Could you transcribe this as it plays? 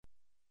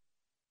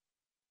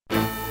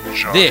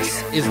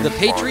This is the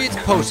Patriots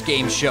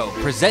postgame show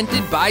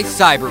presented by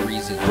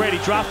Cybereason. Brady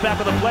drops back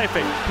with a play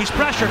fake. He's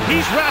pressured.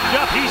 He's wrapped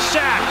up. He's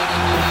sacked.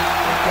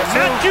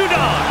 Matt Judon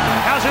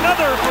has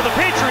another for the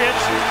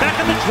Patriots back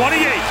in the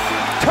 28.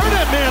 Turn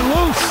that man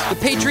loose. The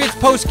Patriots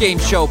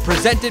postgame show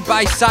presented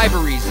by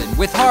Cybereason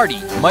with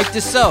Hardy, Mike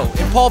Dussault,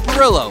 and Paul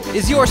Perillo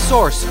is your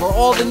source for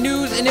all the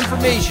news and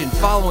information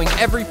following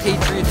every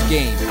Patriots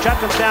game.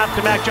 Shotgun snap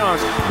to Mac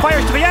Jones.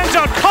 Fires to the end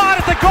zone. Caught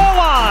at the goal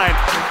line.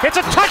 It's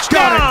a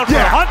touchdown for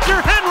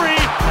Hunter Henry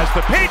as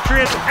the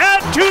Patriots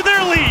add to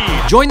their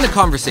lead. Join the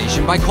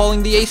conversation by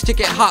calling the Ace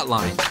Ticket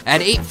hotline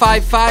at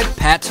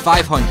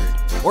 855-PATS-500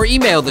 or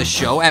email the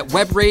show at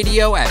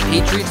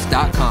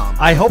webradio@patriots.com.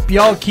 I hope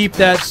y'all keep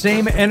that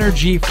same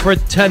energy for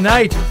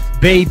tonight,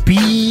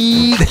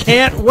 baby.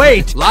 Can't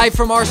wait. Live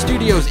from our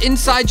studios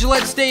inside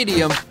Gillette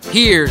Stadium,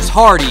 here's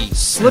Hardy.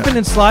 Slipping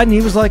and sliding,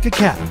 he was like a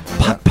cat.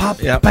 Pop, pop,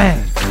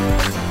 bang.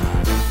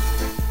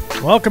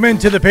 Welcome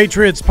into the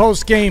Patriots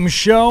post-game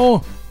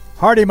show.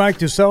 Hardy, Mike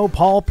Dussault,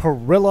 Paul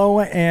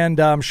Perillo, and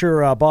I'm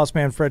sure boss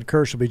man Fred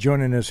Kirsch will be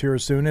joining us here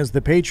soon as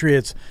the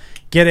Patriots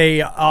get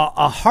a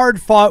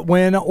hard-fought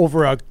win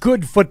over a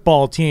good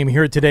football team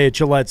here today at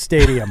Gillette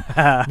Stadium.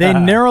 They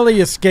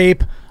narrowly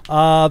escape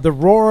the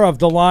roar of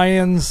the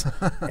Lions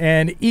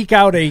and eke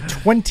out a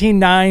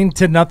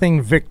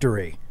 29-0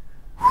 victory.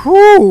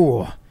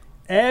 Whew!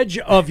 Edge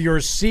of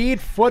your seat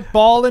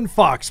football in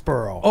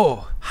Foxborough.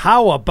 Oh.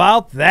 How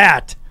about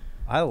that?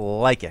 I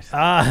like it.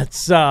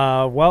 Just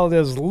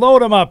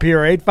load them up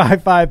here,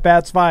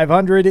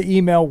 855-PATS-500,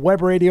 email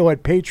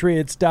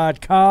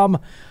webradio@patriots.com.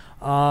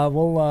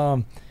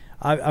 I'm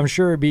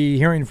sure we'll be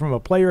hearing from a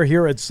player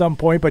here at some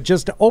point, but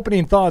just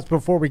opening thoughts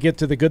before we get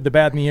to the good, the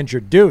bad, and the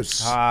injured.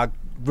 Deuce.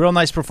 Real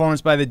nice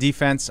performance by the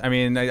defense. I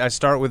mean, I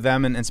start with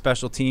them and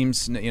special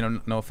teams.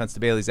 No offense to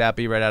Bailey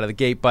Zappi right out of the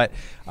gate, but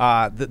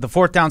the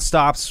fourth down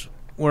stops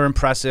were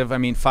impressive. I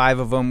mean, 5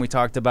 of them we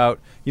talked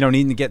about,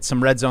 needing to get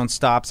some red zone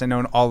stops. I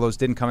know all those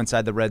didn't come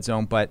inside the red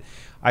zone, but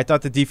I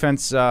thought the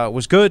defense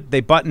was good.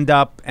 They buttoned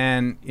up,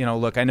 and,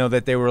 look, I know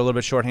that they were a little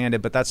bit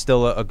shorthanded, but that's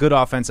still a good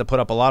offense that put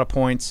up a lot of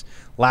points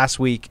last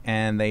week,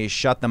 and they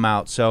shut them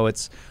out. So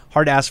it's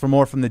hard to ask for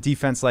more from the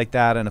defense like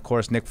that. And, of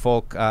course, Nick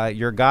Folk,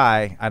 your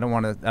guy. I don't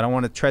want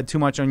to tread too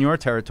much on your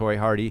territory,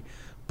 Hardy,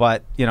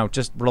 but,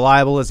 just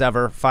reliable as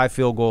ever, 5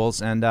 field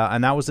goals, and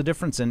that was the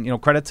difference. And,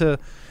 credit to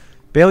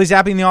Bailey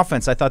Zappi in the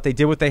offense. I thought they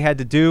did what they had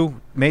to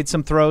do, made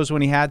some throws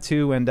when he had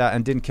to, and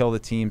didn't kill the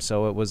team.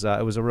 So it was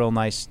a real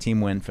nice team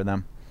win for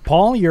them.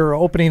 Paul, your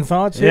opening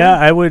thoughts here? Yeah,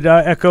 I would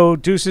echo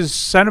Deuce's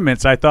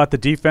sentiments. I thought the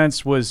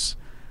defense was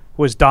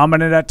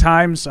dominant at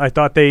times. I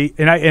thought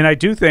I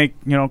do think,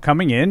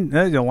 coming in,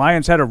 the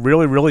Lions had a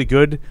really, really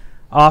good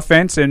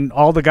offense, and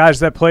all the guys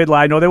that played,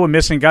 I know they were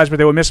missing guys, but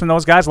they were missing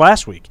those guys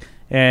last week,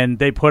 and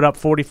they put up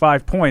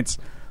 45 points.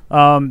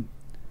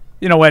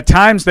 At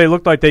times they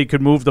looked like they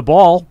could move the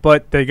ball,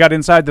 but they got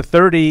inside the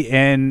 30,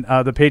 and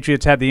the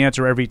Patriots had the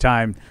answer every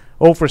time.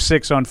 0 for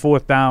 6 on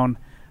fourth down.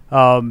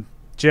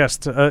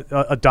 Just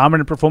a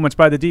dominant performance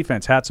by the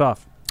defense. Hats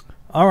off.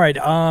 All right.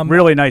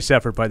 Really nice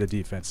effort by the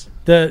defense.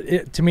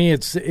 To me,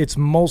 it's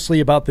mostly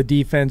about the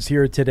defense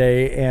here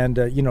today, and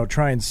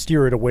try and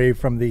steer it away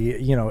from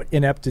the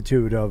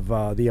ineptitude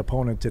of the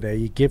opponent today.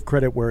 You give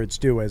credit where it's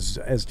due, as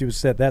Stu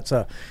said. That's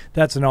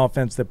an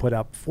offense that put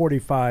up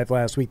 45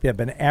 last week. They've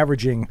been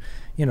averaging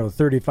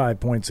 35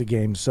 points a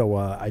game. So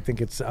I think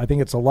it's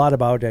a lot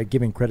about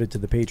giving credit to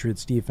the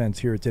Patriots defense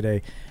here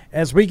today.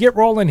 As we get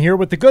rolling here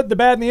with the good, the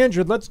bad, and the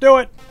injured, let's do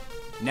it.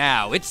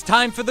 Now it's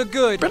time for the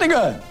good. Pretty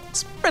good.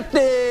 It's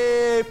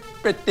pretty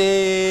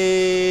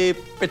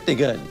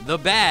good. The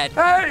bad.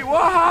 Hey,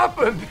 what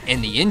happened?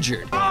 And the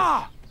injured.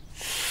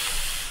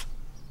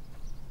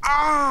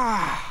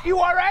 You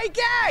all right,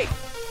 guy?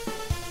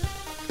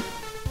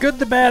 Good,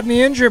 the bad, and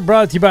the injured,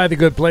 brought to you by the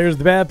good players,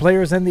 the bad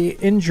players, and the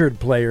injured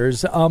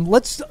players.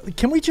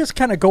 Can we just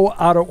kind of go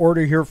out of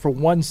order here for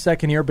 1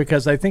 second here,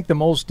 because I think the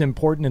most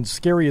important and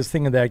scariest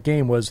thing in that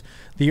game was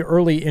the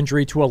early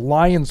injury to a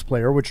Lions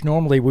player, which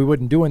normally we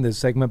wouldn't do in this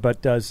segment,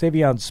 but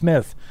Savion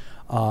Smith,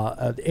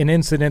 an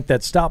incident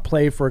that stopped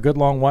play for a good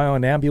long while,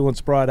 an ambulance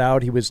brought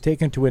out. He was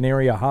taken to an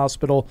area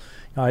hospital.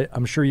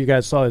 I'm sure you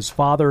guys saw his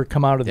father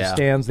come out of the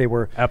stands. They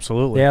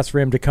asked for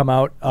him to come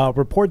out.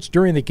 Reports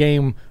during the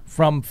game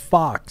from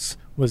Fox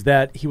was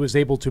that he was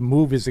able to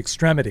move his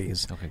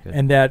extremities,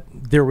 and that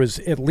there was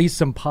at least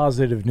some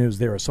positive news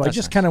there. So I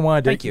just kind of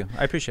wanted to... Thank you.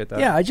 I appreciate that.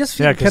 Yeah, I just...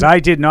 because I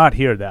did not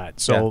hear that.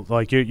 So,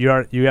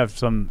 you have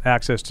some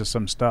access to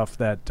some stuff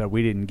that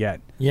we didn't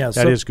get. Yeah,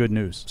 that is good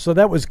news. So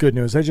that was good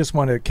news. I just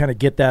want to kind of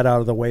get that out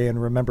of the way and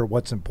remember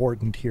what's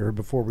important here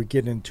before we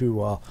get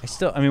into...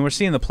 we're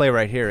seeing the play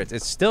right here.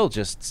 It's still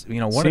just,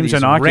 one of these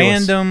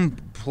innocuous random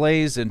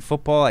plays in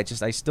football.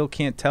 I still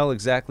can't tell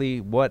exactly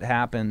what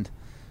happened.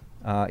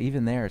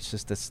 Even there,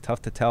 it's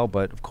tough to tell.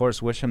 But, of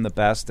course, wish him the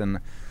best. And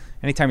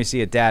anytime you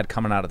see a dad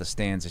coming out of the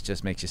stands, it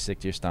just makes you sick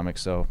to your stomach.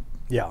 So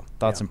Yeah.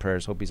 Thoughts and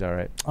prayers. Hope he's all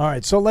right. All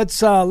right, so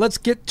let's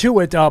get to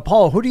it.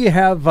 Paul, who do you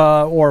have,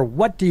 or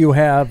what do you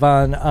have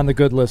on the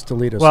good list to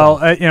lead us?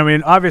 Well,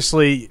 on?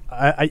 Obviously,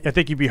 I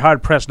think you'd be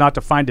hard pressed not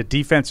to find a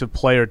defensive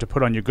player to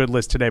put on your good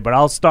list today. But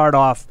I'll start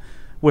off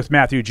with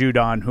Matthew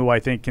Judon, who I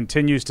think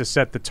continues to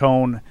set the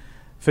tone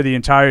for the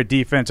entire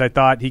defense. I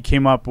thought he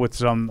came up with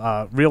some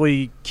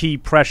really key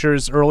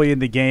pressures early in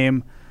the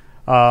game.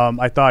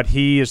 I thought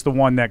he is the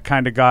one that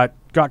kind of got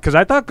because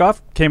I thought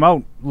Goff came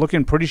out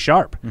looking pretty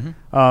sharp.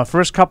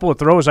 First couple of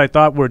throws I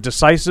thought were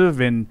decisive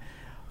and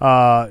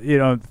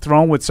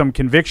thrown with some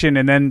conviction,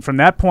 and then from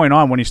that point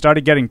on, when he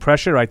started getting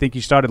pressure, I think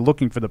he started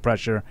looking for the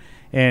pressure,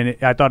 and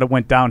I thought it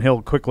went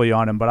downhill quickly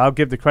on him. But I'll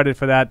give the credit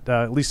for that,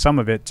 at least some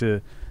of it,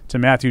 to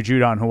Matthew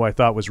Judon, who I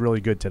thought was really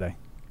good today.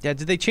 Yeah,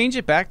 did they change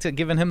it back to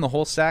giving him the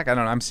whole sack? I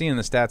don't know. I'm seeing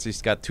the stats.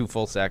 He's got 2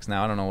 full sacks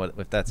now. I don't know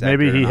if that's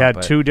maybe accurate he or not, had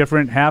but 2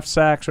 different half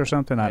sacks or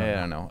something. I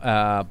don't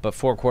know. But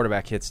 4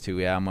 quarterback hits too.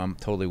 Yeah, I'm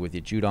totally with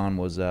you. Judon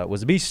was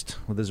a beast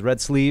with his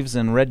red sleeves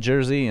and red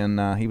jersey,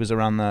 and he was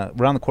around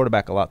the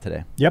quarterback a lot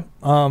today. Yep,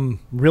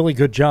 really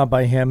good job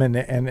by him. And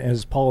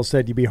as Paul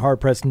said, you'd be hard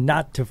pressed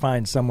not to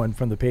find someone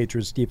from the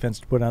Patriots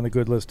defense to put on the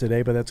good list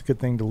today. But that's a good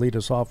thing to lead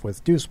us off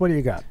with. Deuce, what do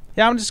you got?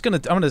 Yeah, I'm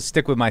gonna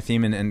stick with my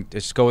theme and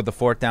just go with the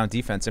 4th down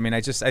defense. I mean,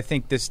 I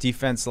think this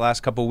defense the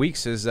last couple of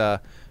weeks is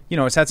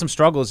it's had some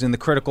struggles in the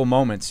critical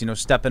moments,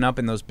 stepping up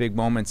in those big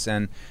moments,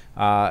 and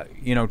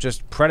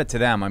just credit to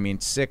them. I mean,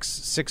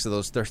 six of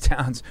those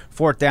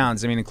 4th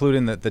downs. I mean,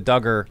 including the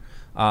Duggar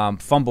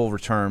fumble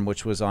return,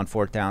 which was on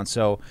 4th down.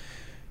 So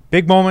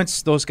big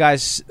moments. Those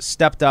guys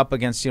stepped up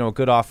against a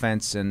good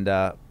offense, and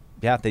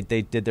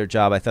they did their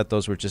job. I thought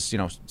those were just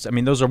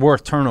those are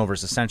worth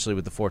turnovers essentially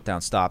with the 4th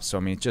down stops. So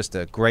I mean, just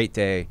a great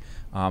day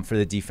for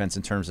the defense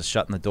in terms of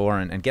shutting the door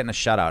and getting a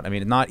shutout. I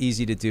mean, not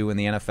easy to do in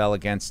the NFL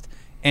against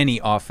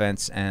any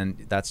offense,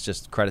 and that's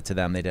just credit to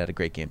them. They did a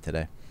great game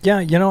today.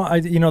 Yeah,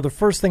 the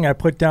first thing I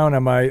put down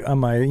on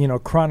my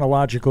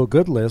chronological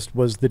good list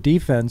was the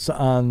defense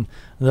on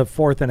the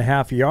 4th and a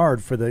half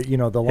yard for the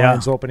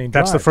Lions opening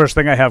drive. That's the first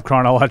thing I have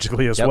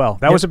chronologically as well.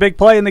 That was a big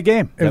play in the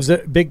game. It was a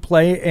big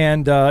play,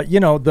 and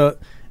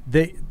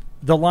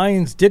the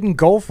Lions didn't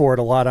go for it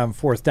a lot on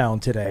 4th down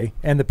today,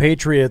 and the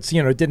Patriots,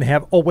 didn't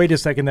have. Oh, wait a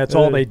second, that's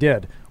all they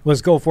did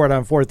was go for it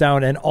on 4th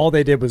down, and all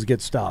they did was get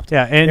stopped.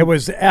 Yeah, and it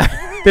was.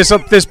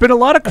 There's been a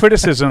lot of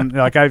criticism,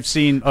 like I've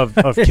seen of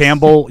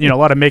Campbell. A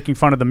lot of making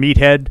fun of the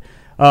meathead.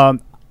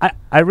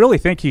 I really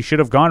think he should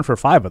have gone for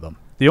 5 of them.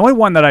 The only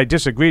one that I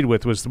disagreed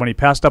with was when he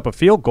passed up a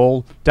field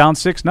goal down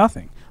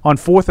 6-0 on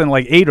 4th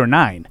and 8 or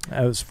 9.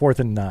 It was 4th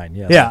and 9.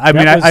 Yes. Yeah,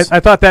 I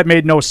thought that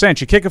made no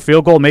sense. You kick a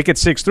field goal, make it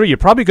 6-3. You're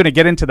probably going to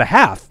get into the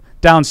half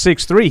down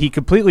 6-3. He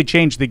completely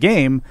changed the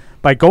game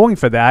by going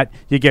for that.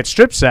 You get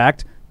strip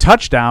sacked,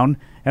 touchdown,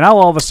 and now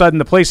all of a sudden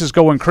the place is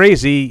going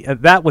crazy.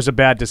 That was a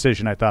bad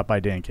decision, I thought, by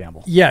Dan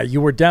Campbell. Yeah,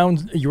 you were down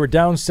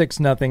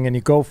 6-0, and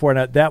you go for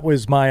it. That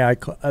was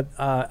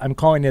I'm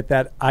calling it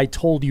that I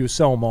told you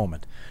so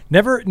moment.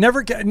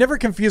 Never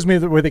confuse me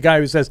with a guy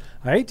who says,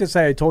 I hate to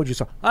say I told you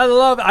so.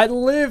 I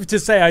live to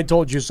say I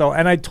told you so.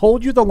 And I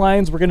told you the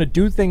Lions were going to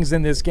do things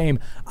in this game.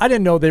 I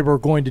didn't know they were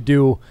going to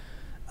do,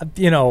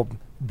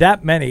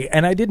 that many.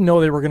 And I didn't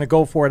know they were going to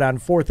go for it on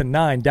 4th and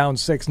 9, down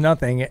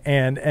 6-0,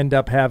 and end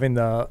up having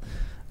the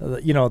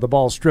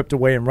ball stripped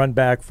away and run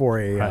back for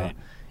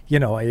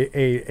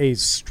a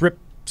strip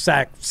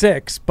sack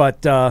 6,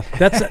 but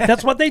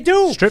that's what they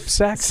do. Strip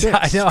sack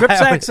 6. Strip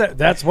sack 6.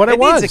 That's what it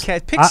was.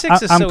 Pick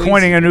 6 is so I'm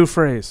coining easy. a new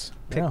phrase.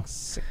 Pick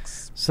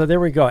 6. So there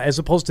we go. As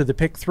opposed to the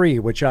pick 3,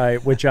 which I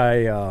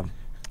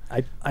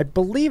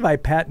believe I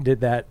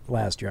patented that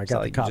last year. I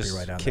got the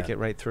copyright on that. Kick it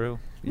right through.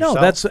 No,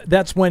 yourself?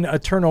 that's when a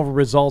turnover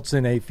results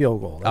in a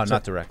field goal.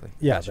 Not directly.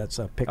 Yeah, Gotcha. That's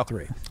a pick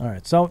Okay. 3. All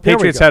right. So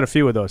Patriots had a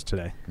few of those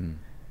today.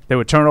 They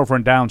were turnover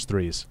and downs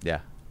 3s. Yeah.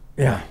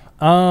 Yeah.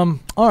 All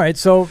right.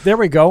 So there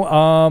we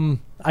go.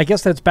 I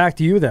guess that's back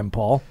to you then,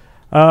 Paul.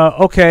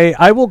 Okay,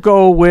 I will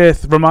go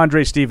with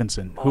Ramondre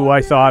Stevenson, who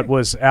I thought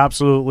was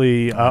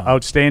absolutely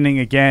outstanding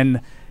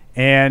again.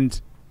 And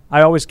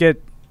I always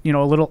get, a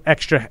little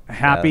extra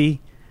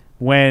happy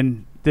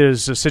when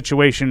there's a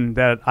situation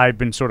that I've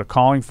been sort of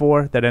calling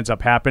for that ends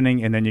up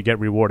happening, and then you get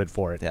rewarded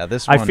for it. Yeah,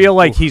 I feel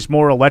like he's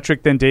more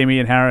electric than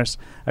Damian Harris.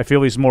 I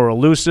feel he's more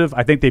elusive.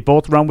 I think they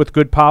both run with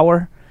good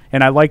power,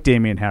 and I like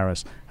Damian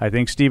Harris. I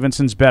think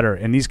Stevenson's better.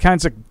 And these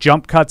kinds of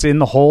jump cuts in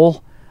the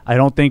hole, I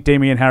don't think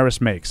Damian Harris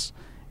makes.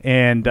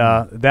 And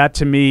that,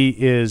 to me,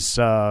 is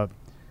the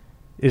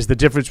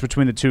difference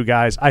between the two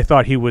guys. I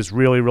thought he was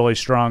really, really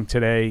strong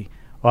today.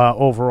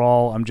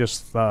 Overall, I'm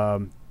just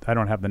I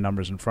don't have the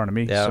numbers in front of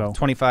me. Yeah, so.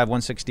 25,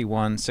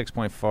 161,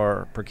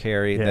 6.4 per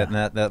carry. Yeah.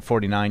 That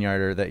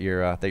 49-yarder that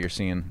you're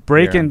seeing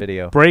on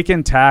video.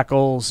 Breaking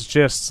tackles,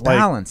 just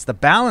balance. The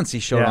balance he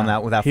showed on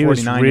that with that 49-yarder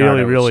was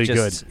really, really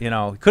just,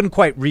 good. He couldn't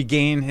quite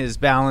regain his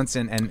balance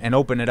and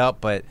open it up,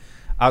 but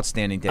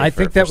outstanding day. I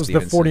think that was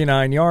Stevenson. the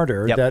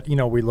 49-yarder Yep.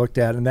 that we looked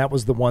at, and that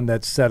was the one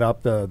that set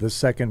up the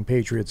second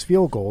Patriots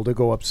field goal to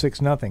go up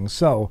 6-0.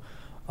 So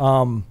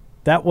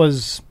that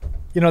was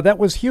That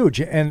was huge.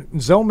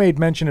 And Zoe made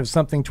mention of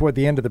something toward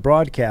the end of the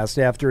broadcast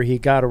after he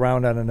got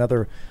around on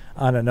another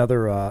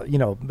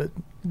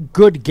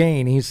good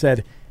gain. He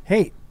said,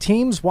 hey,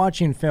 teams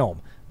watching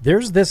film,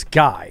 there's this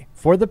guy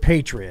for the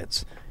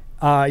Patriots.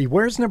 He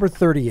wears number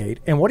 38,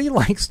 and what he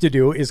likes to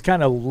do is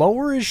kind of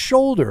lower his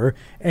shoulder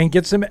and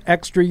get some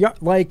extra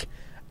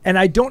and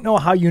I don't know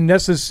how you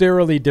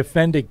necessarily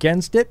defend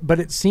against it, but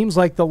it seems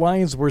like the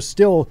Lions were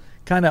still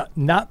kind of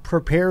not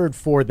prepared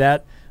for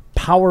that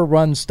power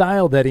run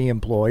style that he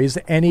employs,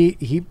 and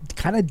he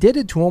kind of did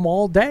it to him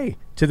all day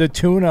to the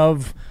tune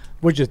of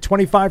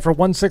 25 for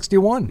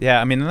 161. Yeah,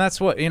 I mean, and that's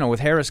what,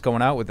 with Harris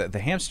going out with the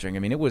hamstring, I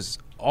mean, it was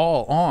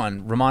all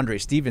on Ramondre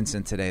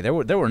Stevenson today. There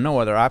were no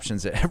other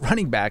options at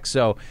running back,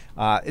 so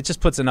it just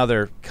puts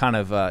another kind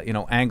of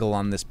angle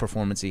on this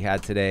performance he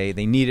had today.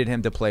 They needed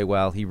him to play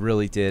well. He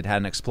really did. Had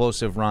an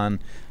explosive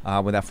run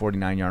with that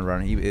 49-yard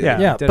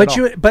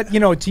run.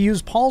 But to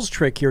use Paul's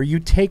trick here, you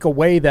take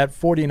away that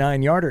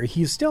 49-yarder,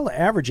 he's still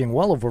averaging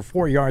well over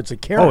 4 yards a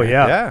carry. Oh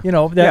yeah.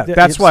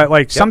 That's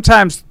why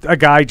sometimes a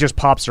guy just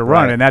pops a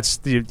run, and that's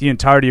the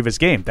entirety of his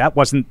game. That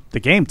wasn't the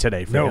game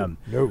today for him.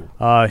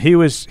 No. He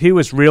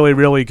was really,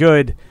 really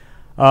good.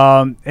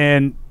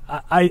 And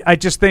I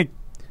just think,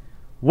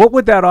 what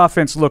would that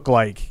offense look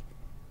like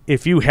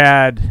if you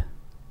had,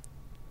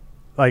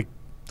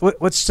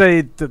 let's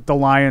say the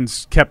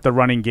Lions kept the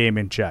running game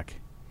in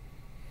check?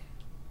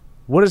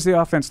 What does the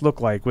offense look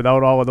like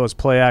without all of those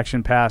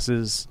play-action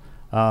passes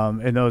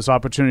and those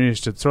opportunities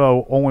to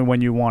throw only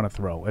when you want to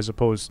throw, as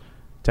opposed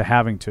to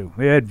having to?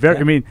 They had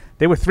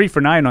they were 3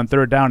 for 9 on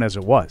third down as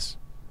it was.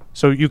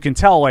 So you can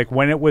tell,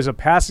 when it was a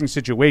passing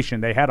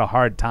situation, they had a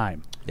hard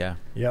time. Yeah.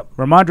 Yep.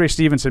 Ramondre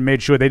Stevenson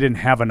made sure they didn't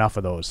have enough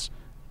of those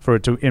for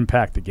it to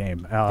impact the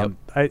game.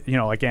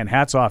 Again,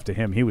 hats off to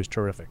him. He was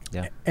terrific.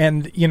 Yeah.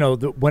 And,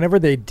 whenever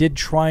they did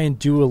try and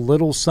do a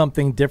little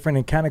something different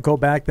and kind of go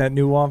back that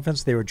new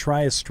offense, they would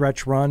try a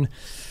stretch run.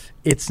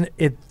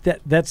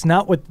 That's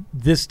not what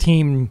this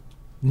team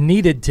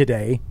needed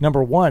today,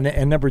 number one.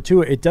 And number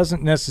two, it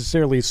doesn't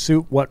necessarily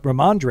suit what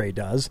Ramondre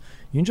does.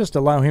 You can just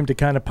allow him to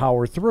kind of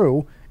power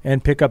through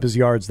and pick up his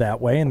yards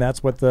that way, and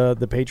that's what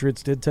the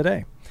Patriots did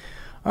today.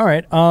 All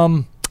right.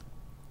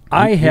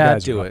 I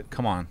had do it.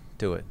 Come on,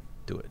 do it.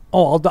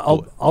 Oh,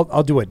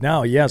 I'll do it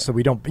now. Yeah, so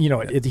we don't.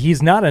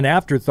 He's not an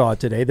afterthought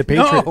today.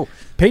 The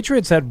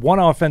Patriots had one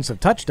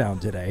offensive touchdown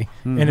today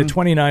in a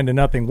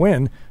 29-0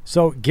 win.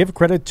 So give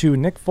credit to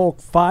Nick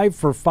Folk, 5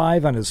 for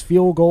 5 on his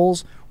field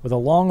goals with a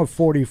long of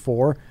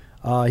 44.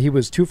 He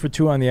was 2 for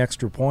 2 on the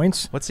extra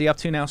points. What's he up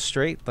to now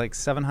straight?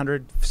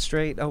 700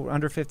 straight,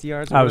 under 50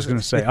 yards? I was going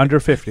to say under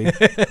 50.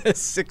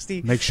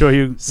 60. Make sure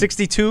you...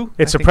 62?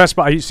 It's a press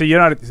box. So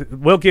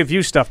we'll give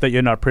you stuff that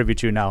you're not privy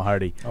to now,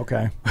 Hardy.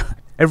 Okay.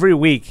 Every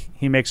week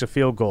he makes a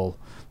field goal.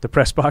 The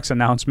press box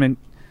announcement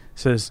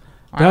says,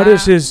 that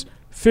is his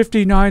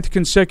 59th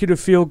consecutive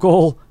field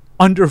goal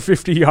under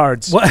 50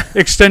 yards,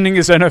 extending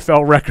his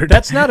NFL record.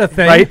 That's not a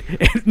thing. Right?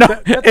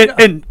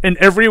 And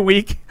every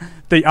week...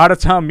 the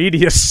out-of-town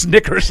media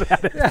snickers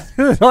at it. Yeah.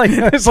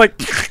 It's like,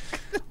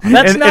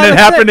 that's and it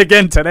happened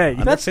again today.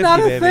 That's not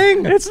a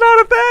thing. It's not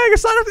a thing.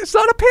 It's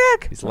not a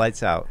pick. He's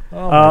lights out.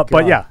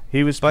 But yeah,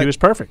 he was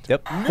perfect.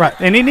 Yep. Right,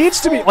 and he needs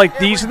to be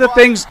these are the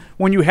things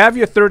when you have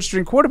your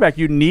third-string quarterback,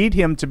 you need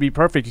him to be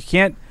perfect. You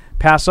can't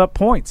pass up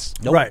points.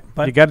 Nope. Right,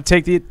 but you got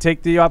to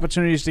take the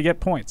opportunities to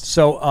get points.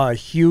 So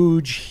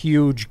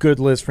huge good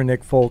list for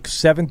Nick Folk.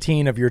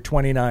 17 of your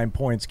 29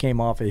 points came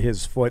off of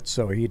his foot,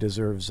 so he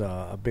deserves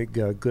a big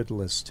good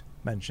list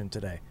mention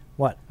today.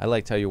 What? I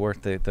liked how you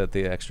worked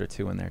the extra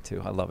 2 in there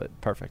too. I love it.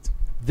 Perfect.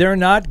 They're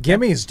not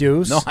gimmies,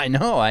 Deuce. No, I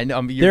know.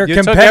 You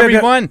took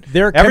everyone.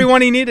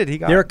 Everyone he needed, he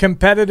got. They're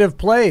competitive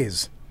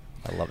plays.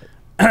 I love it.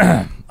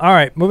 All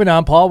right, moving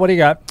on. Paul, what do you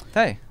got?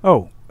 Hey.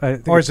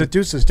 Or is it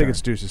Deuce's turn? I think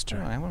it's Deuce's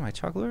turn. What am I,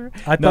 chocolate?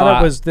 I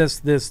thought it was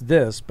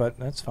this, but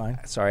that's fine.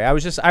 Sorry, I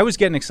was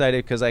getting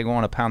excited because I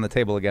want to pound the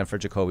table again for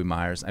Jakobi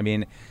Meyers. I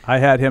mean, I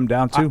had him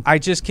down too. I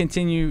just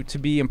continue to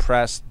be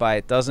impressed by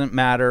it. Doesn't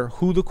matter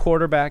who the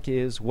quarterback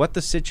is, what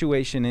the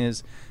situation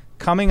is.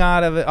 Coming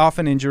out of it off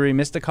an injury,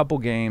 missed a couple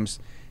games.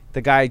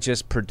 The guy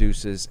just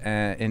produces,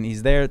 and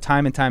he's there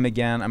time and time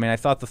again. I mean, I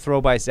thought the throw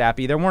by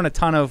Zappe, there weren't a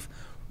ton of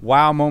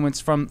wow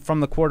moments from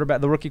the quarterback,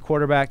 the rookie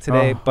quarterback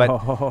today, but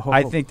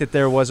I think that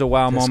there was a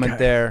wow moment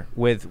there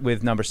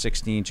with number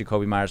 16,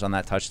 Jakobi Meyers, on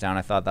that touchdown.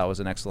 I thought that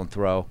was an excellent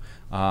throw,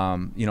 a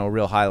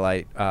real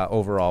highlight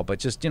overall. But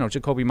just,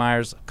 Jakobi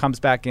Meyers comes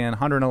back in,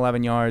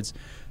 111 yards,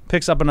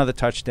 picks up another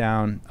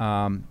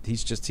touchdown.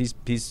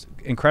 He's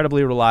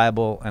incredibly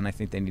reliable, and I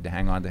think they need to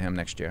hang on to him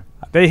next year.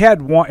 They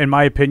had one, in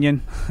my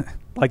opinion,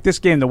 this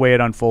game, the way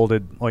it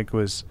unfolded,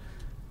 was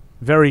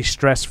very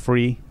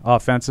stress-free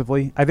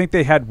offensively. I think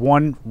they had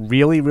one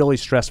really, really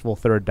stressful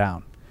third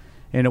down,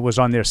 and it was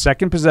on their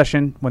second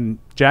possession when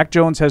Jack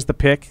Jones has the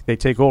pick. They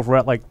take over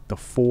at the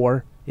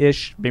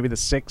 4-ish, maybe the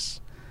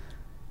 6,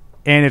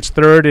 and it's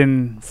 3rd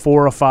and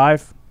 4 or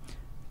 5.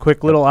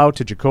 Quick little out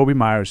to Jakobi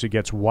Meyers, who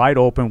gets wide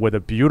open with a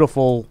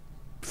beautiful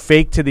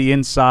fake to the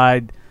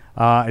inside,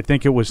 I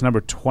think it was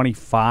number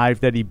 25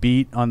 that he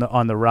beat on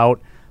the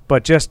route.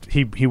 But just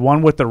he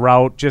won with the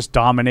route, just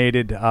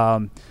dominated,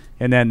 and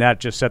then that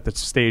just set the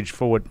stage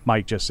for what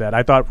Mike just said.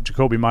 I thought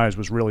Jakobi Meyers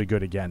was really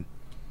good again.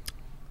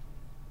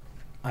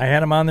 I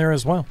had him on there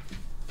as well.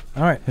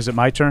 All right. Is it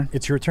my turn?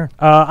 It's your turn.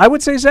 I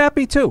would say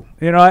Zappe, too.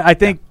 I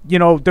think,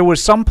 there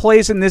was some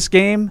plays in this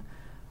game,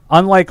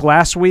 unlike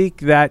last week,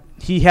 that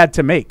he had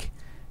to make.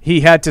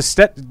 He had to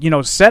set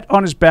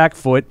on his back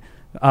foot,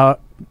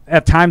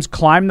 at times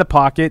climb the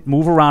pocket,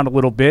 move around a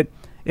little bit,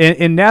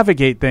 and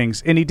navigate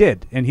things, and he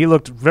did. And he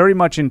looked very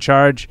much in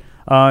charge.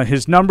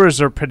 His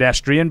numbers are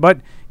pedestrian, but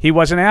he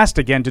wasn't asked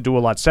again to do a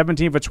lot.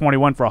 17 for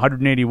 21 for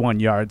 181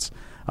 yards.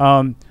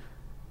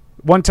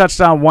 One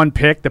touchdown, one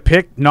pick. The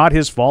pick, not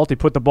his fault. He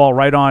put the ball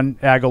right on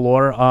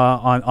Aguilar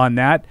on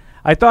that.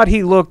 I thought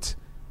he looked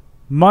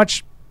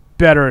much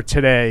better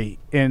today,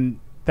 and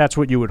that's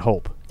what you would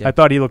hope. Yep. I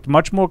thought he looked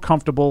much more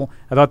comfortable.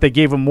 I thought they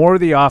gave him more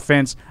of the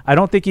offense. I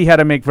don't think he had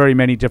to make very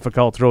many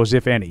difficult throws,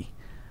 if any.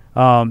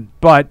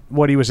 But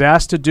what he was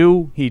asked to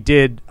do, he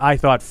did, I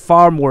thought,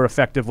 far more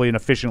effectively and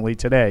efficiently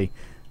today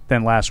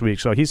than last week.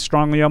 So he's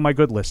strongly on my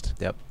good list.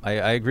 Yep, I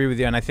agree with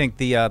you. And I think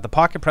the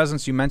pocket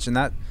presence you mentioned,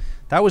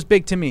 that was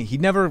big to me. He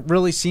never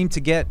really seemed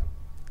to get,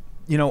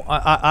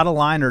 out of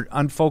line or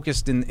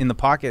unfocused in the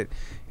pocket.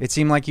 It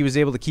seemed like he was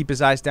able to keep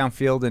his eyes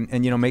downfield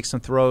and make some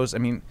throws. I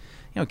mean,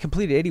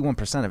 completed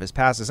 81% of his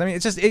passes. I mean,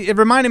 it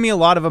reminded me a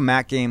lot of a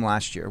Matt game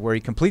last year where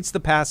he completes the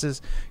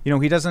passes.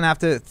 He doesn't have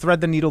to thread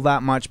the needle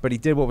that much, but he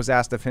did what was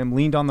asked of him,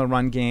 leaned on the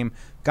run game,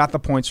 got the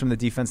points from the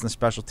defense and the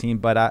special team.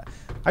 But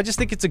I just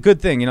think it's a good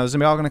thing. There's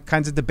going to be all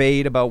kinds of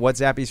debate about what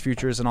Zappe's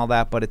future is and all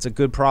that, but it's a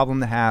good problem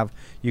to have.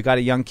 You got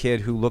a young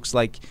kid who looks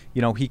like,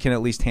 he can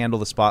at least handle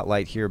the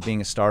spotlight here,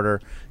 being a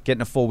starter,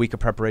 getting a full week of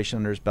preparation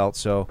under his belt.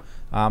 So,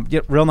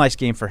 real nice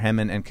game for him,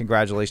 and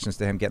congratulations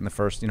to him getting the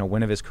first,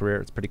 win of his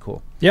career. It's pretty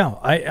cool. Yeah,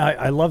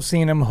 I love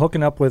seeing him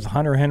hooking up with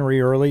Hunter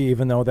Henry early,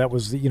 even though that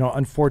was,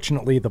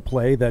 unfortunately the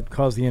play that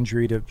caused the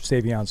injury to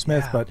Savion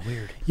Smith. Yeah, but,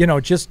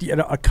 weird. Just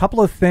a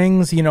couple of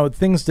things,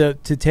 things to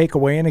take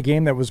away in a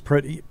game that was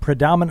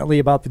predominantly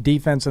about the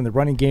defense and the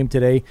running game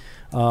today.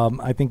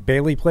 I think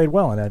Bailey played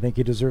well, and I think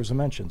he deserves a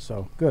mention.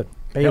 So, good.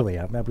 Bailey,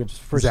 I'm his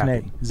first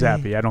name.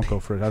 Zappe. I don't go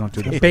for it. I don't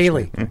do that.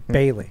 Bailey.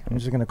 Bailey. I'm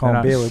just going to call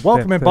him Bailey.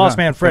 Welcome in, boss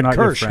man Fred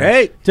Kirsch.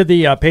 Hey. To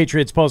the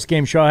Patriots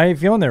post-game show. How you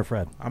feeling there,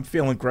 Fred? I'm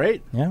feeling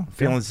great. Yeah.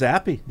 Feeling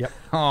zappy. Yep.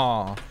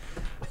 Aw.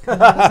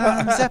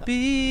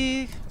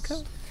 Zappe.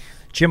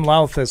 Jim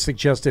Louth has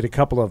suggested a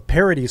couple of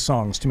parody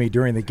songs to me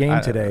during the game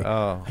today.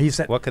 He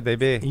said, what could they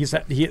be? He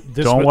said,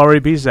 "Don't worry,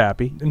 be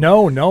Zappe."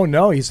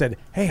 No. He said,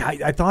 "Hey,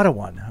 I thought of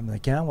one." I'm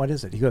like, "Yeah, what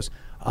is it?" He goes,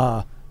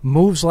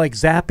 "Moves like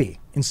Zappe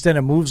instead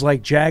of moves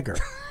like Jagger."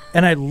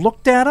 And I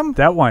looked at him.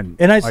 That one.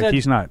 And I like said,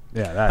 he's not.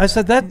 Yeah. I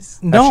said,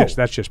 no.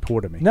 That's just poor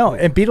to me. No.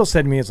 And Beatles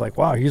said to me, it's like,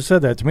 wow, you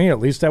said that to me. At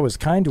least I was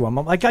kind to him.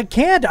 I'm like, I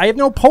can't. I have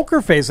no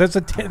poker face. That's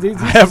I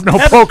have no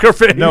poker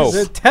face. No. It's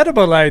a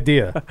terrible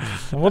idea.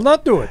 I will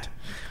not do it.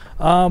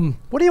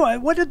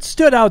 What had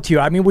stood out to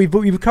you? I mean,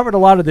 we've covered a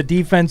lot of the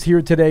defense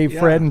here today,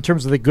 Fred, in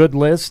terms of the good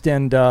list,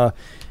 and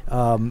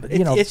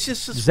it's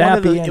just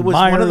it was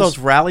one of those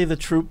rally the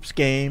troops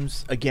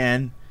games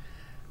again.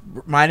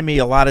 Reminded me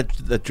a lot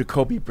of the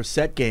Jacoby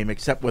Brissett game,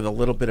 except with a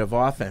little bit of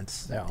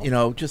offense.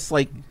 Yeah. Just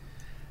like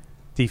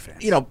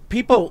defense.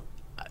 People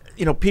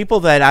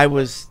that I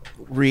was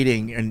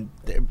reading and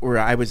where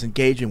I was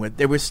engaging with,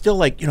 they were still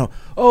like,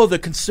 the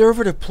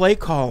conservative play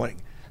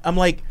calling. I'm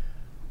like,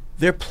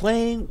 they're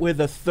playing with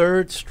a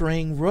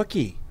third-string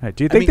rookie. Right.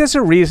 Do you think there's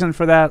a reason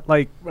for that?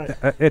 Like,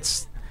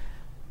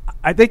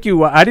 I think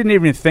I didn't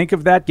even think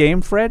of that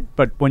game, Fred.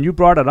 But when you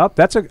brought it up,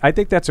 I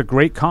think that's a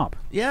great comp.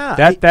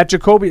 Yeah. That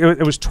Jacoby,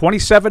 it was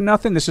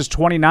 27-0. This is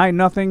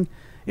 29-0.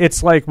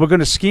 It's like we're going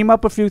to scheme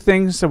up a few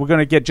things that we're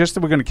going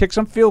to kick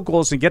some field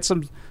goals and get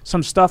some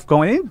stuff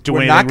going. They didn't do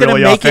anything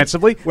really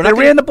offensively. They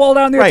ran the ball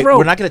down their throat.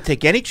 We're not going to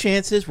take any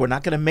chances. We're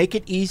not going to make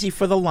it easy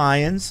for the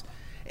Lions.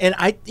 And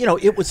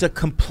it was a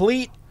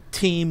complete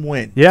team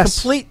win.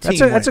 Yes, complete team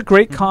win. That's a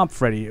great comp,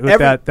 Freddie. With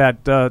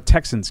that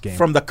Texans game,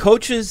 from the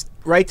coaches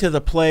right to the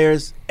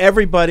players,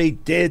 everybody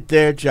did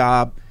their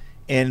job,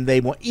 and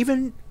they won.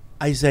 Even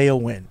Isaiah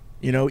Wynn,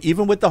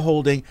 even with the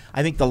holding,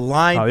 I think the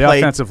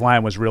offensive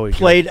line was really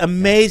played good.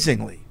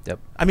 Amazingly. Yep.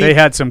 I mean, they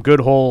had some good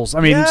holes. I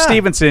mean,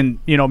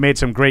 Stevenson, made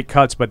some great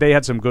cuts, but they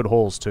had some good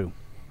holes too.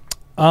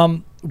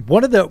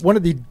 One of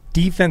the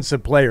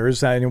defensive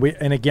players,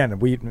 and again,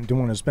 we don't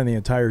want to spend the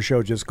entire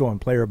show just going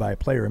player by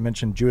player. I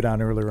mentioned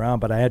Judon earlier on,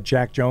 but I had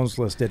Jack Jones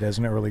listed as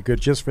an early good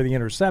just for the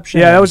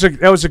interception. Yeah, that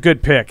was a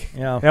good pick.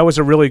 Yeah, that was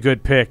a really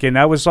good pick, and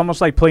that was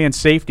almost like playing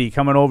safety,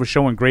 coming over,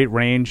 showing great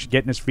range,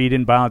 getting his feet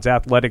in bounds,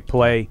 athletic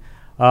play.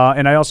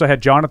 And I also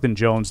had Jonathan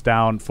Jones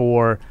down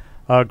for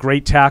a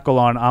great tackle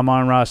on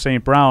Amon-Ra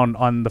St. Brown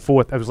on the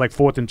fourth. It was like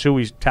 4th and 2.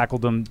 He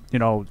tackled him,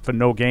 for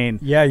no gain.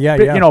 Yeah.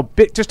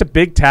 Just a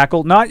big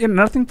tackle. Not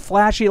nothing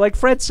flashy, like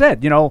Fred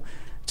said.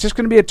 It's just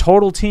going to be a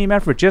total team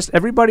effort. Just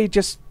everybody,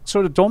 just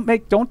sort of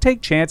don't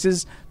take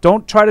chances.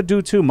 Don't try to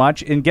do too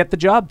much and get the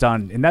job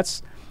done. And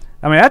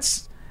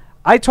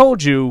I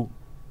told you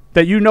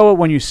that you know it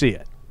when you see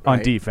it on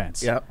Right.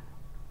 defense. Yep.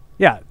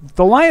 Yeah,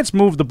 the Lions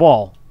moved the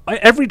ball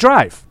every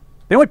drive.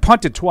 They only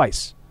punted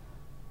twice.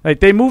 Like,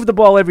 they moved the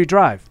ball every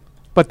drive.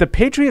 But the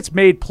Patriots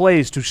made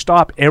plays to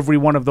stop every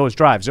one of those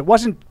drives. It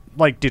wasn't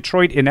like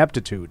Detroit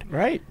ineptitude.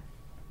 Right.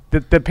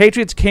 The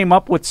Patriots came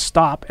up with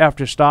stop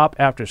after stop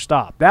after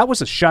stop. That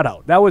was a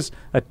shutout. That was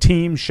a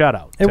team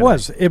shutout. It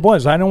today. It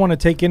was. I don't want to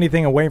take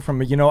anything away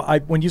from it. You know,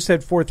 when you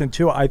said 4th and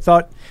 2, I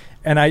thought,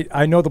 and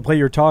I know the play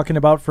you're talking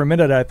about. For a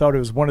minute, I thought it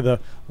was one of the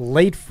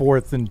late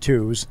 4th and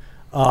 2s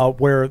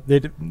where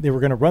they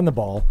were going to run the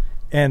ball.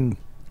 And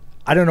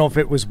I don't know if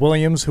it was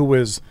Williams who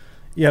was,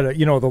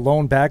 the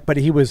lone back, but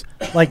he was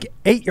like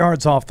 8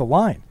 yards off the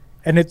line.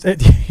 And it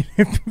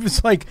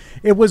was like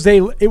it was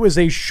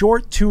a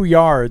short 2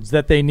 yards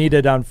that they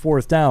needed on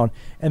 4th down,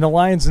 and the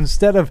Lions,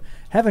 instead of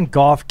having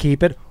Goff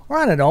keep it, or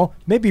I don't know,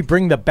 maybe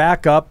bring the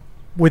back up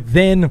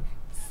within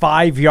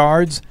 5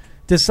 yards,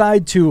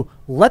 decide to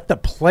let the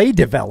play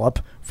develop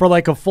for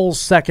like a full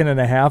second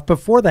and a half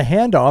before the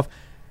handoff.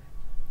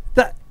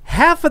 The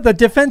half of the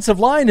defensive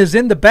line is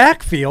in the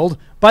backfield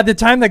by the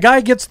time the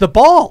guy gets the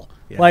ball.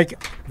 Yeah.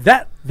 Like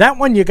that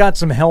one, you got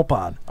some help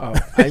on. Oh,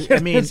 I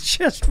mean, it's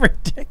just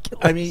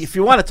ridiculous. I mean, if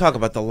you want to talk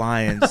about the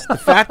Lions, the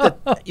fact that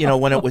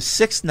when it was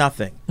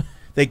 6-0,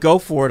 they go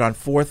for it on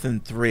 4th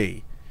and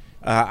 3.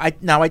 I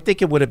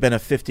think it would have been a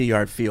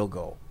 50-yard field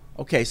goal.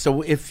 Okay,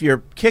 so if your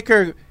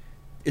kicker,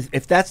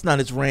 if that's not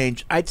his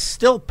range, I'd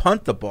still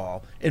punt the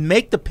ball and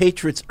make the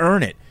Patriots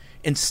earn it.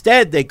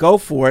 Instead, they go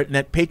for it, and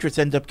the Patriots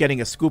end up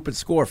getting a scoop and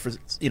score for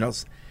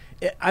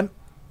I'm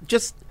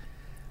just.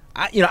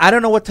 I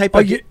don't know what type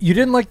of. You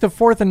didn't like the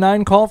 4th and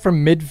 9 call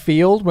from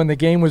midfield when the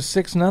game was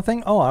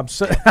 6-0? Oh, I'm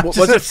so.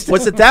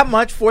 Was it that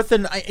much? 4th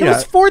and it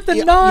was 4th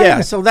and 9.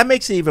 Yeah, so that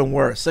makes it even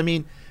worse. I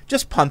mean,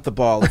 just punt the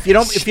ball. If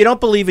you don't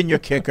believe in your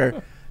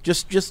kicker,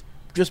 just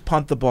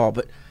punt the ball.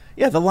 But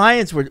yeah, the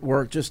Lions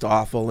were just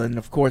awful, and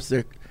of course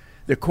their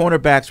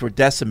cornerbacks were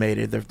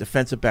decimated. Their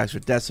defensive backs were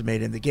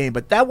decimated in the game.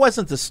 But that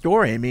wasn't the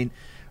story. I mean,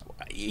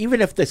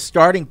 even if the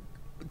starting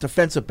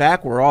defensive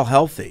back were all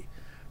healthy,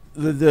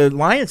 the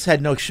Lions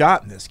had no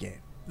shot in this game.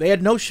 They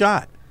had no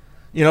shot.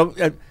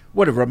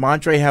 What did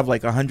Ramondre have,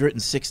 like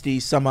 160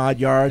 some odd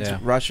yards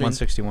rushing?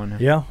 161.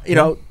 Yeah.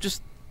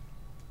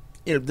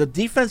 The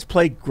defense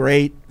played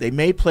great. They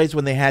made plays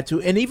when they had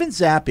to, and even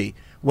Zappe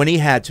when he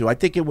had to. I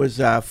think it was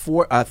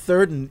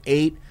 3rd and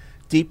 8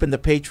 deep in the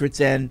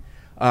Patriots' end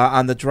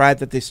on the drive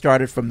that they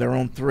started from their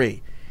own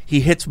 3.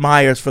 He hits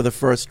Myers for the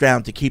first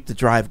down to keep the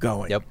drive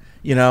going.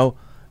 Yep.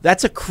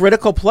 That's a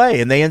critical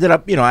play, and they ended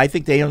up, I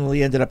think they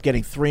only ended up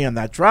getting 3 on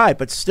that drive,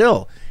 but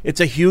still, it's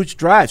a huge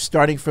drive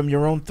starting from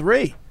your own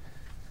 3.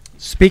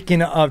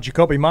 Speaking of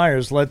Jakobi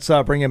Meyers, let's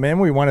bring him in.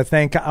 We want to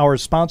thank our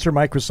sponsor,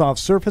 Microsoft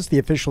Surface, the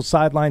official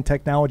sideline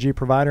technology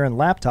provider and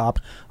laptop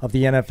of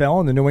the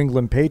NFL and the New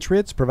England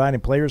Patriots,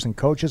 providing players and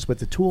coaches with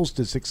the tools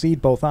to succeed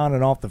both on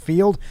and off the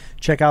field.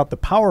 Check out the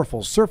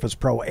powerful Surface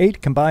Pro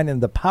 8, combining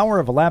the power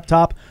of a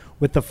laptop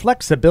with the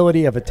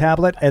flexibility of a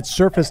tablet at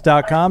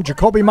Surface.com.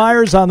 Jakobi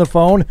Meyers on the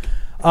phone.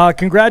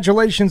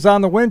 Congratulations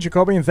on the win,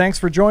 Jakobi, and thanks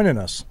for joining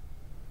us.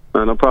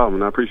 No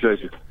problem. I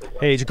appreciate you.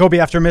 Hey, Jakobi,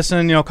 after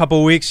missing a couple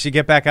of weeks, you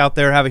get back out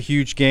there, have a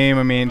huge game.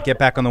 I mean, get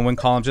back on the win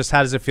column. Just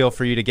how does it feel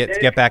for you to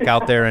get back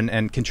out there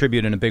and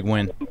contribute in a big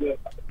win?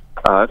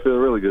 I feel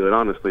really good,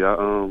 honestly. It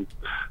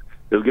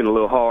was getting a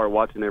little hard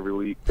watching every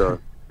week.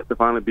 So to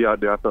finally be out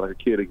there, I felt like a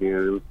kid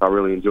again. I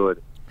really enjoyed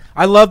it.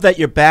 I love that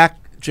you're back,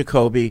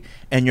 Jakobi,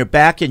 and you're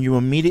back and you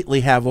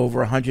immediately have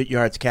over 100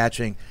 yards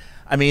catching.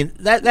 I mean,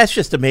 that's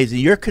just amazing.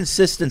 Your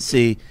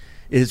consistency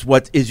is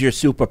what is your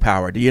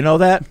superpower. Do you know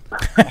that?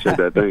 Appreciate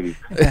that. Thank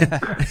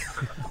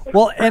you.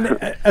 Well,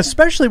 and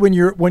especially when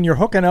you're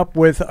hooking up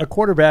with a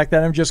quarterback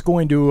that I'm just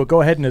going to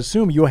go ahead and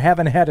assume you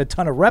haven't had a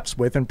ton of reps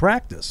with in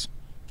practice.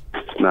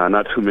 Nah,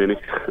 not too many.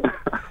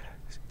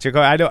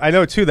 Jakobi, I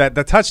know too that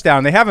the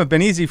touchdown, they haven't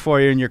been easy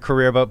for you in your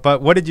career,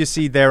 but what did you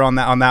see there on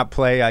that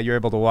play? You're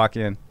able to walk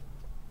in.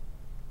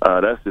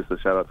 That's just a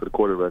shout out to the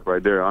quarterback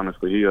right there.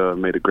 Honestly, he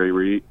made a great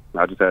read.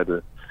 I just had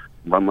to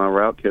run my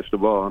route, catch the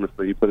ball.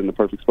 Honestly, he put it in the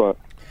perfect spot.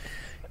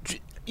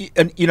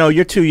 And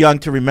you're too young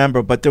to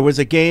remember, but there was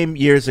a game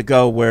years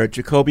ago where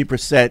Jacoby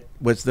Brissett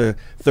was the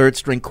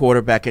third-string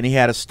quarterback, and he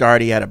had a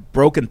start. He had a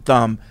broken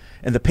thumb,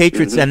 and the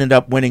Patriots ended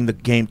up winning the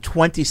game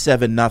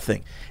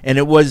 27-0. And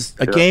it was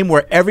a game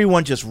where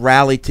everyone just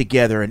rallied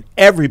together, and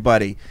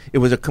everybody. It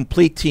was a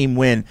complete team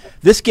win.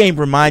 This game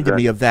reminded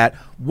me of that.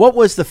 What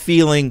was the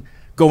feeling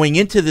going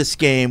into this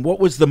game? What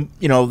was the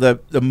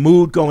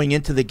mood going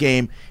into the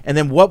game, and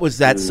then what was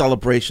that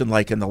celebration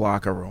like in the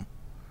locker room?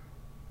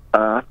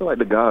 I feel like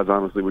the guys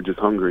honestly were just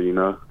hungry.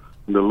 The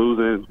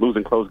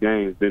losing close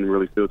games didn't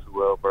really feel too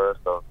well for us,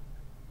 so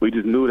we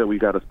just knew that we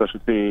got a special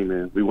team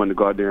and we wanted to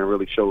go out there and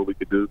really show what we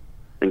could do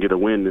and get a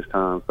win this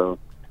time. So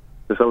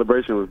the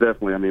celebration was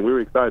definitely, we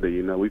were excited.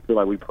 We feel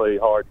like we played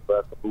hard the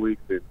last couple of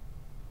weeks and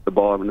the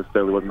ball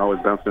necessarily wasn't always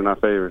bouncing in our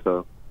favor.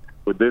 So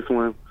with this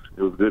one,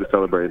 it was good to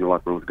celebrate in the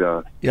locker room with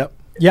guys. Yep.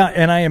 Yeah,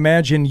 and I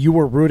imagine you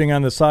were rooting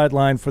on the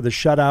sideline for the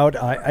shutout.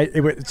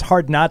 It's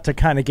hard not to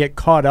kind of get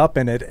caught up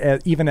in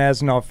it, even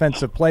as an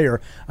offensive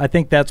player. I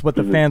think that's what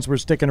the fans were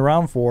sticking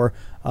around for.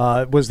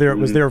 Was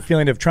there a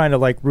feeling of trying to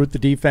like root the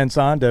defense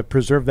on to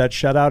preserve that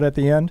shutout at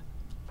the end?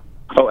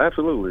 Oh,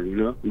 absolutely. You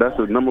know, that's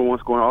the number one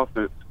scoring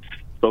offense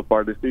so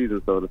far this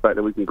season. So the fact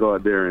that we can go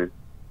out there and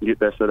get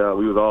that shutout,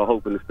 we was all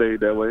hoping to stay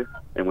that way.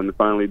 And when it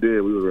finally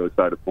did, we were really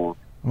excited for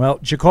them. Well,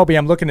 Jacoby,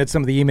 I'm looking at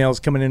some of the emails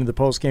coming into the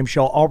post-game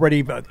show.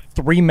 Already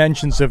 3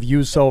 mentions of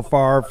you so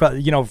far,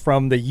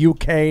 from the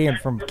UK and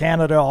from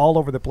Canada, all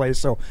over the place.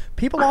 So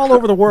people all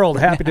over the world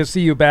happy to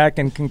see you back,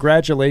 and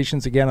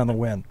congratulations again on the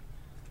win.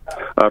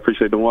 I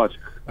appreciate the watch.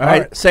 All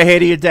right, say hey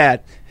to your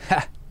dad.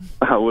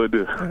 I will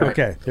do.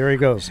 Okay, there he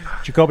goes.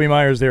 Jacoby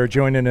Myers there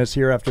joining us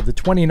here after the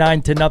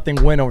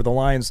 29-0 win over the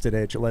Lions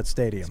today at Gillette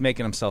Stadium. He's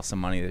making himself some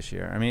money this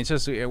year. I mean, it's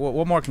just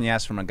what more can you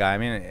ask from a guy? I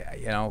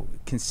mean,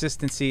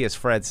 consistency, as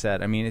Fred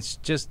said. I mean, it's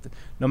just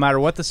no matter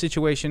what the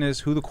situation is,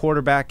 who the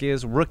quarterback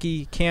is,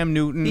 rookie, Cam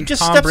Newton, he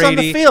just Tom steps Brady, on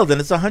the field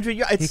and it's 100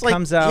 yards. He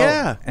comes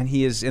out and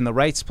he is in the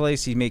right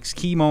place. He makes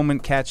key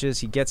moment catches.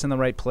 He gets in the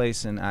right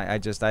place, and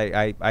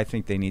I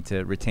think they need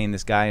to retain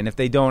this guy. And if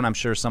they don't, I'm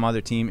sure some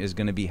other team is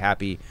going to be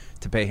happy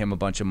to pay him a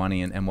bunch of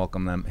money and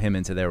welcome him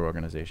into their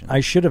organization.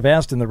 I should have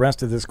asked in the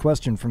rest of this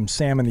question from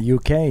Sam in the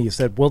UK. He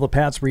said, will the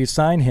Pats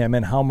re-sign him,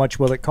 and how much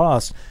will it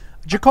cost?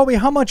 Jacoby,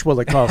 how much will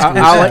it cost?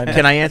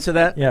 Can I answer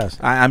that? Yes.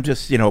 I'm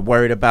just,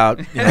 worried about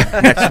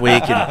next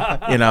week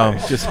and,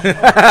 just...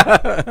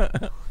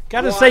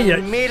 Got to say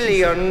 $1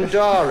 million.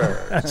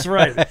 That's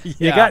right.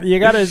 You got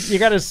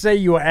to say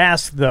you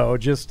asked, though,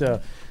 just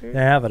to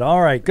have it. All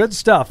right, good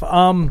stuff.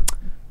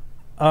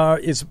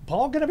 Is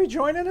Paul going to be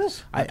joining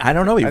us? I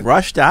don't know. He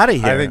rushed out of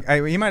here. I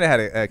think he might have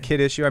had a kid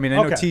issue. I mean, I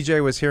know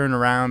TJ was here and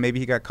around. Maybe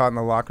he got caught in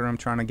the locker room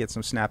trying to get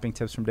some snapping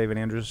tips from David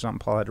Andrews or something.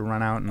 Paul had to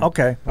run out.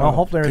 Okay. Well,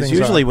 hopefully everything's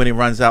because usually when he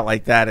runs out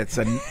like that,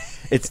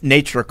 it's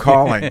nature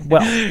calling.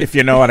 Well, if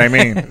you know what I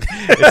mean.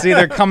 It's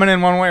either coming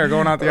in one way or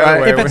going out the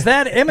other way. If it's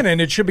that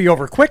imminent, it should be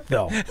over quick,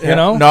 though. You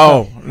know?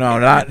 No.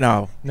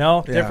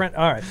 No, different.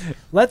 All right.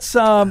 Let's.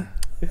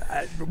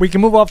 We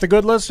can move off the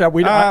good list. I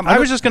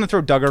was just going to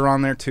throw Duggar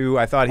on there too.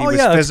 I thought he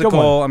was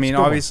physical. I mean,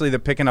 obviously the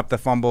picking up the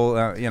fumble,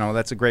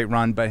 that's a great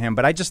run by him.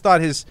 But I just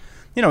thought his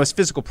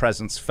physical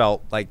presence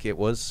felt like it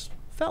was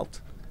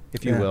felt,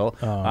 if you will.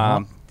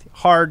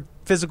 Hard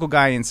physical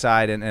guy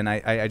inside, and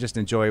I just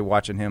enjoy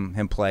watching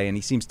him play. And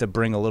he seems to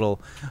bring a little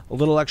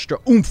extra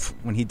oomph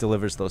when he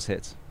delivers those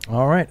hits.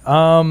 All right.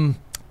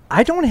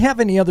 I don't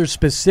have any other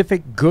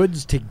specific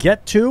goods to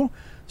get to.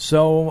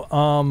 So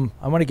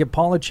I want to give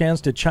Paul a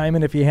chance to chime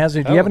in if he has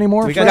it. Do you have any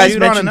more? You guys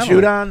mentioned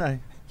Judon?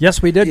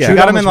 Yes, we did. Yeah. We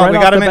got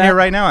him in here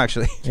right now,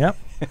 actually. Yep.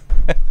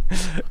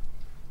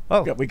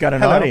 We got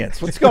an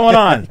audience. What's going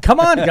on? Come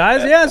on,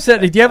 guys. Yes.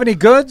 Do you have any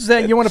goods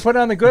that you want to put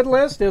on the good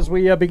list as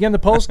we begin the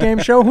post-game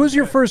show? Who's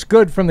your first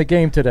good from the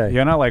game today?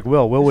 You're not like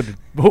Will. Will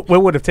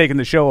would have taken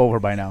the show over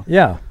by now.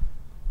 Yeah.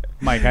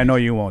 Mike, I know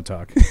you won't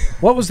talk.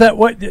 What was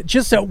that?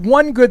 Just that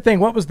one good thing.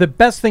 What was the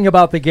best thing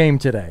about the game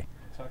today?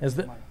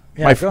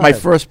 My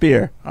first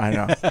beer. I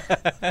know.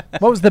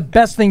 What was the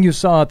best thing you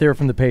saw out there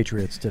from the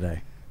Patriots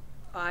today?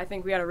 I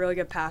think we had a really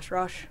good pass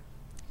rush.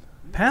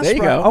 There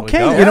you go. Okay,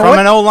 from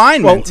an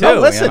O-lineman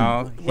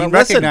too.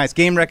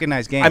 Game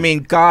recognized game. I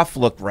mean, Goff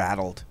looked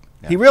rattled.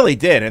 Yeah. He really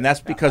did, and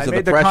that's because of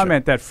the pressure. I made the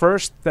comment that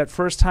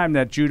first time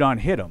that Judon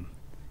hit him,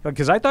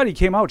 because I thought he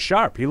came out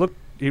sharp. He looked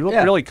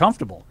really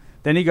comfortable.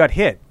 Then he got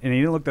hit, and he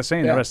didn't look the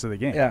same the rest of the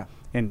game. Yeah.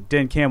 And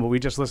Dan Campbell, we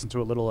just listened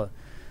to a little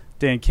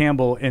Dan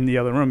Campbell in the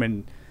other room,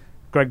 and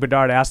Greg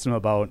Bedard asked him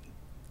about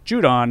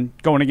Judon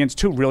going against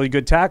 2 really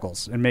good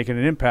tackles and making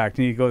an impact.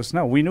 And he goes,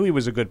 no, we knew he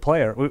was a good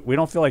player. We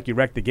don't feel like he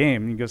wrecked the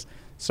game. And he goes,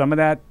 some of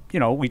that,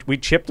 we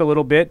chipped a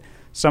little bit.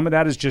 Some of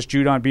that is just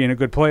Judon being a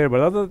good player. But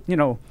other,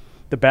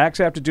 the backs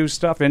have to do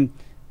stuff. And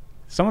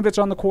some of it's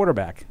on the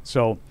quarterback.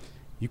 So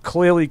you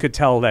clearly could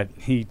tell that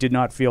he did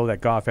not feel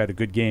that Goff had a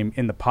good game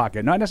in the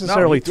pocket. Not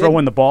necessarily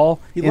throwing the ball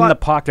in the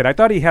pocket. I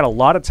thought he had a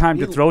lot of time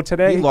to throw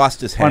today. He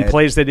lost his head. On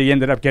plays that he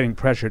ended up getting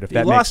pressured, if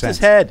that makes sense. He lost his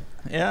head.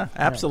 Yeah,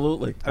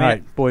 absolutely. All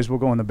right, boys, we'll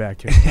go in the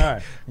back here. All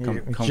right.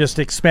 You just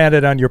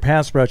expanded on your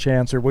pass rush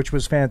answer, which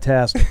was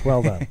fantastic.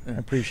 Well done. I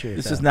appreciate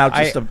this that. This is now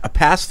just a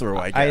pass-through,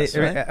 I guess.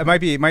 Right?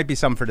 It might be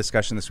something for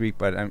discussion this week,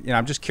 but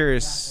I'm just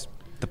curious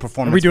the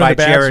performance by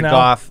Jared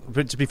Goff.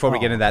 Just before we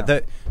get into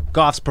that,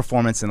 Goff's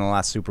performance in the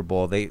last Super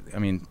Bowl,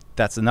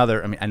 that's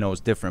another. I know it's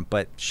different,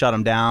 but shut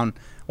him down.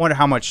 I wonder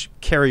how much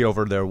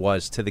carryover there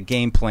was to the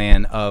game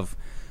plan of.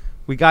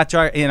 We got,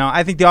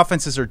 I think the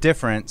offenses are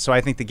different, so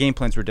I think the game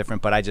plans were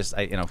different. But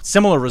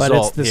similar result.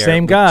 But it's the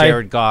same guy,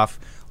 Jared Goff,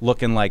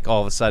 looking like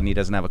all of a sudden he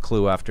doesn't have a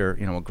clue after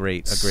a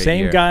great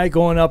same year. Guy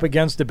going up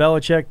against the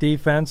Belichick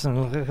defense,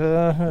 and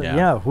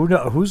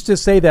who's to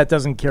say that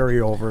doesn't carry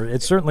over?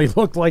 It certainly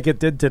looked like it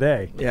did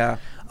today. Yeah.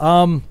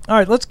 All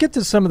right, let's get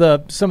to some of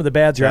the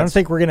bads here. I don't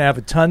think we're going to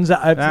have tons.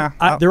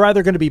 They're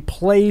either going to be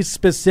play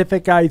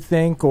specific, I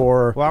think,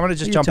 or. Well, I'm going to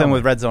just jump in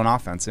with red zone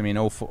offense.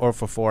 0 for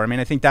 4.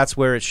 I think that's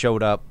where it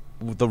showed up.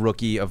 The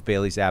rookie of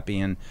Bailey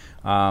Zappi, and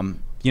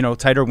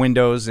tighter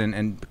windows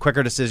and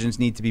quicker decisions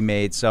need to be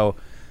made. So,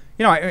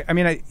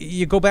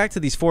 you go back to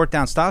these fourth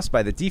down stops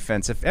by the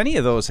defense. If any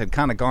of those had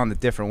kind of gone a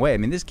different way, I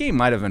mean, this game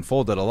might have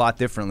unfolded a lot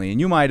differently. And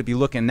you might be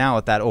looking now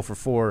at that 0 for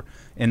 4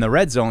 in the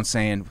red zone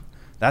saying,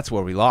 that's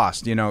where we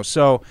lost,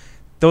 So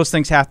those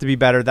things have to be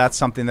better. That's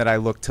something that I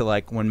look to,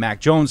 like, when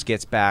Mac Jones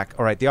gets back.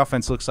 All right, the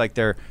offense looks like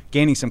they're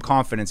gaining some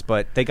confidence,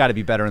 but they got to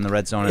be better in the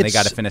red zone, and they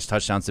got to finish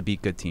touchdowns to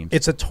beat good teams.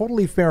 It's a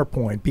totally fair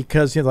point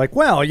because you're like,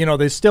 well,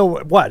 they still,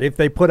 what, if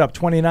they put up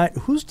 29,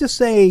 who's to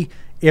say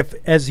if,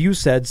 as you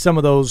said, some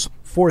of those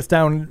fourth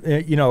downs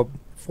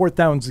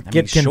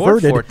get converted.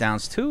 Short fourth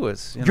downs, too.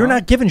 You're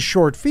not given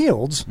short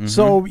fields,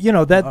 so,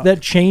 that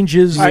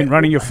changes. I mean,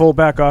 running your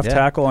fullback off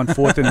tackle on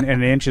 4th and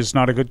an inch is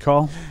not a good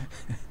call?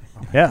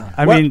 Yeah,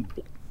 I mean,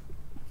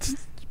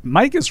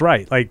 Mike is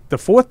right. Like, the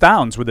fourth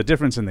downs were the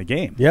difference in the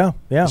game. Yeah.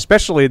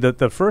 Especially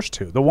the first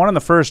two. The one on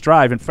the first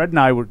drive, and Fred and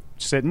I were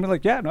sitting, we're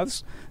like, yeah, no,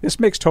 this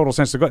makes total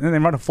sense to go. And then they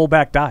run a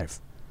fullback dive,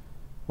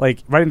 like,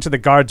 right into the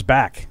guard's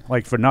back,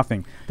 like, for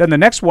nothing. Then the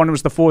next one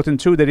was the 4th and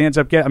 2 that he ends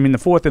up getting, the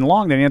 4th and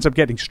long that he ends up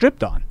getting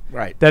stripped on.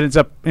 Right. That ends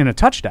up in a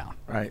touchdown.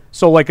 Right.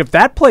 So, like, if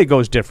that play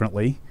goes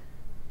differently,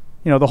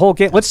 the whole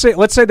game, let's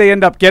say they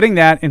end up getting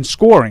that and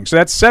scoring. So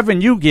that's 7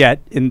 you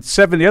get, and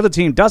 7 the other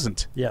team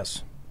doesn't.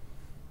 Yes.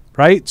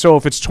 Right? So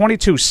if it's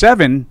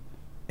 22-7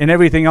 and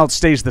everything else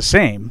stays the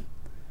same,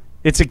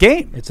 it's a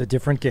game. It's a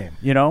different game.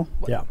 Yeah.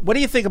 What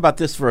do you think about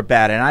this for a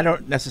bat? And I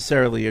don't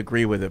necessarily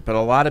agree with it, but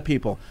a lot of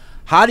people,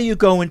 how do you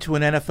go into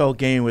an NFL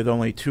game with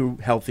only 2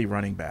 healthy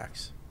running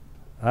backs?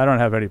 I don't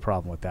have any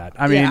problem with that.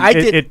 I mean,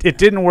 it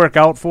didn't work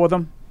out for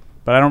them,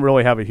 but I don't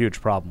really have a huge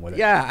problem with it.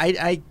 Yeah,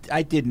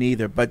 I didn't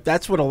either, but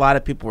that's what a lot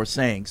of people were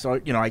saying. So,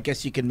 I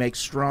guess you can make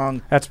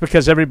Strong. That's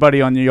because everybody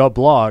on your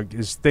blog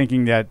is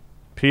thinking that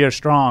Pierre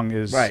Strong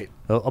is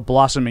a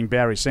blossoming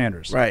Barry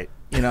Sanders. Right,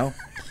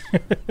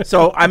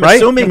 So I'm right?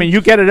 assuming. I mean, you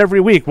get it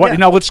every week. What?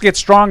 Let's get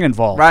Strong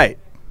involved. Right.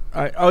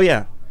 Oh,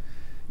 yeah.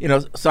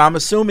 So I'm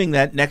assuming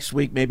that next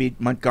week maybe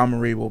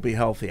Montgomery will be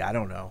healthy. I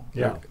don't know.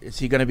 Yeah. Is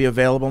he going to be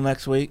available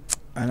next week?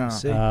 I don't know.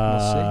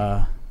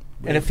 We'll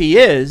see. And if he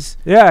is,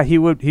 he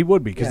would be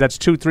because that's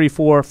 2, 3,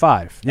 4,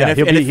 5. Yeah, and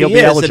if he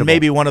is, eligible. Then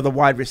maybe one of the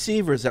wide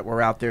receivers that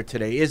were out there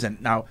today isn't.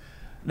 Now,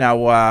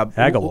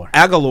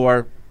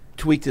 Aguilar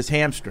tweaked his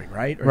hamstring,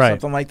 right, or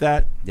something like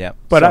that. Yeah,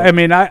 but I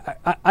mean, I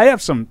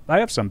have some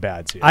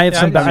bads here. I have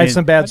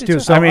some bads too.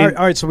 So all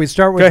right, so we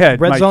start with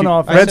red zone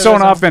offense. Red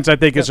zone offense, I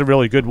think, is a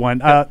really good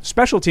one.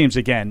 Special teams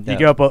again. You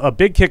give up a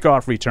big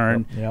kickoff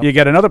return. You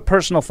get another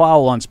personal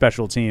foul on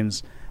special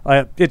teams.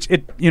 And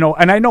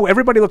I know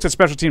everybody looks at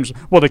special teams.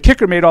 Well, the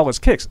kicker made all his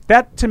kicks.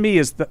 That to me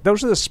is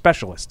those are the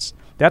specialists.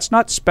 That's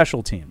not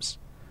special teams.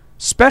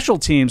 Special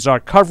teams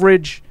are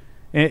coverage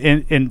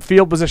in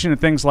field position and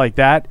things like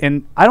that.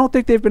 And I don't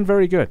think they've been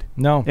very good.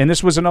 No. And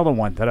this was another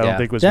one that I don't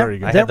think was very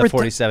good. I had the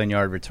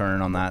 47-yard return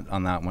on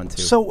that one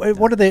too. So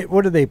what are they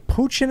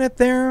pooching it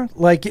there?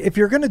 Like, if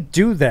you're going to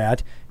do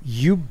that,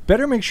 you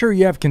better make sure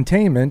you have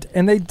containment,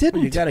 and they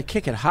didn't. Well, you got to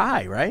kick it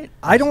high, right?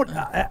 I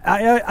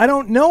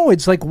don't know.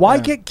 It's like, why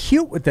get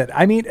cute with it?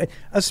 I mean,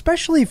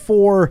 especially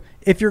for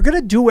if you're going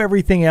to do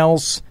everything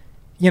else,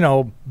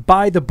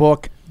 by the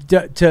book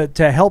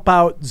to help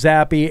out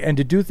Zappe and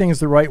to do things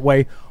the right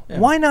way. Yeah.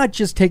 Why not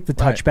just take the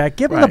touchback,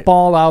 give him the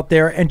ball out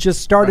there, and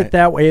just start it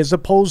that way, as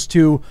opposed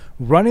to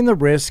running the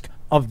risk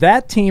of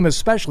that team,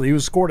 especially who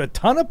scored a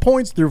ton of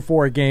points through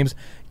 4 games,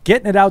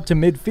 getting it out to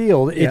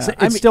midfield.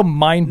 It's still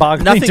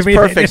mind-boggling to me. Nothing's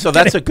perfect, so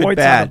that's a good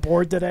bad. On the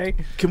board today.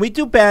 Can we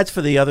do bads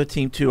for the other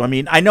team too? I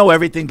mean, I know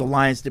everything the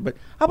Lions did, but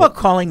how about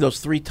calling those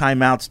 3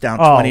 timeouts down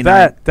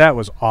 29? That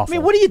was awful. I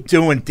mean, what are you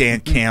doing, Dan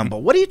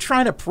Campbell? What are you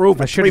trying to prove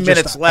with 3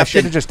 minutes left?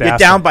 You're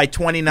down by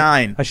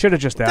 29. I should have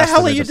just asked. What the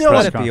hell are you doing?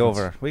 Let it be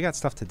over. We got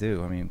stuff to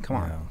do. I mean, come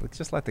on. Let's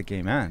just let the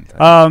game end.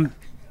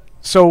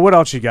 So what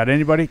else you got?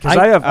 Anybody? Because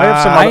I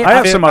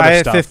have some other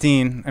stuff.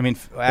 15. I mean,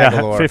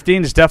 Aguilar.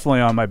 15 is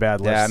definitely on my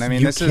bad list. Yeah, and I mean,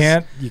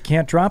 you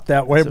can't drop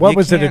that way. What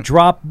was it? A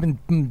drop,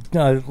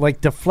 like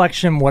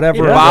deflection,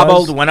 whatever. It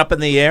wobbled, went up in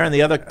the air, and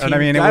the other team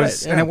got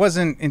it. And it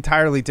wasn't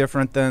entirely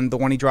different than the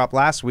one he dropped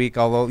last week.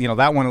 Although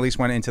that one at least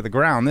went into the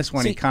ground. This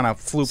one he kind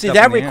of fluked. See,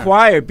 that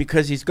required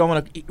because it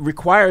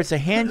requires a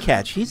hand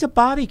catch. He's a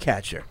body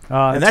catcher,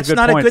 and that's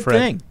not a good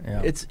thing.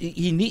 Yeah. It's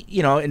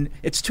and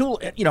it's too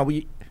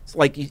It's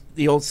like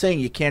the old saying,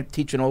 you can't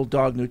teach an old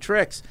dog new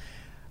tricks.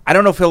 I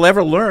don't know if he'll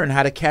ever learn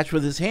how to catch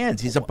with his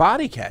hands. He's a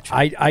body catcher.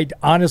 I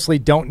honestly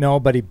don't know,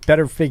 but he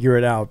better figure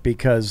it out,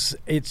 because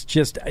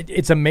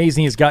it's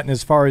amazing he's gotten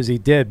as far as he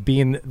did,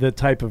 being the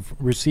type of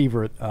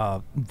receiver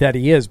that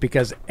he is,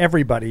 because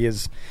everybody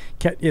is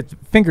it's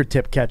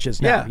fingertip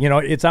catches now. Yeah.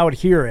 It's out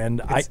here,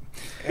 and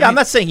I'm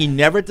not saying he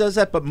never does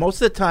that, but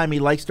most of the time he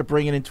likes to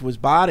bring it into his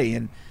body,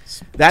 and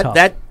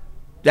that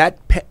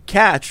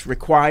catch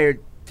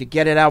required to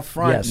get it out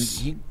front. Yes.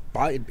 He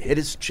hit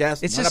his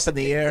chest, went up in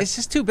the air. It's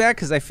just too bad,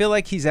 because I feel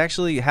like he's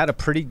actually had a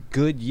pretty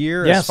good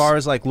year as far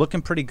as like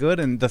looking pretty good.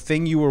 And the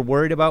thing you were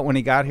worried about when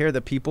he got here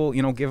that people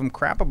give him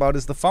crap about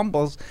is the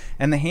fumbles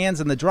and the hands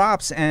and the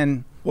drops.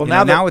 And Well,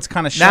 now it's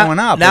kind of showing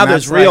up. Now and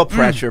there's that's real like,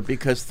 pressure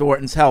because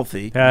Thornton's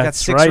healthy. We got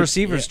That's 6 right.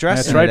 receivers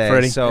dressed That's right, today,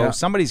 Freddie. so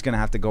somebody's going to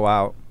have to go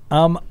out.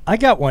 I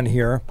got one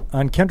here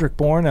on Kendrick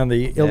Bourne on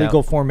the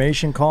illegal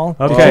formation call.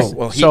 Okay. Oh,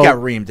 well, he So- got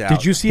reamed out.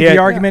 Did you see He had-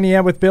 the argument he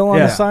had with Bill on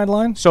Yeah. the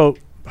sideline? So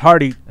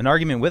Hardy, An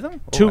argument with him?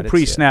 I 2 didn't see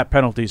pre-snap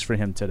penalties for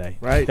him today.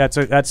 Right.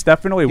 That's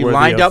definitely He worthy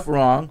lined of- up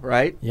wrong,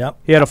 right? Yep.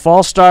 He had a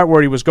false start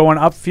where he was going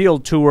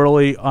upfield too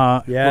early,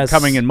 Yes.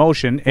 coming in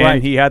motion, and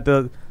Right. he had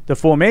the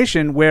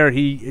formation where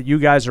you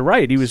guys are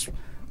right. He was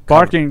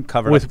barking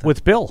covered up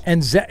with Bill.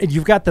 And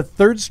you've got the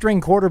third string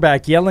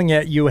quarterback yelling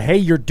at you, "Hey,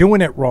 you're doing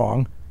it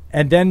wrong."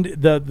 And then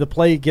the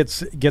play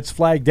gets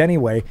flagged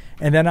anyway.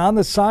 And then on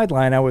the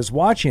sideline, I was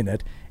watching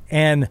it,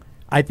 and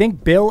I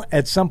think Bill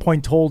at some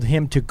point told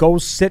him to go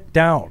sit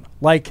down.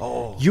 Like,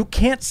 you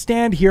can't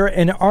stand here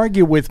and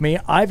argue with me.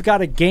 I've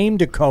got a game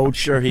to coach.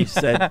 Sure, he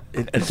said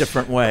it a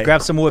different way.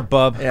 Grab some wood,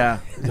 bub. Yeah.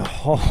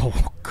 Oh,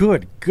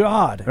 good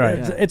God. Right.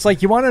 It's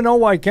like, you want to know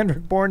why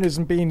Kendrick Bourne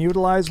isn't being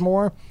utilized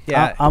more?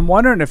 Yeah, I'm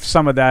wondering if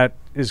some of that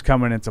is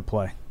coming into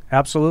play.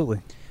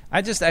 Absolutely.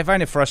 I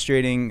find it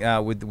frustrating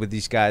with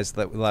these guys,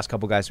 the last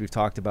couple guys we've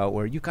talked about,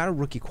 where you got a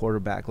rookie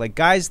quarterback, like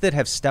guys that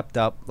have stepped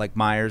up, like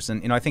Myers,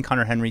 and I think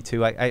Hunter Henry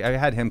too. I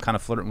had him kind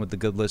of flirting with the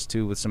good list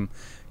too, with some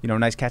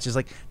nice catches.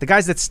 Like the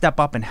guys that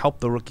step up and help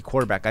the rookie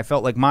quarterback. I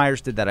felt like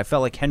Myers did that. I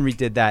felt like Henry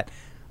did that.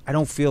 I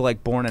don't feel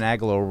like Bourne and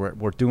Aguilar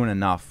were doing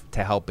enough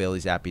to help Bailey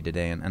Zappi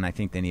today, and I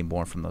think they need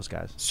more from those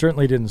guys.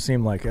 Certainly didn't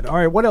seem like it. All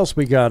right, what else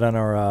we got on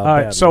our All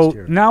bad right, so list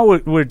here? now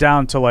we're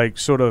down to like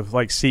sort of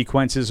like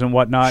sequences and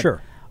whatnot.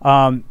 Sure.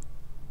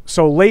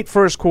 So late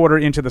first quarter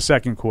into the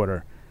second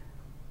quarter,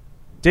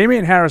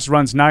 Damian Harris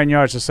runs 9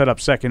 yards to set up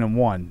 2nd and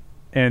 1,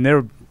 and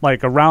they're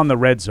like around the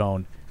red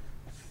zone.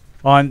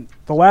 On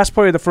the last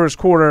play of the first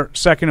quarter,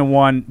 2nd and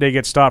 1, they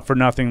get stopped for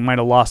nothing, might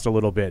have lost a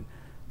little bit.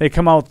 They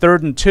come out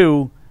 3rd and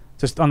 2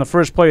 on the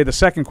first play of the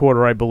second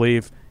quarter, I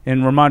believe,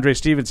 and Ramondre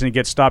Stevenson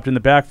gets stopped in the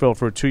backfield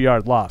for a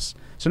 2-yard loss.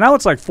 So now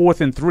it's like 4th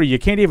and 3. You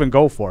can't even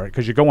go for it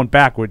because you're going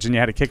backwards and you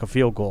had to kick a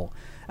field goal.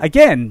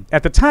 Again,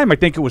 at the time, I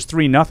think it was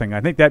 3-0.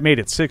 I think that made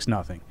it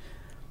 6-0.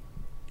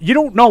 You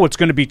don't know it's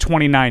going to be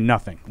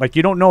 29-0. Like,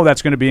 you don't know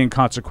that's going to be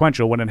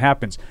inconsequential when it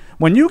happens.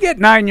 When you get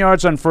 9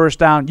 yards on first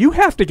down, you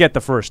have to get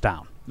the first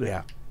down.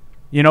 Yeah.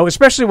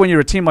 Especially when you're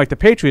a team like the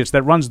Patriots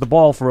that runs the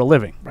ball for a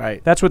living.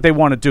 Right. That's what they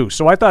want to do.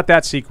 So I thought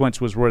that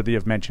sequence was worthy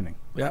of mentioning.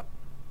 Yep.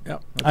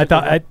 Yep.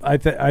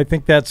 I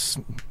think that's,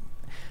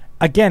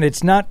 again,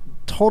 it's not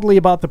totally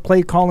about the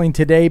play calling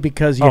today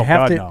because you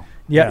have God, to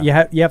no.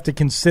 you have to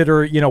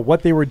consider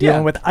what they were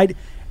dealing with.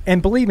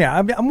 And believe me,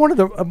 I'm one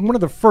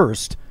of the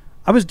first.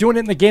 I was doing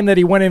it in the game that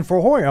he went in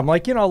for Hoyer. I'm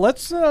like,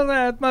 let's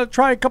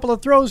try a couple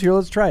of throws here.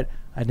 Let's try it.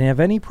 I didn't have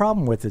any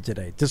problem with it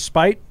today,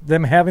 despite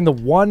them having the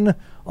one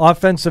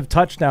offensive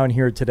touchdown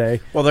here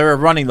today. Well, they were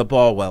running the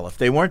ball well. If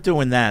they weren't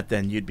doing that,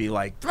 then you'd be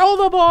like, throw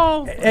the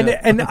ball.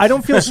 And I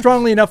don't feel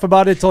strongly enough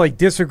about it to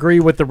disagree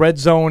with the red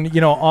zone,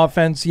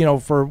 offense,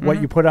 for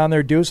what you put on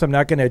there, Deuce. I'm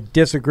not going to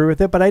disagree with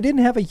it, but I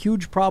didn't have a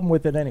huge problem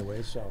with it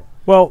anyway. So,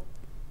 well,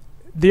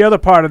 the other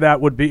part of that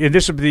would be, and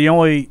this would be the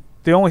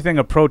only thing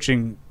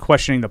approaching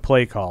questioning the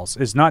play calls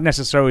is not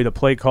necessarily the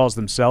play calls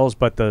themselves,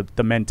 but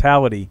the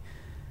mentality.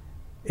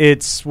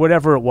 It's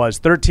whatever it was,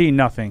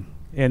 13-0,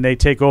 and they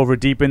take over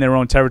deep in their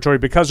own territory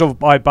because of,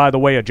 by the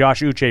way, a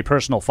Josh Uche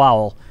personal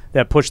foul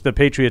that pushed the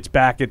Patriots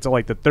back into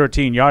like the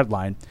 13-yard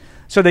line.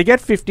 So they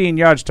get 15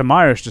 yards to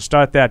Myers to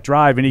start that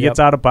drive, and he gets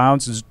out of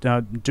bounds.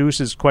 Deuce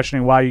is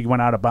questioning why he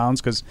went out of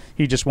bounds because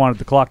he just wanted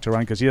the clock to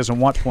run because he doesn't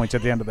want points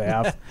at the end of the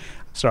half.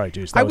 Sorry,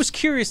 Deuce. I was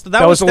curious.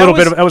 That was a little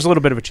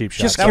bit of a cheap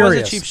shot. Just That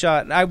curious. was a cheap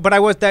shot. But I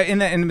was that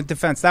in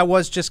defense. That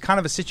was just kind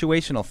of a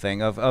situational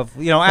thing of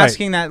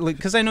asking that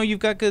because I know you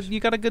got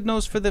a good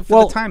nose for the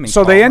timing.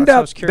 So call. they end So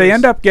I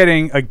was up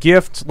getting a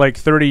gift like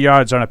 30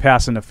 yards on a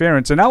pass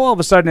interference, and now all of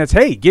a sudden it's,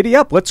 hey, giddy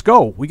up, let's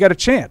go, we got a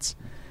chance.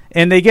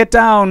 And they get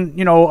down,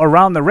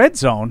 around the red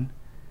zone,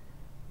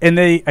 and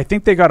I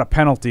think they got a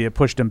penalty. It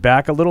pushed them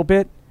back a little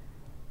bit,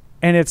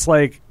 and it's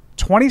like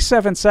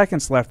 27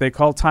 seconds left. They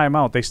call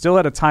timeout. They still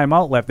had a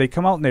timeout left. They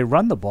come out and they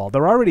run the ball.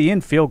 They're already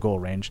in field goal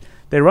range.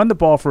 They run the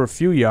ball for a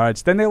few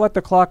yards. Then they let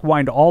the clock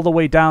wind all the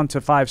way down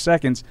to 5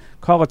 seconds,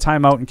 call a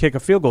timeout, and kick a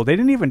field goal. They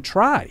didn't even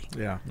try.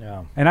 Yeah.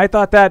 And I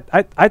thought that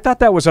I thought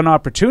that was an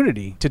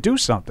opportunity to do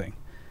something.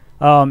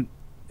 And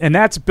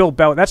that's Bill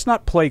Belichick. That's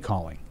not play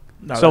calling.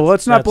 No, so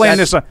let's not blame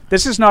this.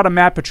 This is not a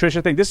Matt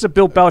Patricia thing. This is a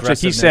Bill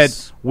Belichick. He said,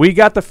 "We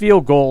got the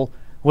field goal.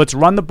 Let's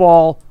run the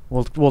ball.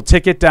 We'll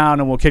tick it down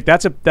and we'll kick."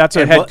 That's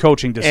a head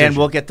coaching decision. And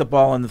we'll get the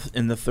ball in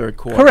the third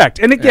quarter. Correct.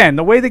 And again,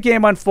 the way the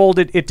game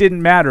unfolded, it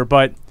didn't matter.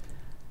 But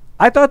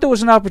I thought there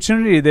was an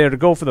opportunity there to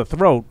go for the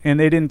throat, and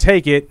they didn't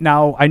take it.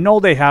 Now I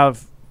know they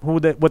have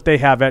what they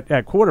have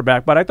at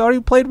quarterback, but I thought he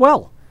played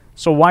well.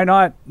 So why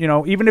not?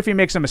 Even if he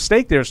makes a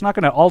mistake there, it's not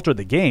going to alter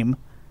the game.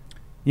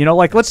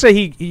 Let's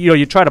say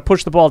you try to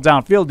push the ball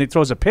downfield and he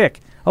throws a pick.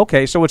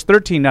 Okay, so it's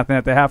 13-0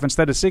 at the half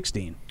instead of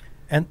 16.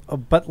 And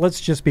but let's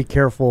just be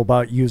careful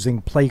about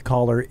using play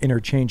caller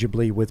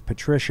interchangeably with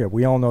Patricia.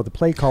 We all know the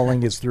play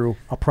calling is through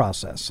a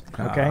process.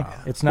 Okay,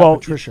 it's not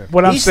Patricia.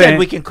 What He I'm said saying,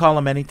 we can call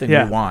him anything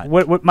we want.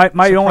 My It's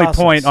a only process.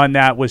 point on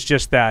that was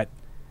just that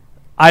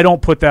I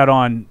don't put that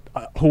on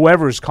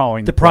whoever's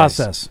calling The plays.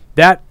 process.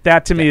 That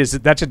to me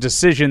that's a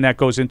decision that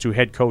goes into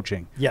head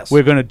coaching. Yes.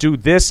 We're going to do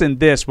this and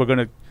this. We're going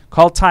to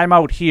call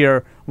timeout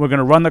here. We're going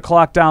to run the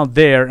clock down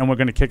there, and we're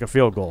going to kick a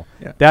field goal.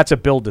 Yeah. That's a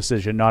Bill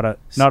decision, not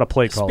a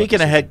play call.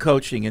 Speaking of head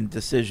coaching and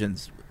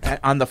decisions,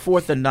 on the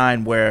 4th and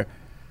 9 where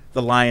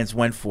the Lions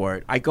went for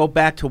it, I go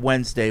back to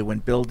Wednesday when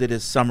Bill did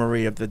his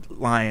summary of the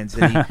Lions,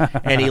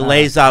 and he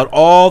lays out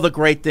all the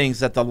great things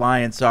that the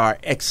Lions are,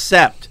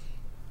 except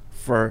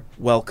for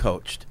well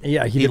coached.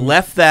 Yeah, he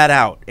left that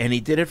out, and he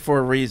did it for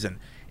a reason.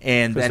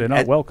 And 'Cause they're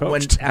not well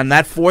coached. On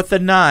that 4th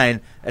and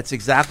 9, that's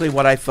exactly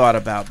what I thought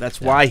about. That's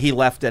why he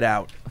left it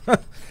out.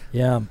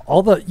 Yeah,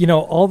 all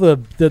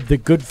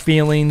the good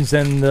feelings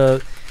and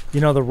the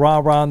the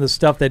rah-rah and the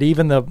stuff that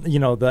even the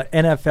the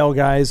NFL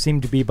guys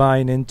seem to be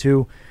buying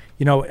into,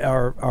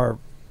 our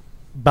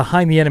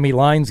behind the enemy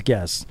lines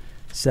guests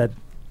said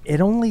it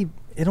only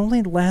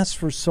lasts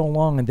for so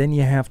long, and then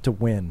you have to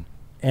win.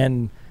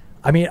 And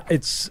I mean,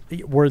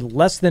 we're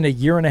less than a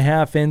year and a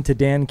half into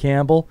Dan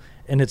Campbell,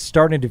 and it's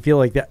starting to feel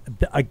like that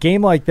a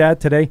game like that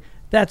today,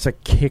 that's a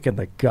kick in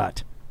the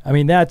gut. I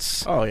mean,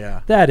 that's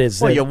that is.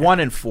 Well, you're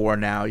 1-4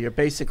 now. You're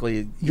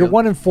basically you're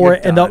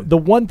 1-4, and the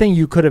one thing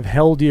you could have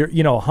held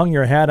hung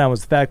your hat on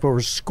was the fact that we're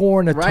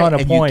scoring a ton of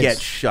and points. You get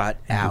shut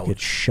out. You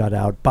get shut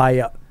out by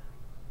a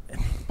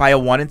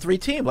 1-3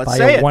 team. Let's by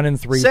say a it.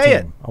 1-3 say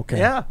team. it. Okay.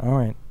 Yeah. All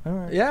right.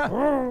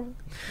 Yeah.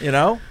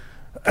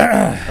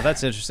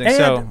 That's interesting. And-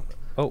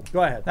 So,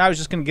 go ahead. I was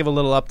just going to give a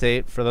little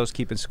update for those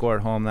keeping score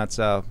at home. That's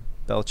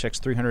Belichick's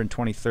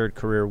 323rd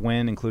career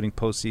win, including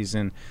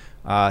postseason.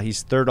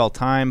 He's third all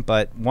time,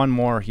 but one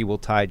more he will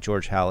tie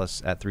George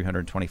Halas at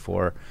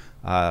 324.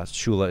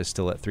 Shula is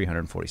still at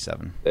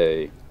 347.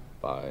 Day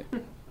by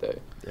day.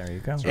 There you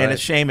go. And a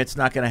shame it's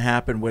not going to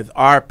happen with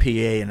our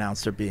PA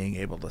announcer being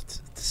able to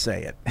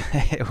say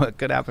it. What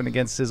could happen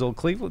against his old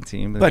Cleveland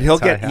team? But he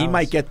Halas.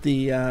 might get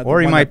the or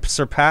he one might that-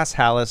 surpass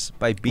Halas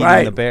by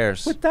beating the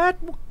Bears with that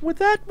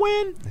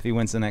win. if he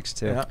wins the next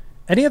two. Yeah.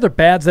 Any other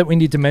bads that we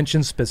need to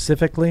mention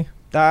specifically?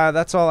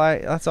 That's all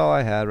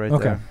I had right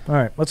Okay. there. All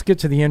right. Let's get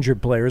to the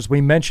injured players. We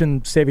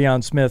mentioned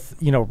Savion Smith,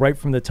 right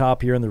from the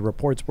top here, and the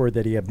reports were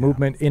that he had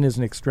movement in his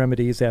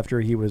extremities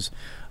after he was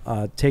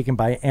taken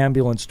by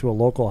ambulance to a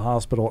local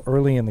hospital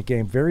early in the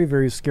game. Very,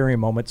 very scary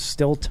moment.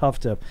 Still tough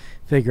to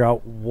figure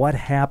out what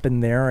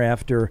happened there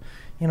after,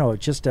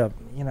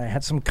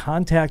 had some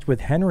contact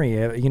with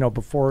Henry,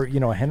 before,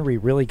 Henry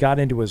really got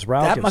into his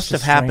route. That It was must have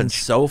just happened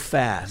strange. so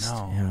fast.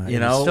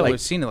 Yeah,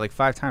 We've seen it like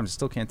 5 times.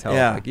 Still can't tell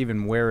like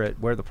even where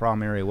the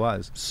problem area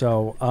was.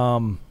 So,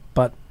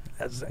 but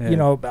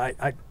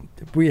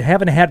we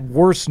haven't had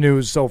worse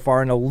news so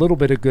far, and a little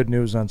bit of good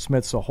news on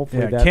Smith. So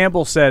hopefully that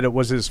Campbell said it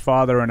was his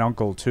father and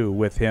uncle too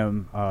with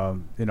him,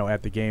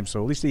 at the game.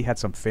 So at least he had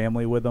some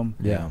family with him.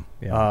 Yeah.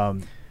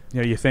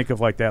 You think of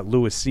like that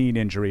Lewis Seen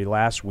injury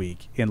last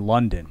week in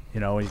London.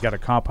 He's got a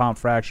compound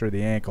fracture of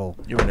the ankle.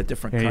 You're in a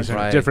different He's country.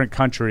 in a different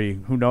country.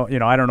 Who know?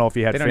 I don't know if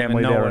he had They don't even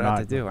family know there what or not not.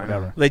 to do. I know.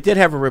 Whatever. They did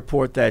have a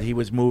report that he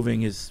was moving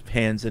his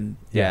hands and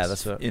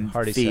that's what in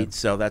Hardy feet, said.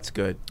 so that's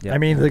good. Yeah. I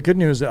mean, the good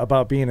news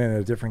about being in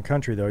a different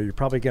country, though, you're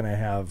probably going to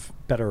have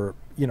better.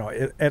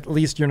 At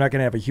least you're not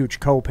going to have a huge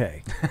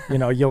copay.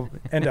 You'll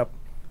end up.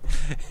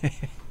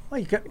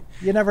 Well,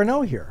 you never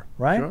know here,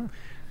 right? Sure.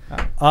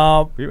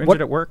 Were you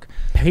injured at work?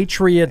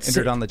 Patriots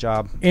Injured on the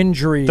job.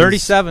 injuries.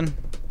 37.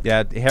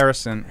 Yeah,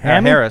 Harrison.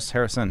 Hammy?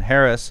 Harrison.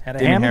 Harris. Had a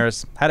Damon hammy?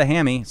 Harris had a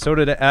hammy. So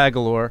did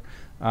Aguilar.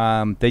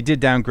 They did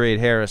downgrade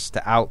Harris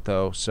to out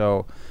though,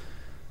 so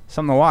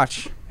something to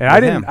watch. And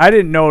I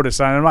didn't notice.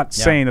 I'm not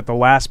saying that the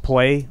last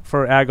play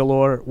for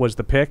Aguilar was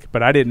the pick,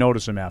 but I didn't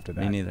notice him after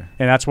that. Me neither.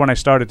 And that's when I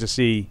started to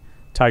see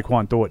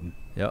Tyquan Thornton.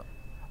 Yep.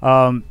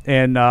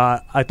 And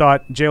I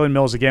thought Jalen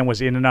Mills again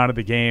was in and out of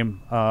the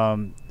game,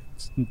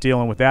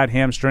 dealing with that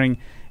hamstring.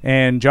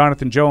 And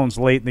Jonathan Jones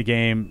late in the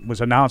game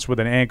was announced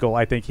with an ankle.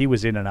 I think he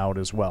was in and out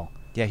as well.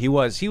 Yeah, he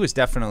was. He was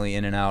definitely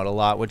in and out a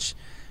lot, which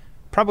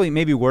probably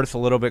maybe worth a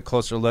little bit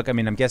closer look. I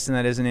mean, I'm guessing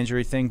that is an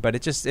injury thing, but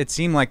it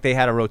seemed like they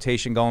had a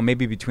rotation going,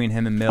 maybe between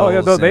him and Mills. Oh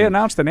yeah, they and,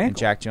 announced an and ankle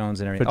Jack Jones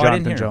and everything. for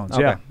Jonathan Jones.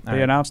 Okay. Yeah, All they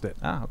right. announced it.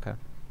 Ah, okay.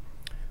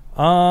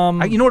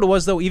 Um, You know what it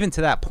was though? Even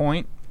to that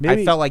point,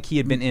 Maybe- I felt like he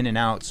had been in and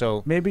out.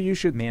 So Maybe you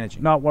should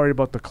managing. not worry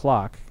about the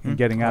clock and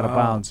getting out of Oh,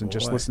 bounds and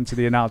just boy. listen to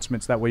the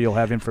announcements. That way you'll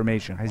have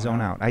information. I zone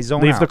out. I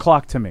zone Leave out. the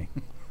clock to me.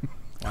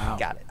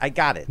 I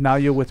got it. Now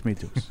you're with me,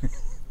 Deuce.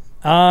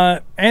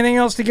 anything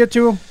else to get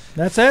to?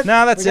 That's it?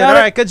 No, that's We it. got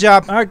All right, good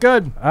job. All right,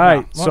 good. All right,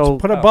 Let's so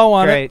put a bow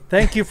on great. it.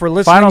 Thank you for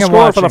listening final and score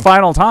watching. for the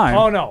final time.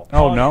 Oh, no.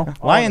 Oh, no.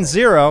 Lions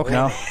 0.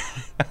 No.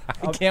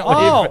 I can't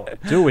Oh, wait.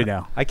 Do we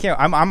now? I can't.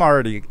 I'm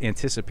already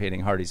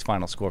anticipating Hardy's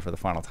final score for the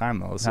final time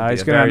though. This will be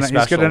He's a very going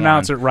special to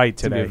announce one. it right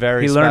It's gonna be today. a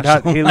very he learned how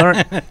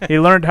special. he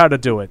learned how to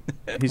do it.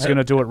 He's going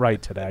to do it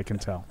right today. I can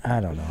tell.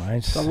 I don't know.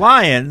 The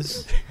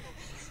Lions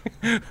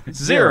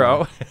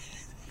 0.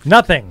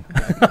 Nothing.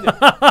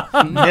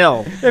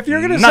 Nil. If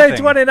you're going to say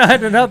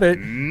Nothing.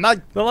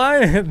 29-0, the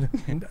Lions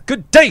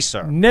Good day,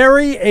 sir.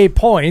 nary a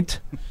point.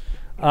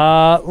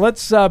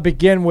 Let's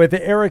begin with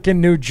Eric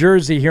in New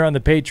Jersey here on the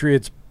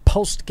Patriots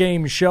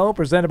post-game show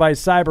presented by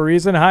Cyber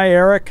Reason. Hi,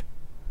 Eric.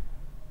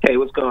 Hey,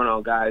 what's going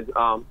on, guys?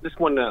 Just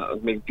wanted to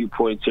make a few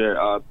points here.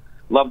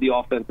 Love the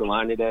offensive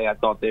line today. I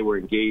thought they were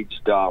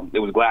engaged. I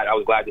was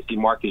glad to see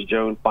Marcus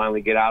Jones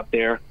finally get out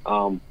there.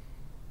 I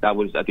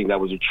think that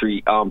was a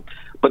treat.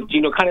 But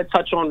kind of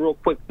touch on real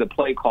quick the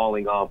play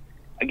calling.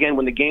 Again,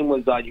 when the game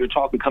was, you were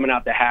talking coming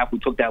out the half, we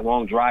took that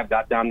long drive,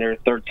 got down there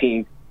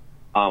 13.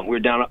 We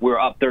were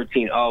up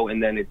 13-0,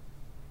 and then it's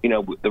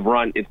the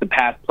run. It's the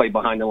pass play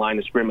behind the line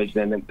of scrimmage.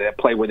 Then that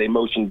play where they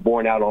motioned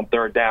Bourne out on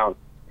third down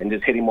and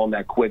just hit him on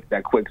that quick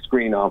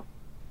screen.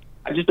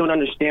 I just don't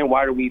understand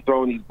why are we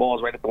throwing these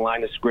balls right at the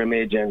line of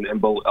scrimmage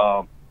and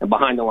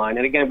behind the line.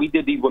 And again, we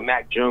did these with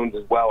Mac Jones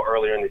as well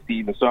earlier in the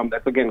season. So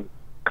that's again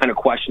kind of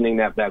questioning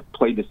that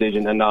play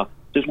decision. And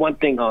just one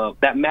thing,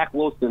 that Mac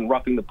Wilson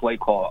roughing the play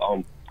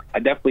call. I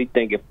definitely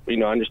think I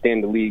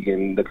understand the league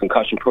and the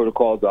concussion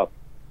protocols,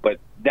 but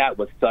that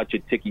was such a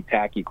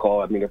ticky-tacky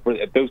call. I mean,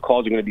 if those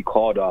calls are going to be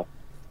called,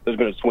 they're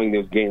going to swing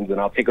those games,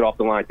 and I'll take it off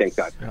the line. Thanks,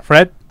 guys.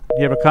 Fred,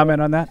 you have a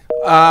comment on that?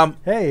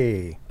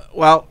 Hey.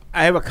 Well,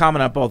 I have a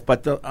comment on both,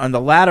 but on the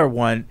latter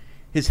one,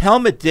 his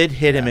helmet did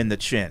hit him in the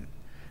chin.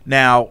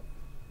 Now,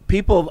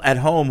 people at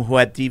home who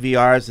had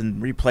DVRs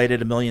and replayed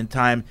it a million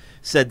times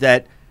said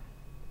that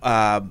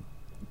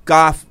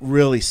Goff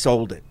really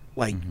sold it.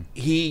 Like,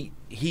 he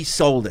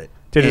sold it.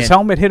 Did his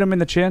helmet hit him in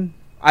the chin?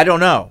 I don't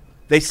know.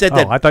 They said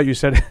that. I thought you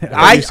said it.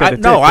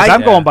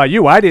 I'm going by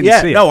you. I didn't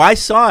see it. No, I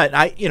saw it.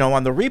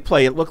 On the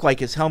replay, it looked like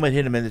his helmet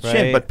hit him in the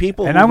chin. But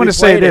people, and I'm going to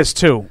say this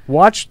too.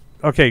 Watch.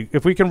 Okay,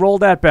 if we can roll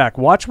that back,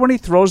 watch when he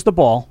throws the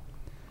ball.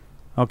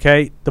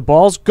 Okay, the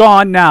ball's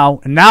gone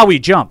now, and now he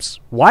jumps.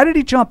 Why did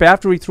he jump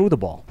after he threw the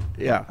ball?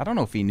 Yeah, I don't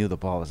know if he knew the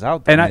ball was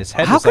out there. And his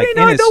head how was can like he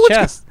not in his know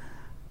chest.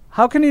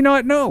 How can he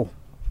not know?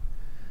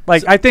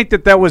 Like, I think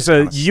that was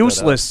a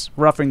useless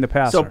roughing the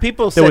passer. So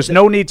people there said was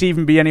no need to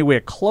even be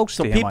anywhere close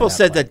to him. So people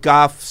said that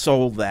Goff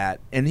sold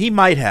that, and he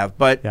might have,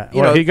 but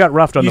he got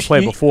roughed on the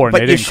play before, and but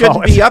they didn't shouldn't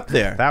call it. be up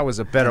there. That was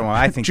a better one.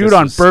 I think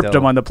Judon burped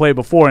him on the play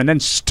before, and then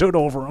stood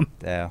over him.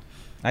 Yeah.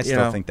 I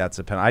still think that's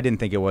a penalty. I didn't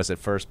think it was at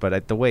first,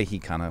 but the way he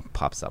kind of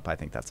pops up, I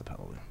think that's a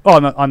penalty.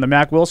 Oh, on the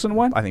Mac Wilson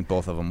one? I think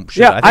both of them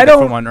should. Yeah, I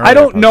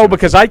don't know post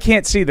because I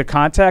can't see the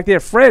contact there.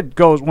 Fred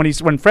goes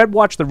when Fred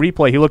watched the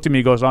replay, he looked at me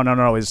and goes, "Oh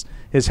no,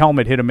 his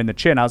helmet hit him in the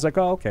chin." I was like,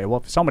 "Oh, okay. Well,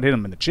 if someone hit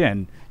him in the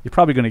chin, you're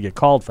probably going to get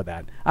called for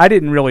that." I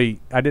never really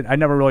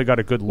got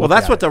a good look. Well,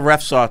 that's at what the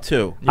ref saw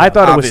too. I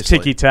thought it was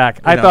ticky-tack.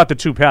 I thought the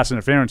two pass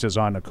interferences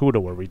on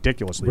Okudah were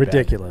ridiculously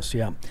ridiculous. bad.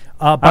 Yeah,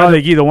 I don't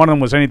think either one of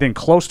them was anything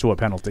close to a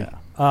penalty.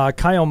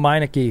 Kyle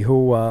Meineke,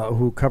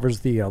 who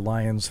covers the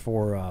Lions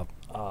for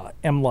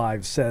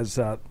MLive, says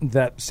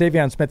that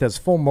Savion Smith has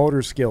full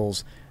motor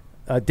skills.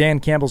 Dan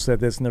Campbell said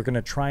this, and they're going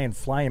to try and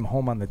fly him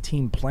home on the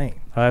team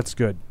plane. That's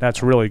good.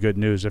 That's really good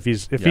news. If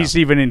he's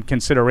even in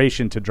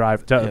consideration to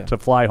drive to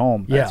fly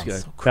home, that's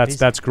good. So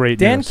that's great.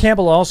 Dan news.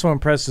 Campbell also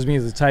impresses me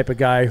as the type of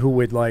guy who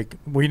would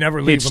we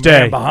never leave He'd a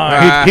man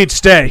behind. He'd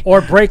stay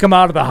or break him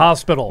out of the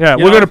hospital. Yeah,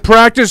 we're going to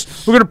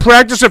practice. We're going to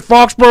practice at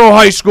Foxborough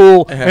High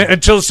School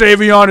until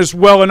Savion is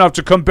well enough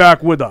to come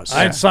back with us.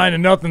 I ain't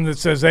signing nothing that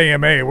says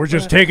AMA. We're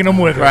just taking him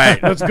with us.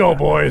 Right. Let's go,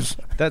 boys.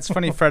 That's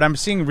funny, Fred. I'm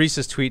seeing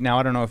Reese's tweet now.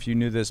 I don't know if you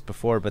knew this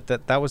before, but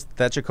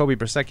that Jacoby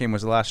Brissett game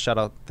was the last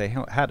shutout they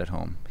had at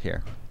home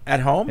here.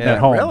 At home? Yeah. At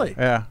home. Really?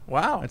 Yeah.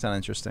 Wow. That's not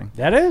interesting.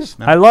 That is.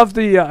 I love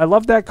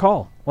that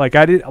call.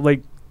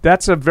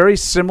 That's a very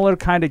similar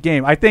kind of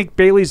game. I think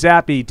Bailey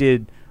Zappi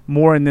did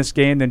more in this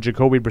game than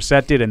Jacoby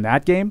Brissett did in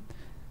that game.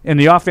 And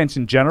the offense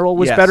in general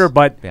was better,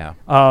 but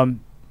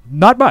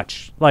not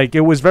much.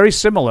 It was very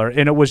similar,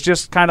 and it was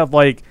just kind of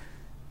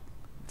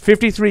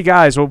 53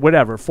 guys or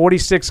whatever,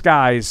 46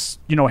 guys,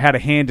 had a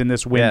hand in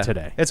this win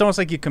today. It's almost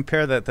like you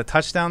compare the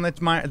touchdown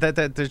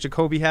that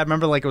Jacoby had.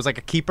 Remember, it was like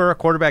a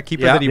quarterback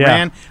keeper that he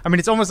ran. I mean,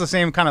 it's almost the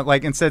same kind of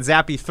instead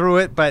Zappi threw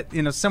it, but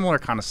similar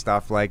kind of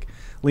stuff,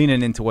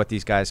 leaning into what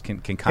these guys can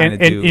kind of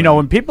do. And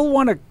when people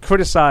want to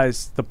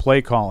criticize the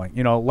play calling,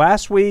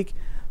 last week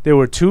there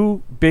were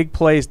two big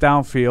plays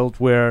downfield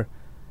where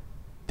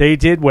they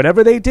did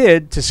whatever they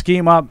did to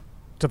scheme up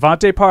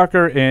Devontae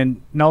Parker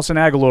and Nelson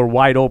Aguilar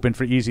wide open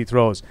for easy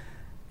throws.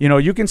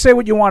 You can say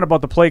what you want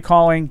about the play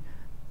calling.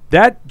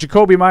 That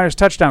Jacoby Myers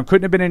touchdown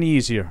couldn't have been any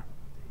easier.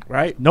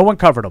 Right. No one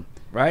covered him.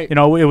 Right.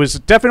 It was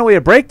definitely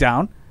a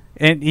breakdown.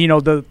 And,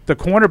 the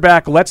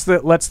cornerback lets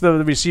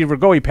the receiver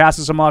go. He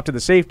passes him off to the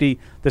safety.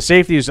 The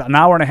safety is an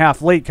hour and a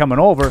half late coming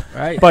over.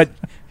 Right. But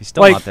he's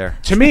still not there.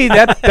 To me,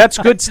 that's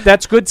good.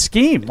 That's good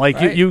scheme.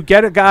 Right. You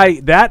get a guy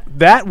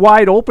that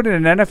wide open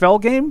in an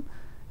NFL game.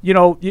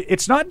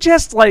 It's not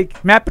just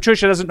Matt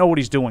Patricia doesn't know what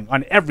he's doing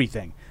on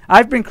everything.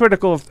 I've been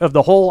critical of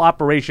the whole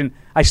operation.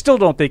 I still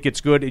don't think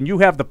it's good, and you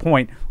have the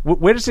point.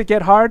 Where does it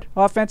get hard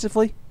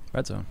offensively?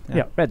 Red zone.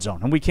 Yeah, red zone,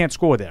 and we can't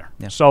score there.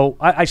 Yeah. So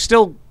I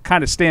still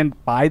kind of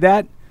stand by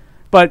that.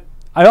 But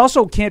I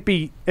also can't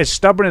be as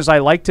stubborn as I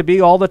like to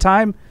be all the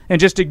time and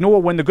just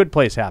ignore when the good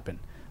plays happen.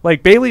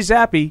 Like Bailey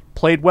Zappi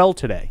played well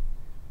today.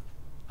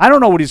 I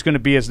don't know what he's going to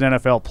be as an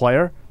NFL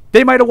player.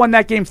 They might have won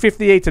that game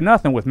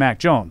 58-0 with Mac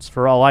Jones,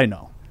 for all I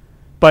know.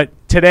 But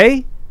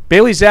today,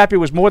 Bailey Zappi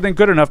was more than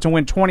good enough to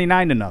win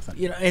 29-0.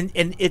 You know,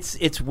 and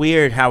it's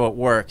weird how it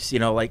works. You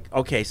know, like,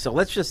 okay, so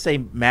let's just say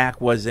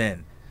Mac was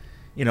in,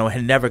 you know,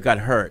 and never got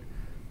hurt.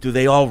 Do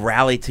they all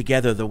rally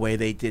together the way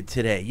they did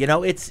today? You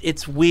know,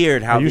 it's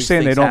weird how. Are you these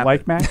saying they things don't happen.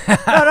 like Mac?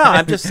 No,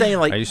 I'm just saying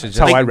like that's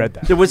how I read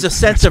that. There was a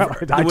sense of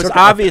there was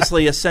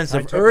obviously a sense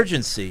of took it.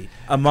 urgency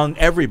among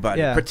everybody,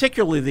 Yeah.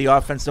 particularly the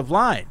offensive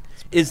line.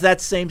 Is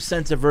that same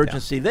sense of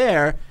urgency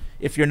there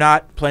if you're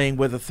not playing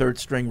with a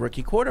third-string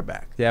rookie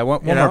quarterback? Yeah,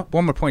 one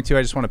more point, too,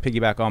 I just want to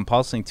piggyback on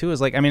Paul's thing, too,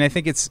 is like, I mean, I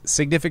think it's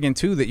significant,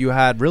 too, that you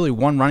had really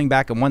one running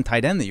back and one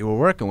tight end that you were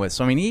working with.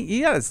 So, I mean, he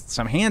had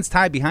some hands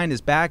tied behind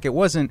his back. It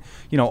wasn't,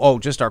 you know,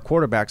 just our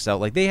quarterback's out.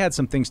 Like, they had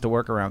some things to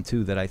work around,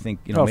 too, that I think,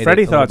 you know, made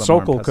Freddie it a little thought bit more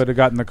Sokol impressive. could have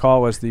gotten the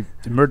call as the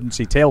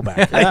emergency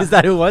tailback. Is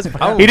that who it was?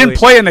 Probably. He didn't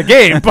play in the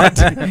game,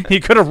 but he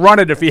could have run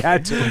it if he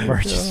had to.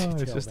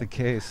 It's just the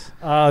case.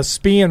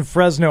 Spee and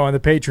Fresno on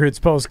the Patriots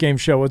post-game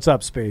show. What's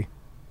up, Spee?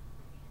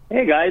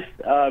 Hey guys,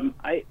 I'm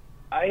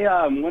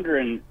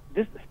wondering.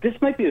 This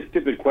might be a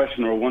stupid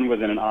question or one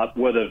with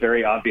a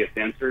very obvious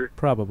answer.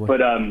 Probably. But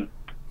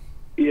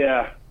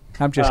yeah.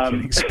 I'm just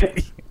kidding.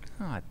 Spee.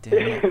 Oh,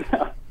 damn.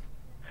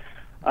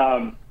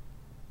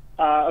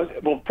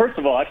 Well, first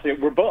of all, actually,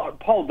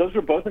 Paul. Those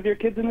were both of your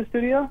kids in the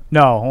studio?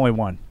 No, only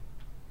one.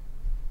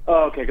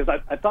 Oh, okay.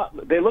 Because I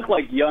thought they looked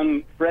like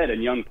young Fred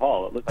and young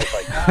Paul. It looked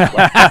like.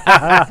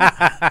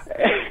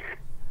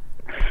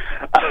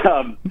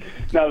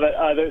 No,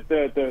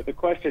 but the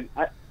question: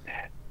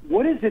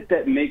 what is it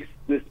that makes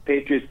this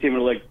Patriots team, or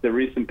like the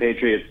recent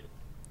Patriots,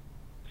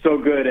 so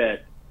good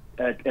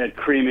at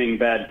creaming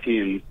bad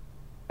teams?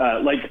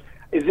 Like,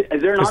 is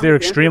there? Because they're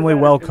extremely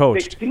well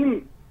coached.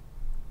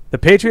 The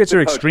Patriots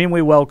are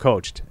extremely well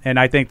coached, and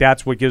I think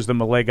that's what gives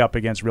them a leg up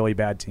against really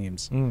bad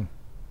teams.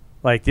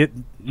 Like it,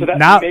 so that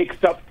now, makes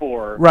up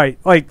for right,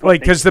 like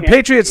because the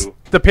Patriots, do.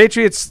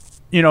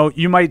 You know,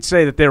 you might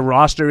say that their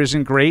roster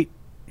isn't great.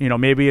 You know,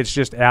 maybe it's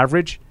just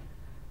average.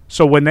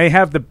 So when they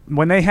have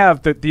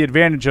the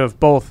advantage of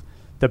both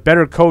the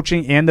better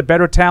coaching and the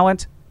better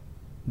talent,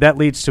 that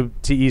leads to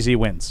easy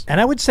wins.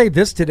 And I would say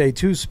this today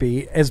too,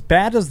 Spee. As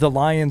bad as the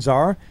Lions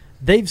are,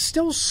 they've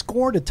still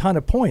scored a ton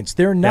of points.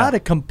 They're not a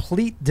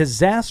complete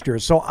disaster.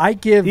 So I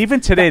give even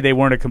today they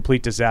weren't a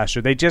complete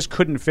disaster. They just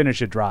couldn't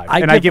finish a drive.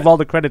 I give all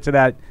the credit to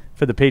that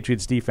for the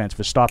Patriots defense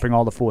for stopping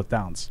all the fourth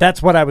downs.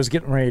 That's what I was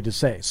getting ready to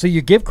say. So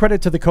you give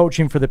credit to the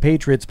coaching for the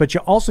Patriots, but you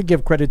also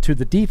give credit to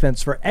the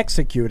defense for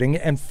executing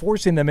and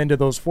forcing them into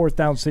those fourth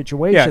down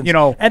situations. Yeah, you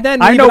know, and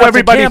then I know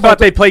everybody thought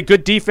they played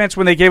good defense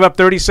when they gave up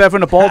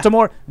 37 to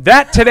Baltimore.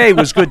 That today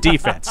was good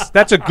defense.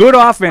 That's a good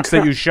offense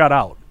that you shut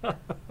out.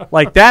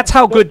 Like, that's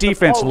how good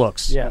defense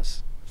looks.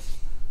 Yes.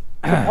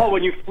 Paul,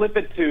 when you flip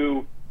it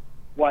to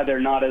why they're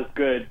not as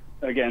good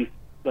against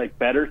like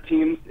better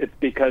teams, it's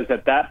because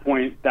at that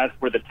point that's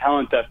where the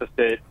talent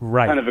deficit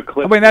kind of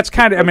eclipses. I mean, that's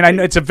kind of. I mean, I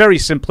know it's a very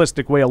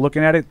simplistic way of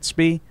looking at it,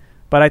 Spee,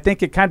 but I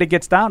think it kind of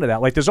gets down to that.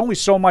 Like, there's only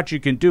so much you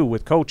can do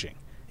with coaching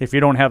if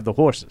you don't have the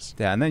horses.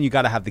 Yeah, and then you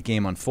got to have the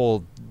game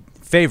unfold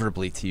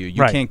favorabely to you.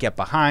 You can't get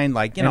behind.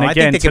 Like, you know, I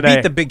again, think they can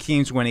beat the big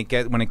teams when it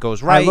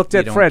goes right. I looked at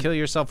you don't Fred kill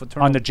yourself with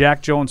on the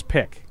Jack Jones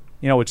pick.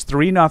 You know, it's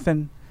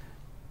 3-0.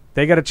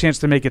 They got a chance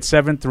to make it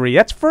 7-3.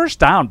 That's first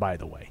down, by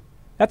the way.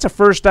 That's a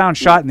first down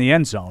shot in the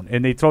end zone,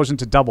 and he throws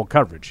into double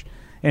coverage,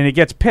 and it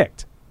gets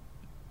picked.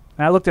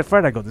 And I looked at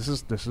Fred. I go, "This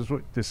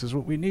is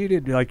what we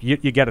needed. Like, you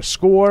get a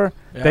score,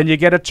 then you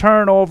get a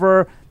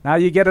turnover. Now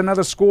you get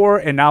another score,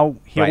 and now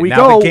here we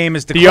now go. The game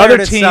is the other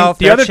team. itself.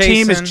 The other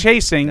team is chasing.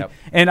 chasing, Yep.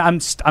 and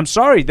I'm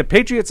sorry. The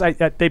Patriots.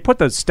 They put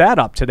the stat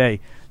up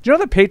today. Do you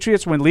know the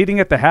Patriots, when leading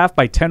at the half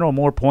by 10 or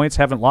more points,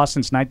 haven't lost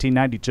since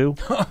 1992?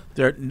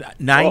 They're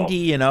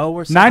 90-0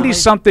 or something.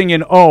 90-something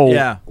and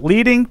 0,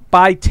 leading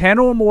by 10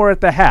 or more at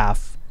the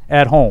half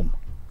at home.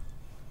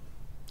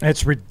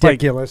 It's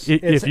ridiculous. Like,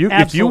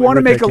 if you want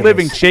to make a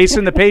living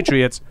chasing the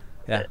Patriots,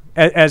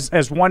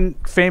 as one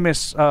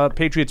famous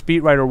Patriots beat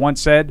writer once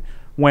said,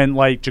 when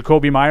like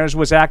Jacoby Myers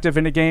was active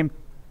in a game,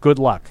 good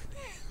luck.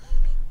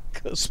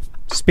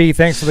 Spee,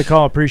 thanks for the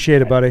call.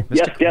 Appreciate it, buddy.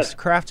 Mr.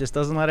 Kraft just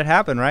doesn't let it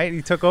happen, right?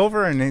 He took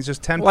over, and he's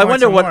just 10 Well, I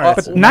points wonder what- more.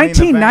 but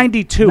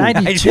 1992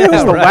 92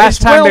 is the right? last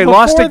It's time well they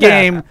lost a before that.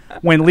 game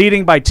when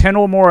leading by 10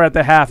 or more at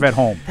the half at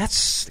home.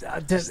 That's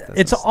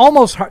it's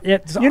almost hard.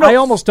 I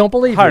almost don't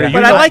believe Harder, it.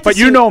 you know, but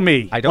you know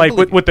me, I don't like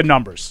believe with the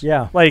numbers.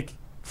 Yeah. Like,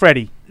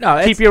 Freddie,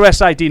 No, keep your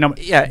SID number.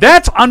 Yeah.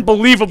 That's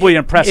unbelievably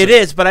impressive. It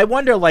is, but I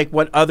wonder like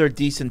what other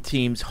decent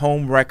teams'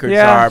 home records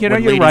Yeah, are. you know,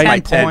 when you're leading right. by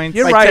 10 10 points.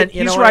 You're by right. 10, you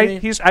He's know what I right.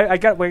 mean? He's. I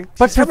got. Wait,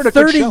 But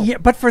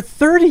for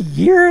 30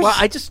 years, Well,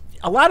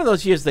 a lot of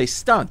those years they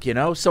stunk, you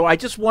know. So I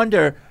just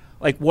wonder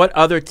like what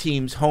other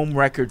teams' home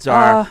records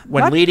are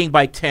when not- leading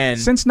by 10.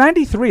 Since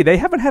 93, they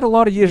haven't had a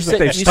lot of years that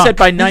they've you stunk. said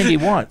by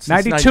 91.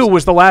 92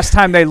 was the last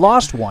time they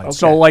lost one.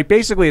 So, like,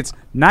 basically it's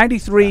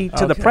 93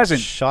 to the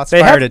present. Shots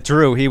They fired have- at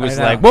Drew. He was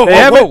I know. like, whoa, They whoa,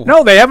 haven't, whoa.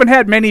 no, they haven't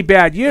had many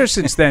bad years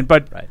since then.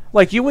 But, Right.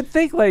 like, you would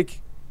think,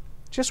 like,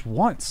 just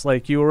once,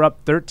 like, you were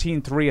up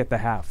 13-3 at the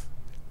half.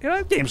 You know,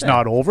 that game's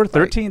not over.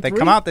 13-3. They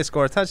come out, they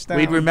score a touchdown.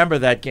 We'd remember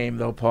that game,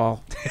 though,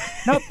 Paul.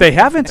 No, they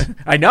haven't.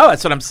 I know.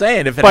 That's what I'm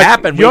saying. If it But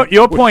happened,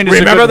 your point is a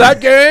remember good that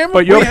one. game?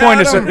 But your We point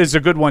had is 'em. is a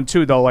good one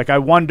too, though. Like I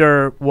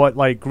wonder what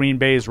like Green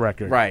Bay's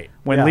record, Right.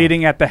 When Yeah.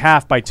 leading at the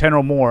half by 10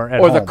 or more, at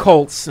or home. the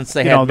Colts, since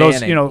they you had know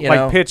those, Manning,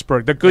 like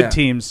Pittsburgh, the good Yeah.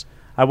 teams.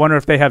 I wonder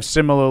if they have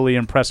similarly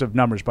impressive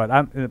numbers. But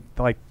I'm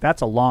like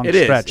that's a long It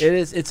is. stretch. It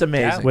is. It's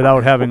amazing.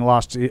 Without having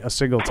lost a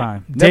single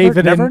time.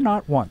 David never, in-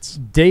 not once.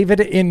 David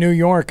in New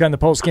York on the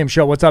postgame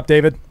show. What's up,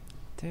 David?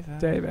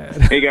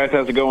 David. Hey guys,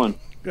 how's it going?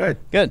 Good.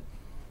 Good.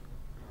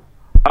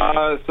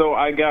 So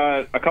I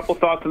got a couple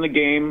thoughts on the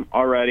game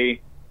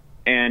already,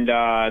 and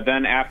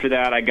then after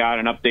that, I got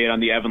an update on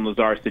the Evan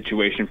Lazar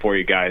situation for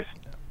you guys.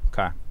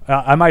 Okay.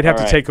 I might have All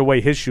to right. take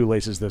away his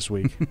shoelaces this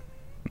week.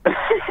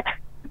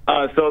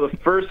 So the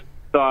first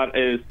thought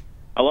is,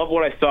 I love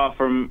what I saw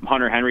from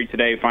Hunter Henry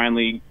today,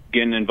 finally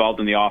getting involved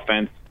in the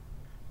offense.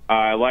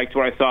 I liked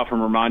what I saw from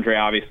Ramondre,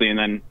 obviously, and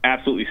then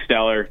absolutely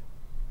stellar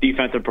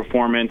defensive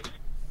performance,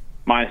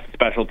 minus the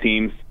special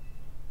teams.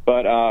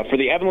 But for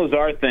the Evan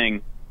Lazar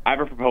thing, I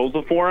have a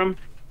proposal for him.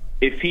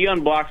 If he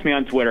unblocks me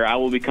on Twitter, I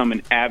will become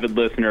an avid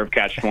listener of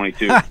Catch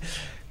 22.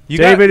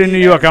 David in New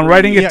York. I'm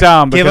writing it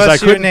down Give because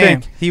us I your couldn't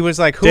name. think. He was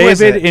like, who is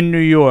David it? in New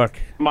York.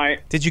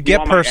 Did you get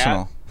want my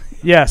personal?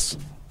 Yes.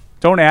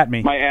 Don't at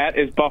me. My @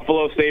 is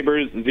Buffalo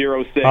Sabres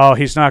 06. Oh,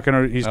 he's not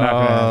gonna. He's not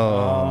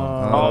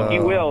gonna. Oh, he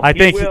will. I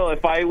think he will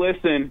if I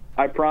listen.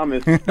 I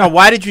promise. Now,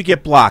 why did you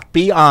get blocked?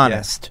 Be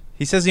honest.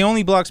 He says he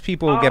only blocks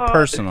people who get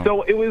personal.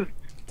 So it was.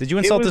 Did you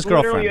insult his It was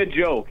literally girlfriend? a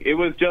joke. It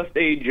was just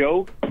a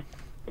joke,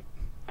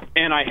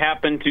 and I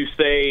happened to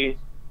say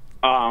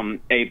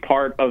a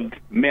part of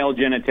male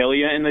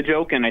genitalia in the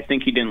joke, and I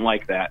think he didn't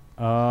like that.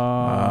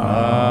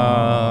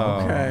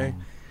 Okay.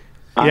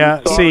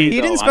 Yeah, sorry, see, though. He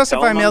didn't I'll tell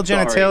specify him male I'm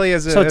sorry. genitalia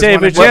as a. So, as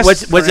David, one of his-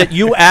 just- Was it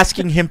you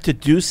asking him to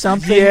do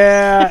something?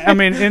 Yeah, I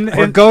mean,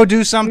 or go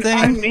do something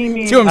to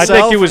himself? I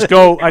think it was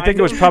go. I think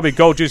it was probably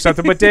go do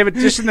something. But David,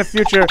 just in the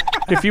future,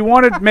 if you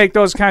want to make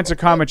those kinds of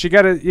comments, you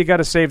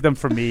gotta save them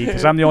for me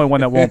because I'm the only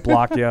one that won't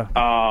block you.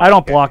 I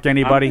don't block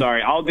anybody. I'm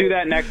sorry. I'll do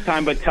that next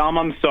time, but tell him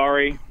I'm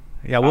sorry.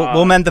 Yeah,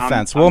 we'll mend the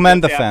fence. We'll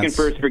mend the just asking fence.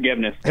 for his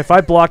forgiveness. If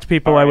I blocked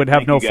people, All I right, would have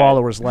thank no you, guys.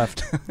 followers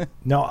left.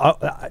 No,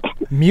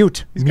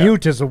 mute.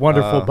 Mute is a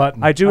wonderful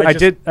button. I do. I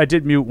just-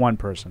 did mute one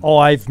person Oh,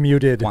 I've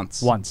muted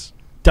once.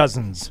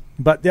 dozens.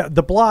 But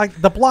the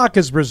block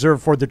is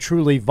reserved for the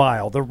truly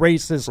vile, the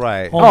racist,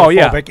 Right. homophobic, Oh,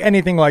 yeah.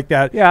 anything like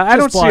that. Yeah, I Just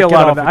don't see block a it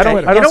lot off of that. of I don't.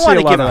 Twitter. I You don't don't see want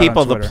a to lot give of that on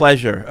people the Twitter.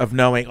 pleasure of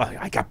knowing, oh,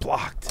 I got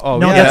blocked. Oh,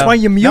 No, yeah. that's why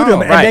you mute them,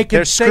 and right. they can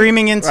They're say,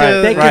 screaming into,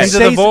 they can into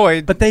say the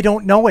void. but they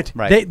don't know it.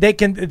 Right. They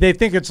think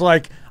it's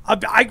like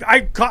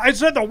I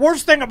said the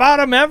worst thing about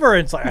him ever.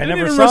 It's like I didn't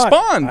never even saw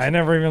respond. it. I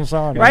never even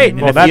saw it. Right. Well,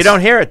 And if that's- you don't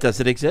hear it, does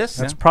it exist?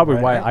 That's probably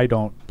Right. why I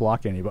don't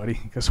block anybody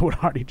because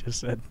what Artie just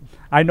said.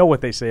 I know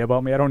what they say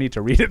about me. I don't need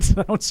to read it.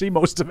 I don't see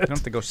most of You it. don't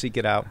have to go seek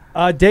it out.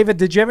 David,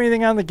 did you have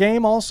anything on the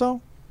game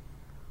also?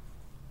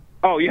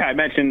 Oh yeah, I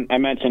mentioned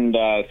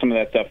some of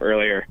that stuff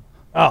earlier.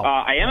 Oh,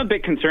 I am a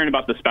bit concerned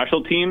about the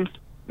special teams,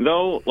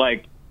 though.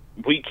 Like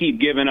we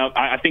keep giving up.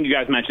 I think you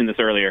guys mentioned this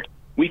earlier.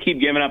 We keep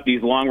giving up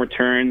these long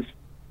returns.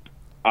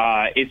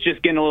 It's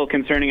just getting a little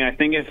concerning. I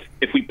think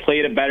if we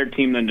played a better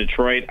team than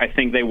Detroit, I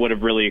think they would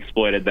have really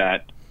exploited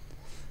that.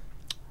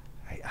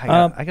 I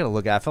got to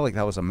look at it. I felt like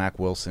that was a Mac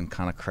Wilson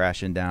kind of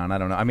crashing down. I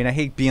don't know. I mean, I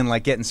hate being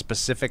like getting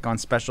specific on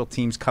special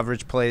teams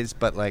coverage plays,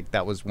 but like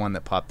that was one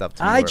that popped up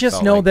to me. I where it just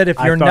felt know like- that if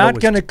I you're thought not it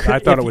was- going to, I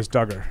thought it was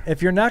Duggar.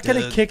 If you're not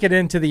going to kick it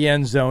into the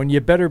end zone, you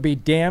better be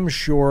damn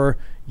sure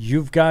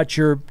you've got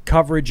your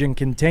coverage and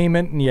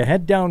containment, and you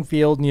head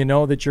downfield, and you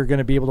know that you're going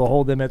to be able to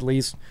hold them at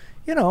least.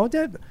 You know,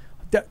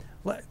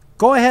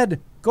 go ahead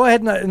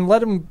and let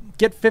them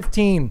get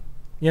 15.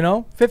 You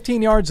know,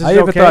 15 yards is okay.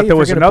 I even thought if there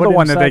was you're gonna another put it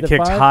one that they inside the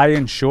kicked 5. high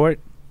and short,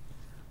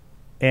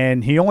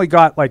 and he only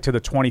got like to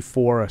the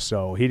 24 or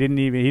so. He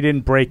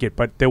didn't break it,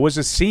 but there was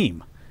a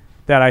seam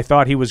that I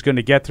thought he was going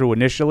to get through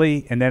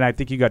initially, and then I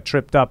think he got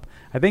tripped up.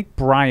 I think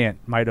Bryant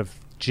might have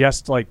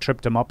just like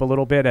tripped him up a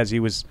little bit as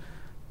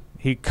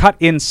he cut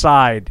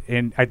inside,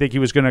 and I think he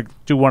was going to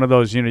do one of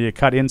those. You know, you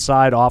cut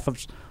inside off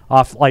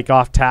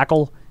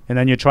tackle. And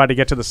then you try to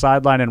get to the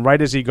sideline, and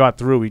right as he got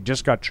through, he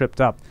just got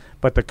tripped up.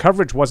 But the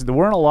coverage wasn't. There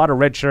weren't a lot of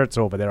red shirts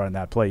over there on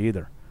that play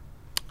either.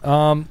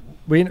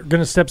 We're going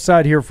to step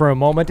aside here for a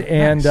moment,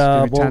 and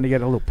Nice. Give me we'll, time to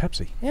get a little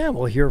Pepsi. yeah,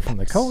 we'll hear from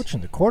the coach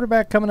and the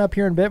quarterback coming up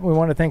here in a bit. We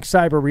want to thank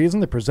Cyber Reason,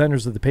 the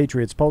presenters of the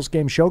Patriots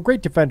postgame show.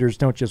 Great defenders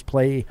don't just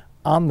play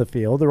on the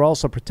field. They're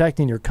also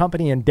protecting your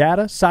company and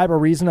data.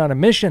 Cybereason on a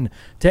mission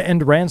to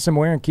end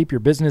ransomware and keep your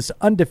business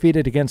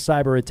undefeated against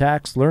cyber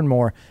attacks. Learn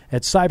more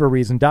at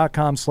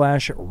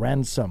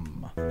cybereason.com/ransom.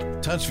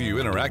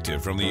 TouchView Interactive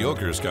from the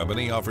Yokers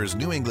Company offers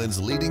New England's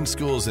leading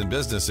schools and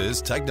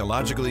businesses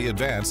technologically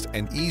advanced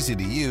and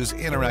easy-to-use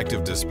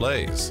interactive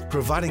displays,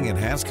 providing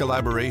enhanced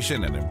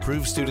collaboration and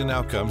improved student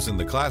outcomes in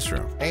the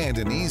classroom, and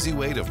an easy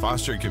way to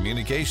foster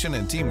communication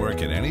and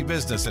teamwork in any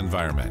business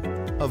environment.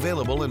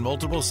 Available in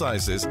multiple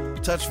sizes,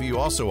 TouchView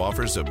also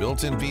offers a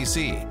built-in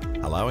VC,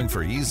 allowing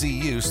for easy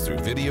use through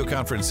video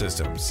conference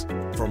systems.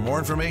 For more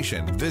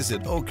information,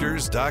 visit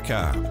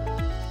okers.com.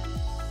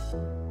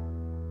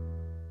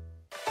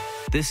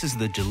 This is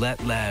the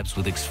Gillette Labs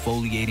with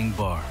exfoliating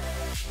bar.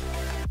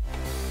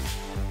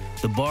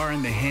 The bar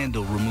and the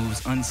handle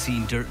removes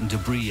unseen dirt and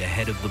debris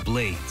ahead of the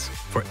blades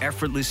for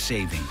effortless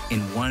shaving in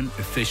one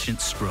efficient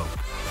stroke.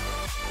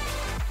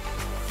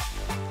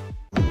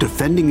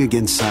 Defending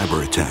against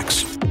cyber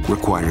attacks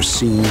requires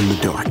seeing in the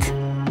dark,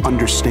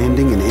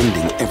 understanding and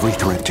ending every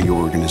threat to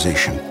your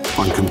organization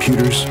on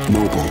computers,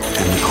 mobile,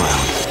 and the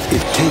cloud.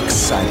 It takes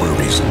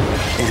Cybereason.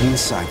 End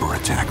cyber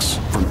attacks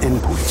from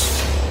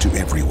endpoints to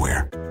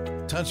everywhere.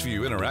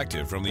 TouchView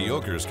Interactive from the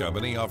Yokers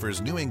Company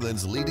offers New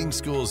England's leading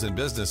schools and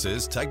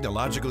businesses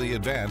technologically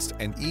advanced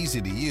and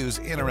easy-to-use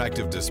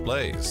interactive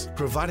displays,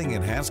 providing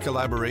enhanced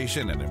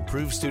collaboration and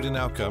improved student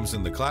outcomes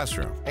in the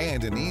classroom,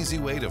 and an easy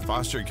way to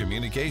foster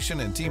communication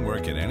and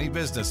teamwork in any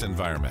business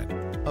environment.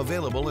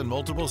 Available in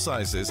multiple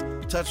sizes,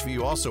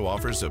 TouchView also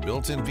offers a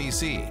built-in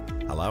VC,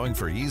 allowing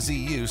for easy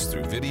use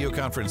through video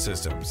conference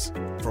systems.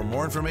 For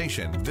more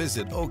information,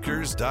 visit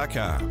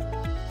okers.com.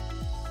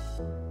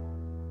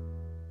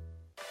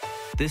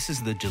 This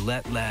is the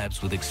Gillette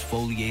Labs with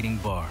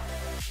exfoliating bar.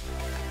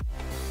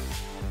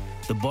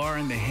 The bar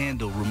and the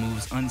handle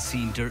removes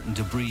unseen dirt and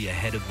debris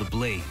ahead of the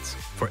blades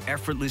for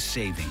effortless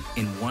shaving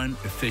in one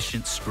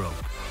efficient stroke.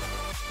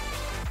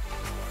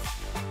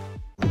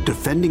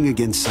 Defending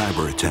against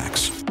cyber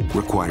attacks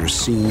requires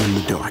seeing in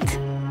the dark,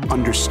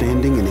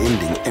 understanding and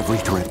ending every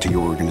threat to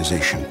your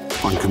organization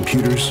on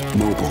computers,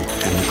 mobile,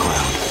 and the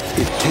cloud.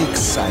 It takes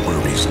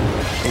Cybereason.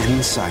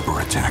 End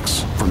cyber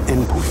attacks from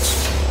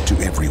endpoints to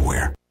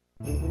everywhere.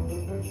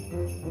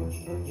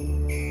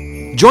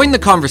 Join the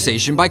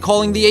conversation by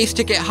calling the Ace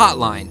Ticket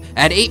hotline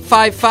at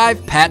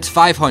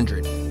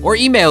 855-PATS-500 or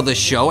email the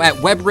show at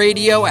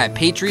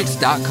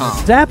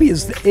webradio@patriots.com.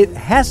 Zappy it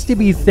has to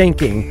be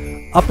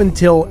thinking up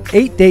until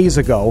 8 days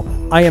ago,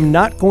 I am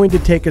not going to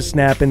take a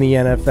snap in the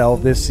NFL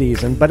this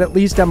season, but at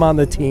least I'm on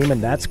the team,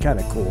 and that's kind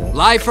of cool.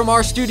 Live from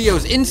our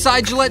studios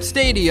inside Gillette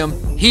Stadium,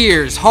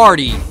 here's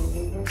Hardy.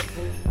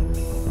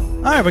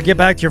 All right, we'll get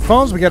back to your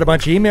phones. We got a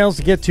bunch of emails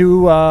to get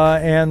to,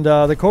 and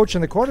the coach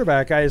and the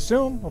quarterback, I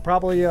assume. We'll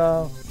probably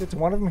get to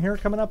one of them here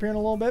coming up here in a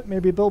little bit.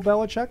 Maybe Bill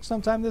Belichick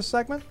sometime this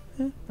segment.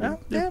 Okay. All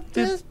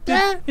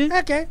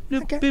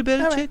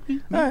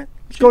right.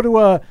 Let's go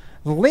to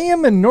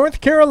Liam in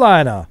North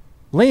Carolina.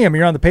 Liam,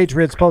 you're on the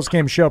Patriots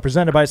postgame show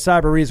presented by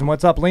Cybereason.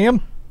 What's up,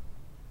 Liam?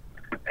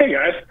 Hey,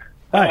 guys.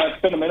 Hi. It's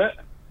been a minute.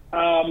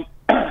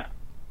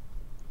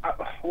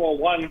 Well,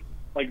 one,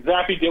 like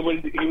Zappy did what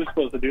he was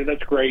supposed to do.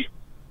 That's great.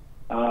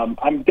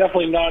 I'm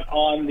definitely not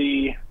on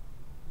the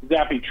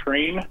Zappy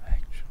train.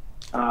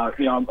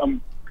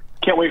 I'm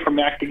can't wait for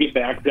Mac to get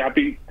back.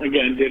 Zappy,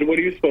 again, did what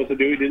he was supposed to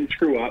do. He didn't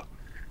screw up.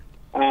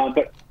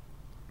 But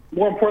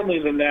more importantly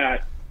than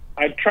that,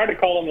 I tried to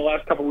call him the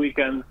last couple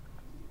weekends.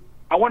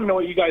 I want to know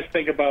what you guys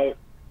think about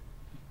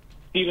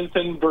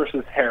Stevenson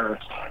versus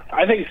Harris.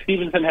 I think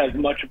Stevenson has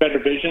much better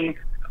vision.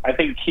 I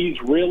think he's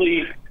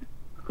really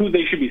who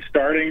they should be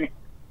starting,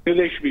 who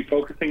they should be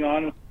focusing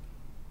on.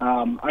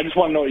 I just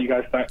want to know what you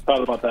guys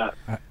thought about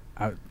that.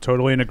 I'm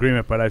totally in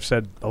agreement, but I've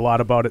said a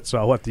lot about it, so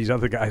I'll let these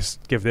other guys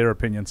give their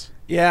opinions.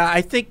 Yeah,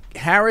 I think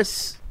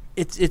Harris,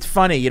 it's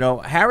funny,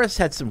 Harris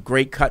had some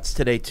great cuts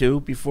today,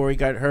 too, before he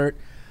got hurt.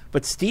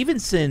 But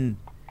Stevenson,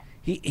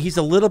 he's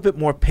a little bit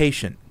more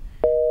patient.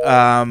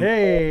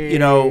 He's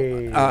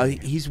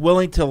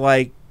willing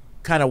to,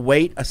 kind of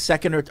wait a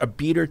second or a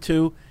beat or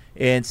two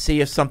and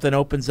see if something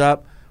opens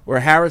up,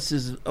 where Harris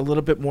is a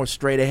little bit more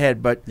straight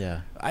ahead. But,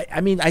 yeah.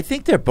 I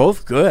think they're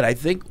both good. I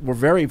think we're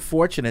very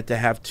fortunate to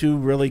have two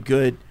really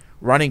good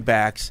running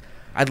backs.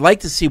 I'd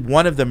like to see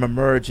one of them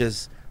emerge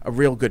as a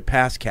real good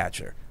pass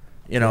catcher,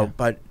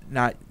 but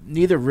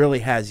neither really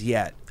has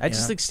yet. I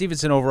just think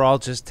Stevenson overall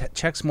just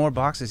checks more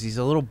boxes. He's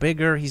a little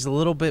bigger. He's a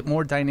little bit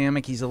more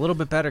dynamic. He's a little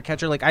bit better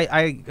catcher.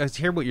 I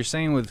hear what you're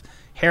saying with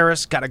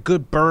Harris. Got a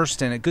good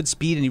burst and a good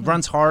speed, and he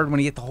runs hard when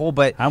he hit the hole.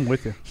 But I'm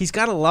with you. He's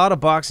got a lot of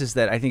boxes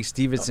that I think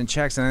Stevenson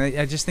checks, and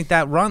I just think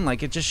that run,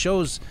 it just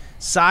shows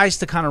size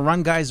to kind of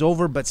run guys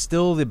over, but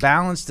still the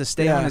balance to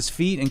stay on his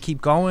feet and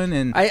keep going.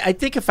 And I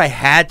think if I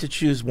had to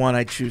choose one,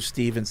 I'd choose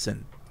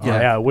Stevenson.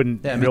 Yeah, it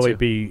wouldn't really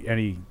be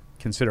any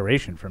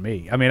consideration for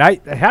me.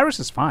 Harris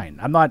is fine.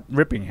 I'm not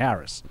ripping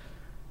Harris.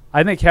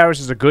 I think Harris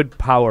is a good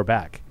power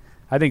back.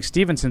 I think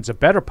Stevenson's a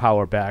better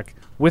power back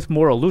with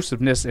more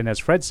elusiveness and, as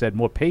Fred said,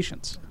 more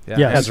patience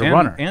as a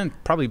runner. And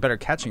probably better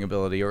catching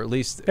ability, or at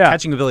least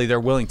catching ability they're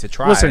willing to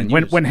try. Listen,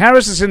 when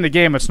Harris is in the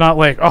game, it's not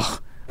like,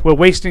 we're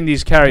wasting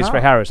these carries for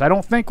Harris. I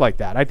don't think like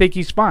that. I think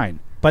he's fine.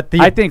 But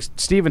I think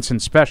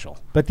Stevenson's special.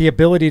 But the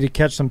ability to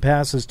catch some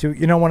passes, too.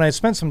 You know, when I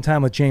spent some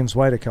time with James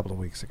White a couple of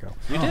weeks ago.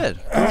 You did?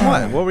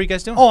 What were you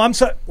guys doing? Oh, I'm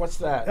sorry. What's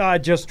that? I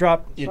just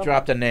dropped. You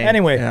dropped a name.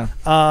 Anyway,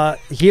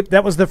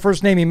 that was the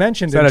first name he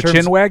mentioned. Is that a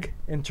chin wag?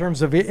 In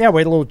terms of, we had a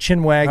little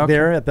chin wag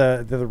there at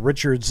the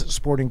Richards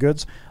Sporting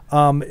Goods.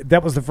 That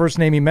was the first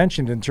name he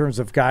mentioned in terms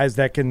of guys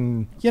that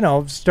can,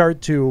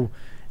 start to.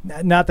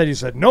 Not that he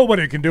said,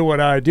 nobody can do what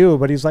I do,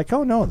 but he's like,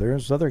 oh, no,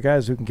 there's other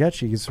guys who can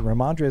catch you.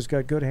 Ramondre's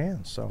got good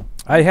hands. So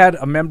I had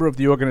a member of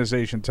the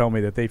organization tell me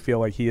that they feel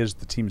like he is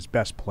the team's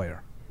best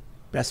player.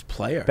 Best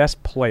player?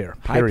 Best player,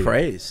 period. High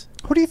praise.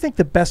 Who do you think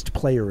the best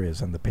player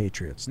is on the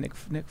Patriots? Nick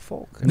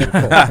Folk. Nick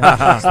Folk.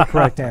 That's the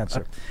correct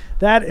answer.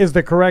 That is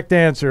the correct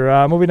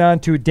answer. Moving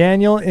on to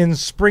Daniel in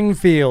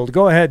Springfield.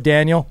 Go ahead,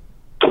 Daniel.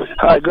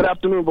 Hi, good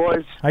afternoon,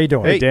 boys. How you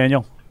doing? Hey,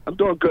 Daniel. I'm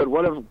doing good.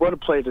 What a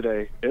play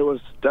today. It was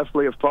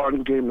definitely a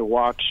fun game to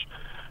watch,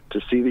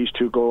 to see these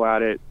two go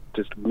at it,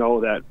 just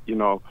know that,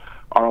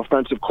 our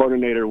offensive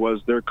coordinator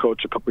was their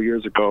coach a couple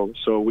years ago,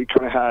 so we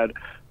kind of had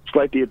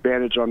slightly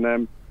advantage on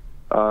them.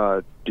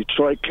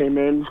 Detroit came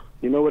in,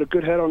 with a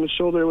good head on the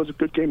shoulder. It was a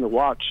good game to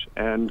watch.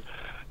 And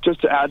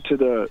just to add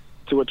to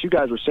what you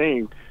guys were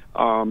saying,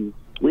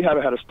 we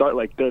haven't had a start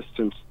like this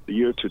since the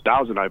year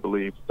 2000, I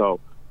believe. So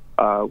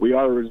we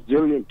are a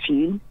resilient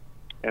team,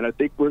 and I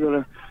think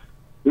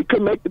we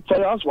could make the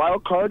playoffs.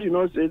 Wild card, is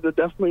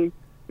definitely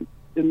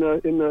in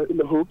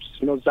the hoops.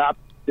 Zap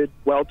did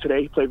well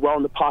today. He played well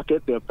in the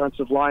pocket. The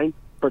offensive line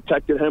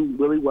protected him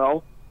really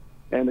well,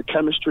 and the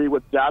chemistry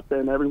with Zap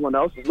and everyone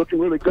else is looking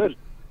really good.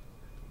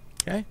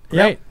 Okay,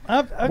 great.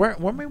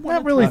 Weren't we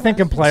not really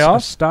thinking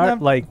playoffs. Start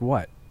like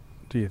what?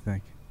 Do you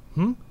think?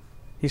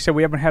 He said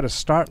we haven't had a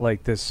start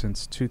like this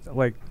since we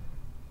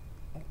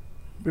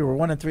were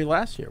 1-3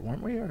 last year,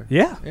 weren't we?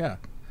 Yeah.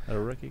 A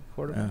rookie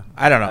quarterback.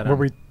 I don't know. Were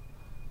we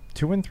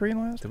 2-3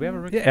 last? Did we have a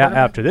rookie? Yeah,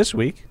 after this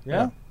week.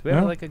 Yeah. Do we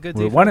have a good?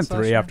 We're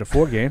 1-3 after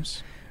 4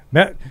 games.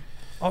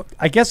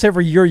 I guess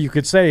every year you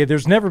could say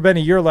there's never been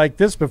a year like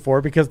this before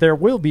because there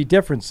will be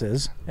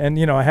differences. And,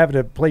 having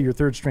to play your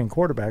third-string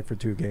quarterback for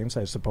 2 games,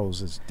 I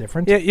suppose, is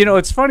different. Yeah,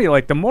 it's funny.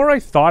 Like, the more I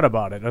thought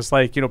about it, it's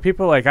like,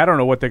 people are like, I don't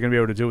know what they're going to be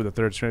able to do with the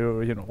third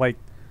string.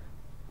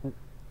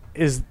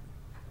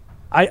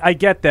 I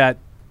get that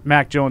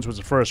Mac Jones was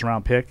a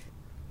first-round pick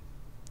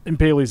and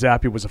Bailey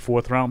Zappi was a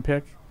 4th-round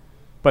pick,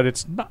 but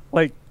it's not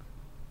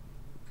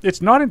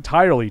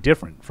entirely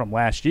different from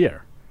last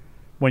year.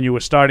 When you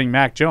were starting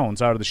Mac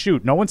Jones out of the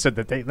chute, no one said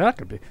that they're not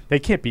going to be. They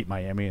can't beat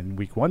Miami in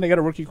week 1. They got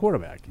a rookie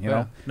quarterback. You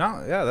know.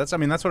 No, yeah,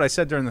 that's what I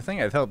said during the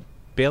thing. I felt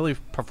Bailey's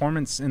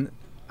performance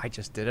I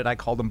just did it. I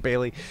called him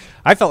Bailey.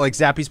 I felt like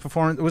Zappi's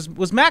performance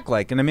was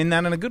Mac-like, and I mean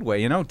that in a good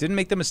way. Didn't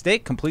make the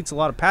mistake, completes a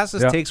lot of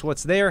passes, takes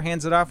what's there,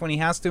 hands it off when he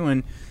has to,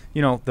 and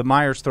the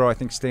Myers throw I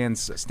think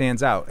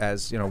stands out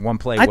as one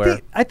play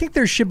I think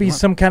there should be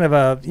some kind of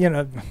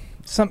a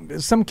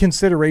some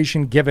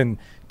consideration given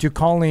to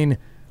calling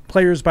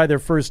players by their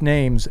first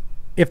names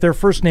if their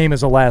first name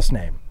is a last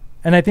name.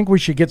 And I think we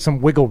should get some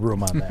wiggle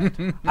room on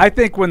that. I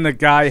think when the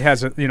guy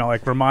has like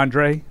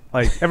Ramondre,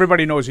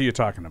 everybody knows who you're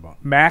talking about.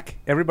 Mac,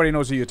 everybody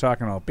knows who you're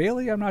talking about.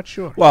 Bailey, I'm not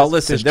sure. Well,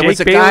 listen, there was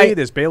a guy.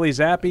 There's Bailey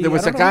Zappi. There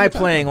was a guy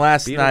playing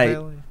last night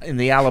in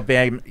the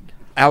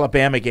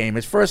Alabama game.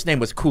 His first name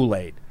was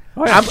Kool-Aid.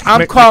 Oh, yeah.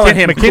 I'm calling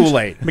him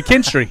Kool-Aid.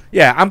 McKinstry.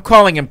 Yeah, I'm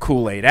calling him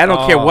Kool-Aid. I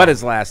don't care what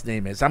his last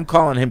name is. I'm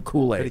calling him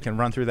Kool-Aid. He can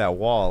run through that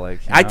wall. I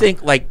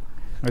think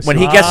when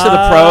he gets to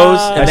the pros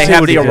and they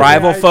have the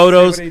arrival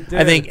photos,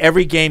 I think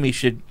every game he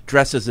should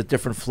dress as a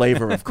different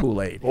flavor of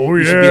Kool-Aid.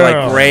 He should be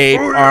like grape,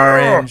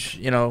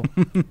 orange,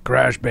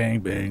 Crash,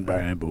 bang, bang,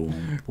 bang,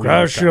 boom.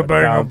 Crash, bang,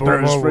 bang,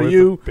 boom. For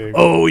you.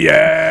 Oh,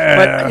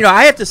 yeah. But,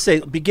 I have to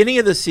say, beginning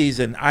of the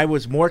season, I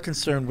was more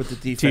concerned with the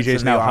defense.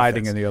 TJ's now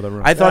hiding in the other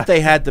room. I thought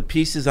they had the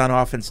pieces on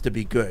offense to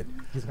be good.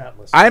 He's not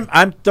listening.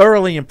 I'm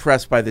thoroughly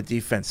impressed by the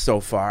defense so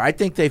far. I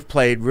think they've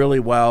played really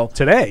well.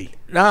 Today.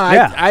 No,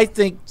 I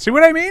think. See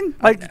what I mean?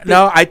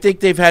 I think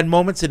they've had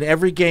moments in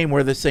every game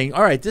where they're saying,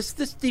 "All right, this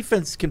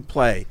defense can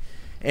play,"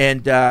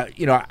 and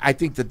I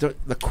think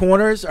the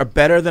corners are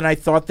better than I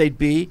thought they'd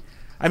be.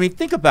 I mean,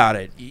 think about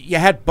it. You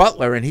had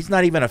Butler, and he's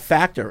not even a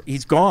factor.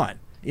 He's gone.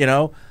 He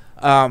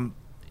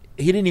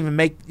didn't even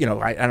make. I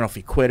don't know if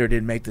he quit or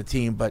didn't make the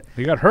team, but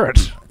he got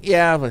hurt.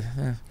 Yeah, but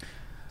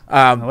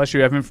unless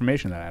you have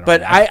information that I don't.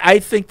 But know. I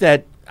think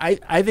that.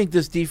 I think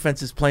this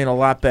defense is playing a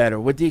lot better,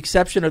 with the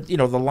exception of the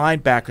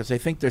linebackers. I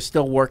think they're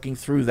still working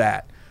through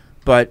that,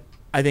 but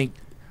I think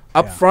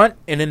up front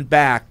and in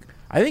back,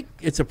 I think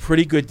it's a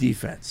pretty good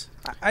defense.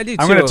 I do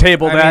too. I'm going to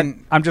table that.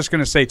 I'm just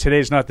going to say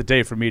today's not the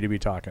day for me to be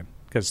talking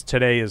because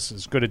today is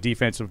as good a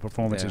defensive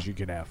performance as you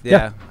can have.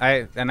 Yeah.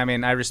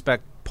 I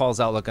respect Paul's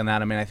outlook on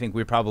that. I think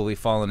we've probably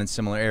fallen in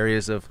similar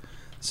areas of.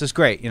 This is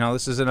great.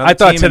 This is another I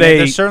thought team. Today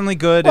they're certainly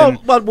good.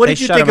 Well, what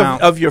did you think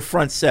of your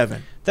front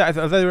seven? I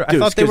thought they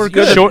Deuce, were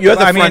 'cause good. you're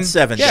the front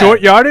seven. Yeah.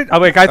 Short yardage.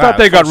 I thought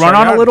they got run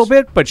on a little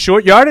bit, but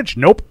short yardage,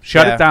 nope.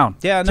 Shut Yeah. it down.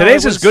 Yeah, no,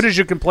 Today's it was- as good as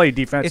you can play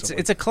defensively.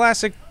 It's a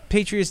classic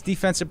Patriots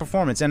defensive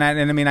performance, and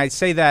I mean I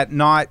say that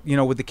not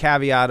with the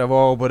caveat of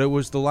but it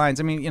was the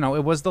Lions. I mean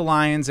it was the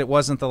Lions. It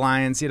wasn't the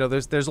Lions.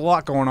 There's a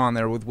lot going on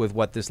there with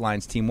what this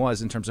Lions team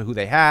was in terms of who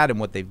they had and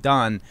what they've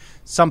done.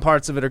 Some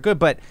parts of it are good,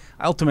 but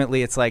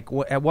ultimately it's like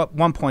at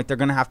one point they're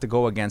going to have to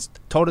go against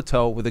toe to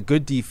toe with a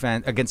good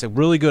defense against a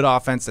really good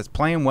offense that's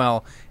playing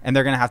well, and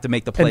they're going to have to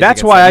make the plays. And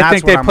that's against why them. I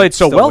think they what I'm played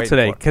so still well waiting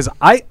today, for. because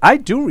I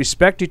do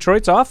respect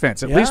Detroit's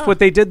offense. At Yeah. least what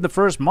they did the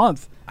first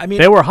month. I mean,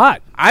 they were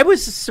hot. I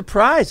was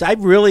surprised. I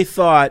really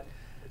thought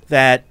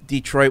that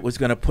Detroit was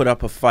going to put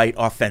up a fight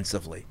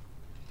offensively.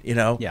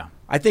 Yeah.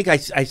 I think I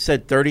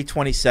said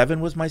 30-27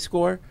 was my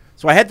score.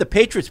 So I had the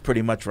Patriots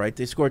pretty much right.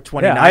 They scored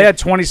 29. Yeah, I had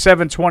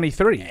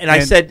 27-23. And I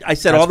said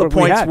all the what we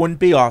points had. wouldn't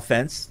be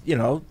offense.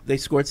 They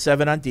scored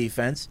 7 on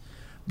defense.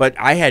 But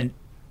I had,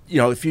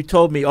 if you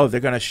told me, they're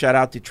going to shut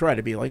out Detroit,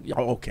 I'd be like,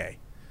 okay.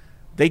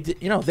 They did,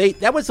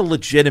 that was a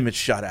legitimate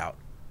shutout.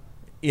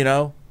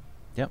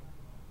 Yep.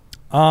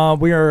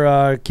 We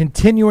are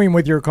continuing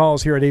with your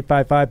calls here at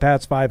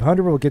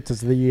 855-PATS-500. We'll get to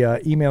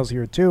the emails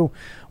here, too.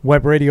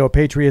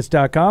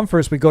 WebRadioPatriots.com.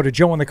 First, we go to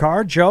Joe in the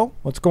car. Joe,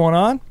 what's going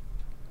on?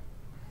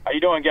 How you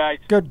doing, guys?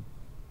 Good.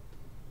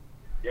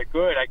 Yeah,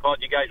 good. I called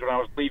you guys when I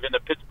was leaving the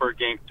Pittsburgh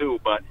game, too.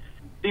 But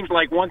it seems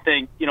like one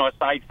thing,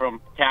 aside from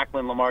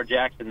tackling Lamar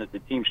Jackson, that the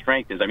team's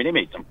strength is, they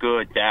made some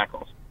good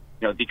tackles.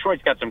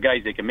 Detroit's got some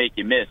guys that can make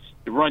you miss.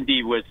 The run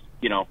D was,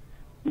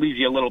 leaves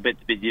you a little bit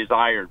to be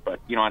desired. But,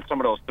 on some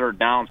of those third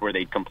downs where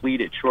they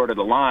completed short of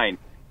the line,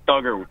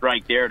 Duggar was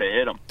right there to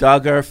hit him.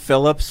 Duggar,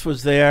 Phillips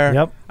was there.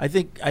 Yep. I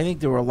think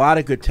there were a lot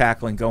of good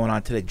tackling going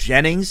on today.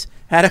 Jennings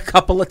had a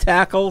couple of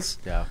tackles.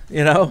 Yeah.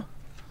 Yeah.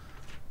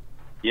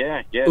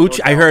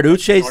 I heard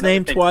Uche's Another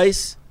name thing-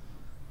 twice.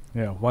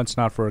 Yeah, once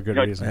not for a good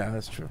reason. Yeah,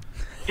 that's true.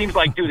 Seems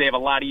like, too, they have a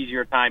lot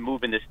easier time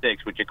moving the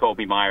sticks with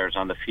Jacoby Myers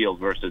on the field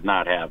versus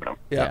not having him.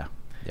 Yeah.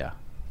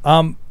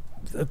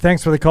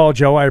 Thanks for the call,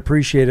 Joe. I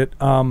appreciate it.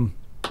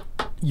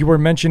 You were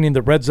mentioning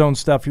the red zone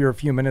stuff here a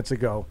few minutes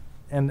ago,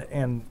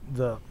 and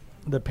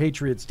the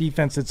Patriots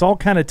defense. It's all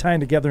kind of tying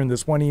together in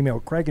this one email.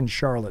 Craig in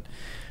Charlotte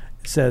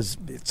says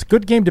it's a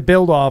good game to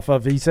build off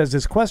of. He says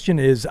his question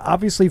is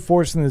obviously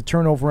forcing the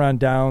turnover on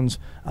downs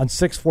on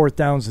 6 fourth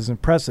downs is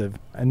impressive,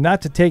 and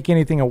not to take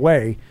anything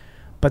away,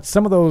 but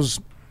some of those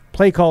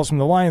play calls from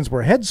the Lions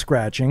were head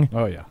scratching.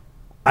 Oh yeah.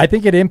 I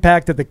think it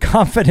impacted the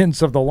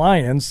confidence of the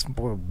Lions.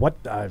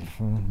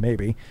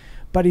 Maybe.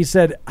 But he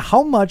said,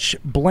 how much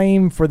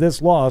blame for this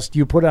loss do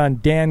you put on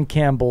Dan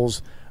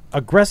Campbell's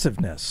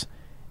aggressiveness?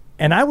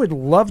 And I would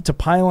love to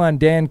pile on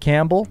Dan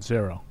Campbell.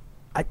 0.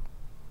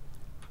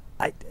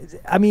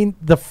 I mean,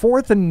 the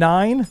 4th and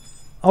 9,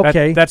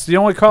 okay. That's the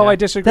only call I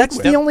disagree That's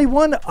with. the only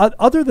one.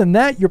 Other than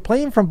that, you're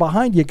playing from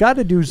behind. You got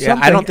to do Yeah,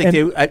 something. I don't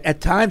think at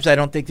times I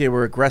don't think they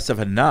were aggressive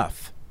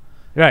enough.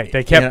 Right,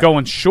 they kept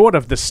going short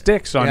of the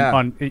sticks on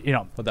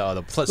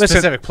The Listen,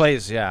 specific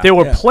plays, yeah. There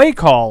were play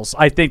calls.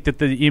 I think that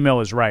the email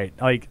is right.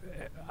 Like,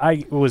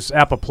 I was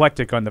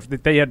apoplectic on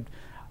they had.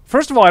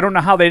 First of all, I don't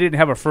know how they didn't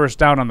have a first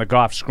down on the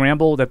Goff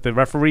scramble that the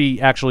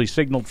referee actually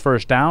signaled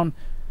first down.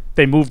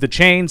 They moved the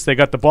chains. They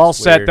got the ball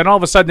set. weird. Then all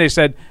of a sudden they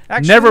said,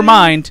 Actually- never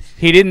mind.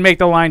 He didn't make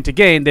the line to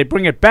gain. They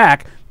bring it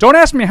back. Don't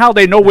ask me how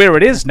they know where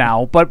it is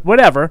now, but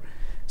whatever.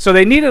 So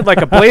they needed like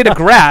a blade of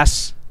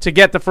grass to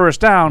get the first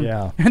down.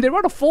 Yeah. And they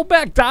run a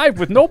fullback dive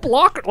with no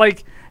blocker.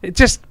 Like, it's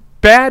just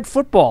bad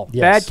football.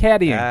 Yes.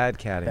 Bad caddying. Bad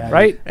caddying.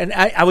 Right? And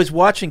I was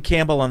watching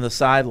Campbell on the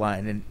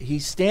sideline, and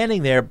he's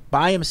standing there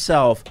by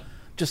himself,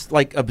 just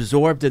like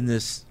absorbed in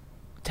this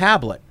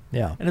tablet.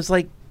 Yeah. And it's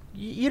like,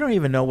 you don't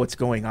even know what's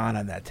going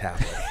on that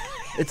tablet.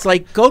 It's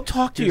like, go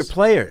talk to your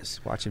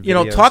players. watching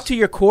Talk videos. to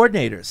your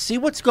coordinators. See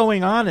what's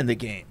going on in the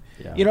game.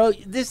 Yeah.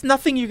 There's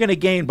nothing you're going to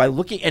gain by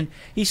looking. And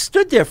he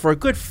stood there for a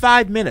good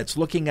 5 minutes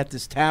looking at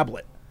this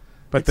tablet.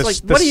 But It's the like,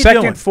 what are you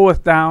second doing?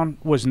 fourth down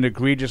was an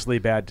egregiously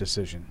bad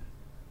decision.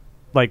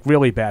 Like,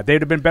 really bad.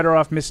 They'd have been better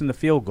off missing the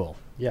field goal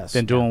Yes.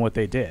 than doing what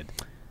they did.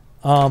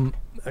 Um,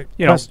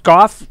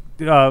 Goff,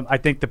 I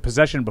think the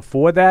possession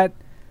before that,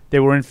 they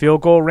were in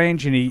field goal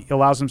range, and he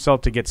allows himself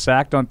to get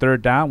sacked on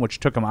third down, which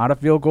took him out of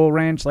field goal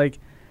range. Like,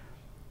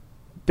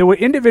 there were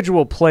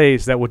individual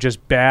plays that were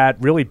just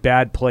bad, really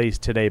bad plays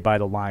today by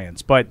the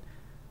Lions. But,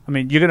 I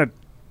mean, you're going to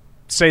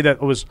say that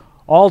it was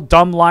all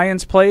dumb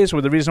Lions plays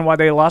were the reason why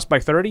they lost by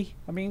 30?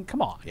 I mean,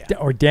 come on.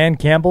 Or Dan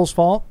Campbell's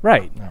fault?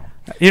 Right.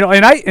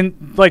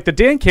 And like the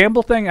Dan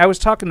Campbell thing, I was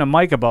talking to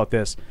Mike about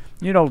this.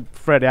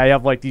 Freddie, I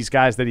have like these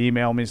guys that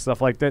email me and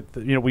stuff like that.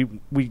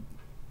 We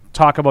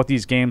talk about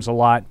these games a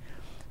lot.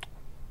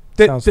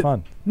 Sounds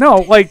fun. No,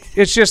 like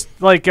it's just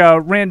like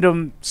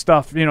random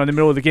stuff, in the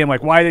middle of the game.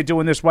 Like, why are they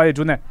doing this? Why are they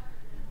doing that?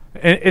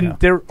 And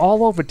they're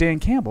all over Dan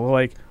Campbell. They're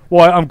like,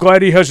 well, I'm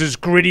glad he has his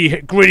gritty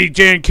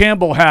Dan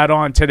Campbell hat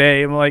on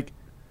today. I'm like,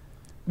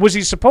 was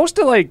he supposed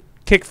to like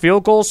kick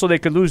field goals so they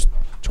could lose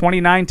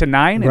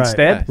 29-9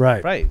 instead?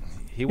 Right. Right.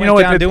 He went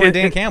down doing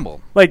Dan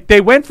Campbell. Like, they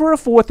went for a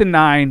 4th and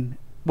 9,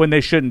 when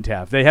they shouldn't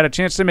have. They had a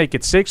chance to make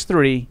it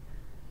 6-3,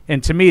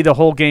 and to me, the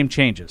whole game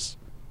changes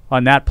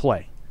on that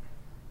play.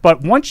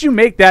 But once you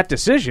make that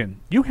decision,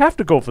 you have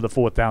to go for the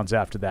fourth downs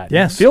after that.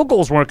 Yes. Field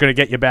goals weren't going to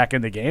get you back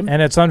in the game.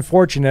 And it's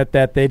unfortunate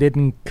that they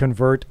didn't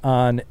convert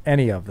on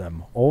any of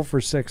them. 0 for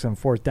 6 on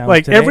fourth down.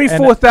 Like, today. every And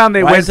fourth down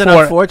they Why went is it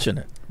for.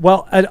 unfortunate?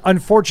 Well,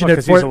 unfortunate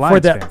 'cause he's a for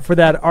Lions fan.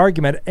 that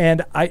argument.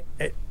 And I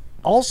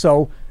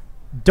also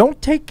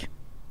don't take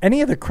any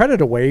of the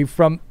credit away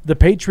from the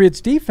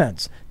Patriots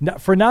defense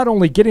for not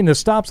only getting the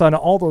stops on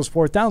all those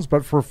fourth downs,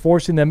 but for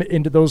forcing them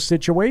into those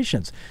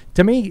situations.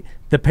 To me,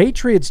 the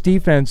Patriots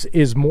defense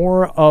is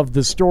more of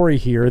the story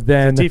here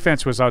than The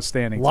defense was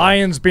outstanding.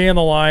 Lions being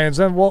the Lions.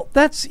 And well,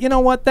 that's, you know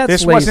what? That's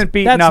This lazy. wasn't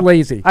beaten That's up.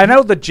 lazy. I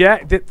know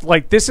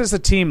this is a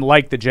team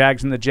like the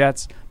Jags and the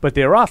Jets, but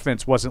their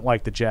offense wasn't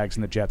like the Jags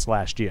and the Jets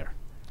last year.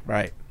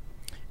 Right.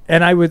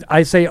 And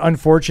I say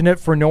unfortunate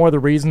for no other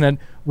reason than,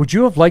 would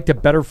you have liked a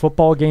better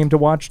football game to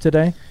watch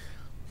today?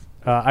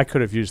 I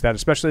could have used that,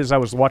 especially as I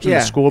was watching Yeah.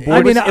 the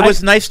scoreboard. It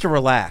was nice to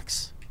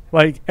relax.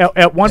 Like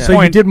at one So you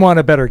point, did want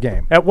a better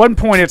game. At one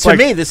point, it's To like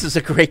me, this is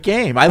a great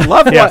game. I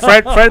love Yeah, what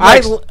Fred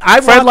likes,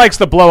 Fred likes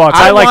the blowouts.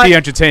 I like the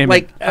entertainment.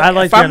 Like, I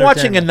like if the I'm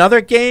watching entertainment. another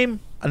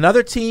game,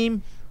 another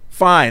team,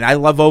 fine. I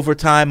love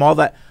overtime, all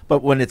that.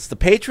 But when it's the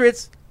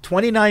Patriots,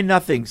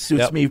 29-0 suits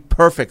Yep. me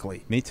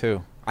perfectly. Me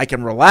too. I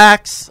can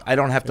relax. I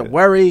don't have to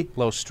worry.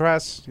 Low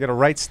stress. You got to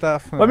write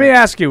stuff. Let me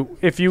ask you,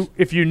 if you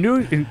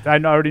knew, and I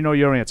already know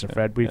your answer,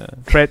 Fred.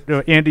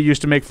 Andy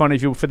used to make fun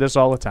of you for this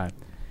all the time.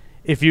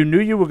 If you knew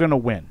you were going to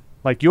win,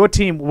 like your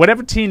team,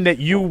 whatever team that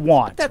you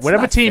want, That's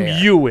whatever not team fair.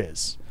 you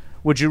is,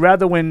 would you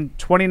rather win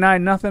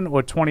 29-0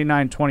 or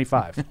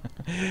 29-25?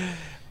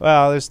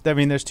 Well,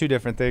 there's two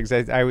different things.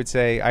 I would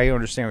say I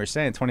understand what you're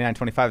saying.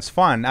 29-25 is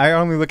fun. I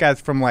only look at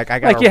it from I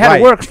got Like you had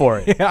to work for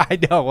it. Yeah, I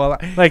know. Well,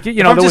 Like if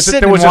there I'm just was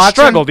sitting a and watching-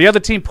 struggle. The other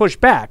team pushed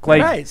back.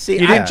 Like Right. See,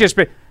 you didn't just.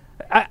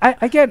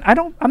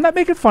 I'm not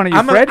making fun of you,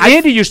 I'm a- Fred. I-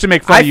 Andy used to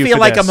make fun of you. I feel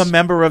for like this. I'm a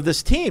member of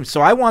this team,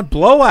 so I want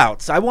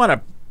blowouts. I want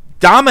to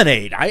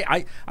dominate.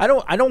 I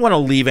don't want to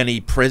leave any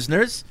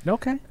prisoners.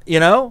 Okay. You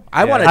know,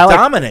 I want to I like-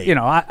 dominate.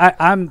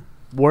 I'm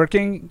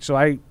working, so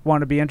I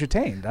want to be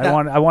entertained. I Now-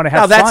 want to Now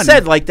have that fun.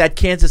 said, like that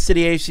Kansas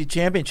City AFC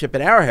Championship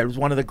at Arrowhead was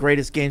one of the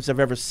greatest games I've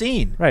ever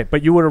seen. Right,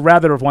 but you would have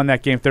rather have won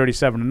that game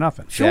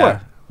 37-0. Sure. Yeah.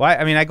 Well,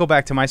 I mean, I go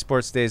back to my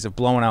sports days of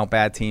blowing out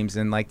bad teams,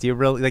 and do you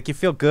really you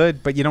feel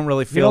good, but you don't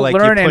really feel don't like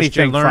learn you pushed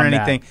anything learn from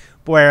that. anything.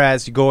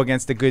 Whereas you go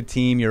against a good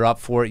team, you're up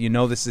for it. You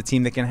know this is a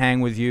team that can hang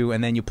with you,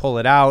 and then you pull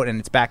it out, and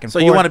it's back and So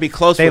forth. you want to be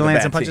close They with a land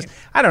bad some punches. team.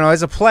 I don't know.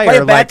 As a player, Play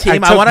a bad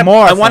team. I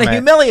want to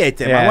humiliate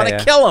them. I want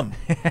to kill them.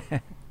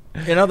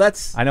 You know,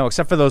 that's. I know,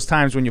 except for those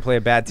times when you play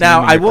a bad team.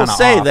 Now and I you're will kinda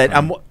say off that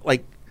and- I'm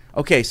like,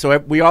 okay, so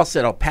we all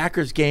said, "Oh,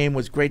 Packers game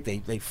was great.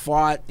 They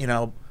fought,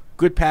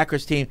 good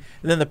Packers team."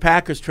 And then the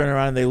Packers turn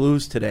around and they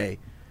lose today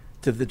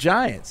to the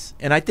Giants,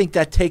 and I think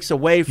that takes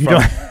away from.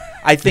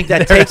 I think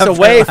that takes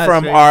away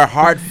from our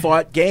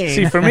hard-fought game.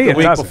 See, for me, the it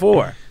week doesn't.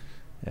 before.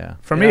 Yeah.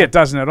 For me, it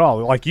doesn't at all.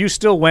 Like you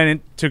still went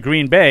into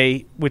Green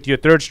Bay with your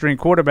third-string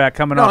quarterback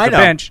coming off I the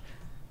know. bench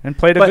and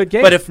played a good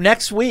game. But if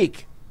next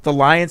week the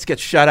Lions get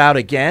shut out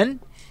again,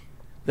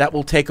 that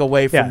will take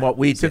away from what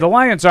we did. See, the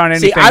Lions aren't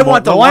anything. See, I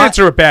want the Lions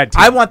are a bad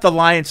team. I want the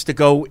Lions to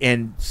go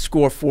and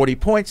score 40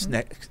 points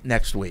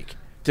next week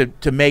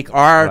to make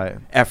our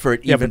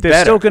effort yeah, even but they're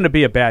better. still going to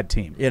be a bad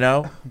team.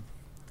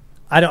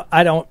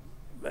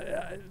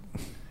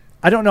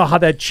 I don't know how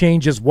that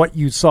changes what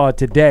you saw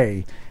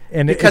today.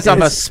 And because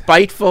I'm a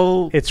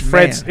spiteful. It's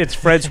man.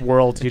 Fred's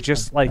world. You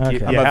just Okay.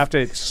 you have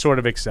to sort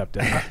of accept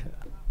it.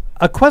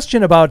 A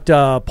question about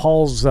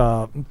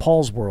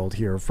Paul's world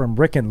here from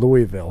Rick in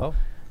Louisville.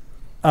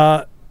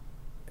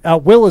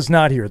 Will is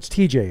not here. It's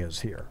TJ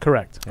is here.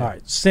 Correct. All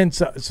right.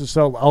 Since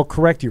so I'll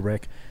correct you,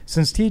 Rick.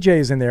 Since TJ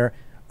is in there,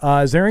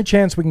 is there any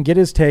chance we can get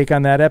his take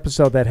on that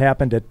episode that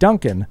happened at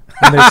Duncan?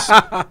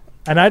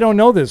 And I don't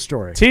know this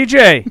story.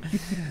 TJ,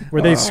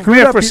 where they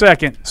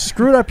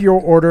screwed up your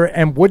order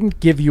and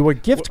wouldn't give you a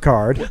gift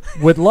card.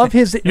 Would love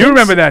his. You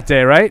remember that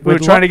day, right? We were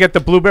trying to get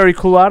the blueberry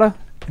colada.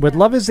 Would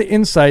love his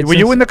insights. Were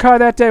you in the car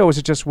that day, or was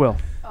it just Will?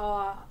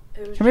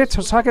 Come here,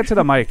 talk it to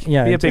the mic.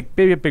 Yeah,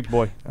 be a big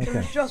boy. It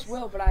was just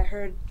Will, but I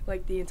heard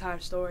the entire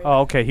story. Oh,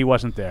 okay. He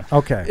wasn't there.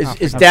 Okay.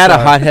 Is Dad a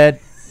hothead?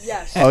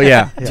 Yes. Oh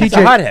yeah. He's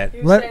a hothead. He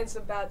was saying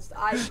some bad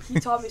stuff. He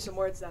taught me some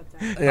words that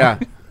day. Yeah.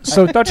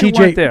 So I thought you TJ,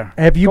 weren't there.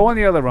 have you go in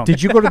the other room?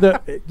 Did you go to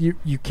the?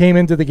 You came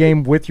into the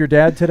game with your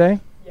dad today?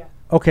 Yeah.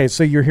 Okay,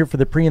 so you're here for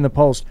the pre and the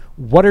post.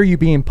 What are you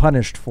being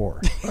punished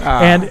for?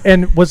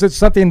 And was it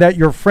something that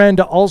your friend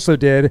also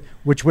did,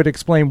 which would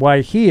explain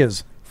why he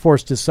is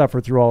forced to suffer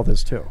through all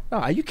this too? Oh,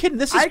 are you kidding?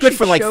 This I is good actually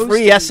for like chose 3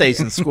 to be essays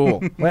here. in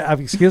school. Wait,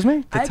 excuse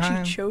me? I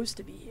actually chose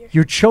to be here.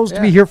 You chose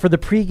to be here for the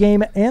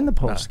pregame and the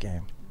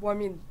postgame. Well, I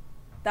mean,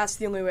 that's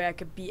the only way I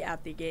could be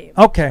at the game.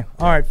 Okay,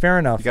 all right, fair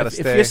enough. You gotta If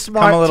stay. you're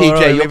smart, Come a little TJ,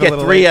 early, you'll leave a get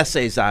little 3 late.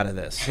 essays out of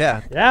this.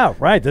 Yeah. Yeah,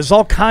 right. This is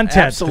all content.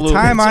 Absolutely. The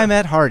time I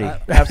met Hardy.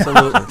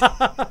 Absolutely.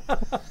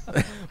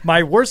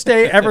 My worst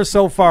day ever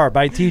so far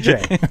by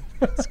TJ.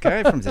 This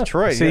guy from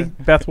Detroit. See, yeah.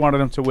 Beth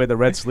wanted him to wear the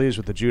red sleeves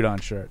with the Judon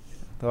shirt.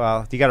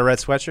 Well, you got a red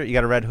sweatshirt? You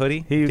got a red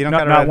hoodie? He You don't not,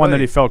 got a not red one that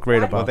hoodie? he felt great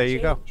Why about. Well, there you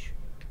go.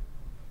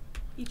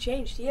 He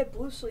changed. He had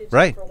blue sleeves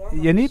Right. on for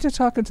warm-ups. You need to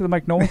talk into the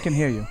mic. No one can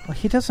hear you. Well,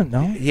 he doesn't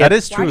know. That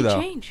is Why'd true, he though.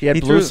 change? He had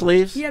blue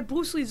sleeves. He had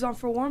blue sleeves on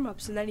for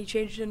warm-ups, and then he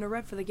changed it into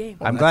red for the game.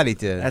 I'm glad he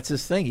did. That's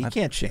his thing. He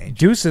can't change.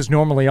 Deuce is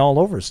normally all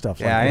over stuff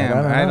Yeah, I like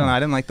am. that. I don't know. I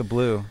didn't like the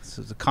blue. It's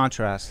a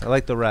contrast. I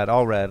like the red,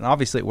 all red. And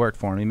obviously, it worked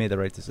for him. He made the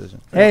right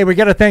decision. Hey, we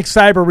got to thank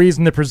Cyber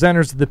Reason, the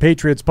presenters of the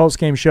Patriots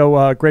postgame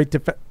show. Great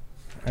I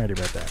already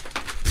read that.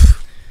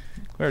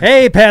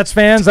 Hey, Pats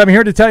fans, I'm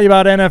here to tell you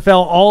about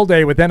NFL All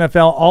Day. With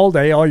NFL All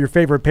Day, all your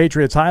favorite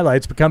Patriots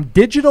highlights become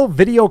digital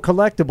video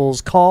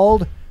collectibles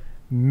called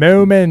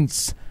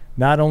Moments.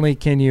 Not only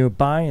can you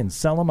buy and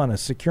sell them on a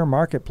secure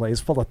marketplace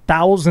full of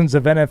thousands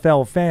of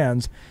NFL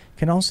fans, you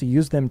can also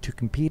use them to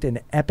compete in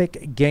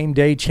epic game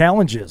day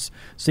challenges.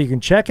 So you can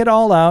check it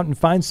all out and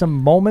find some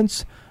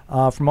moments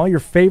from all your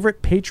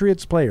favorite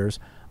Patriots players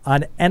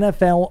on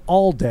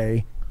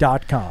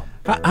NFLAllDay.com.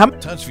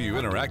 TouchView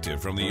Interactive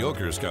from the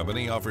Yokers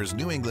Company offers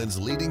New England's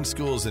leading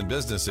schools and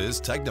businesses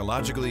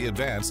technologically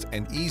advanced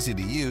and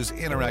easy-to-use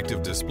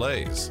interactive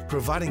displays,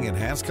 providing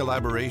enhanced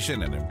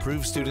collaboration and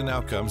improved student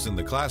outcomes in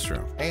the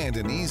classroom, and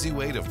an easy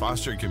way to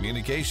foster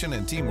communication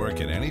and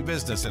teamwork in any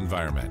business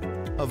environment.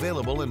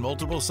 Available in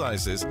multiple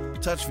sizes,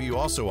 TouchView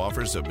also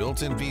offers a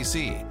built-in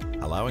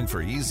VC, allowing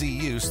for easy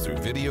use through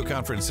video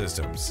conference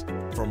systems.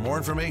 For more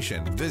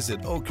information,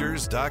 visit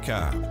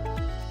okers.com.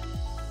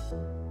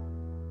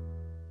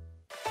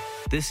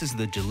 This is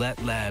the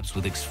Gillette Labs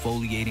with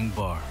exfoliating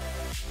bar.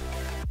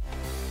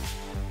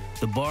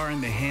 The bar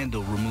and the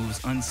handle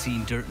removes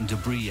unseen dirt and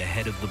debris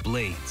ahead of the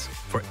blades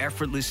for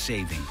effortless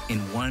shaving in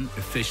one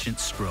efficient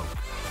stroke.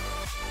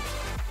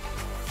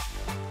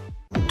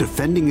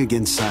 Defending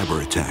against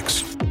cyber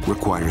attacks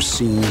requires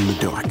seeing in the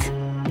dark,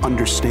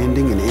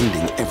 understanding and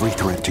ending every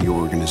threat to your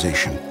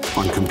organization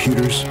on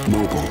computers,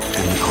 mobile,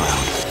 and the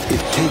cloud.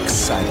 It takes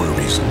Cyber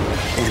Reason.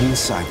 End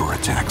cyber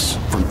attacks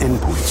from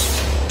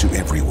endpoints to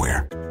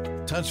everywhere.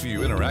 TouchView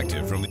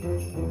Interactive from the...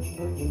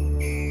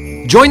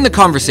 Join the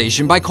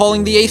conversation by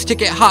calling the Ace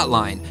Ticket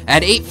hotline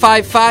at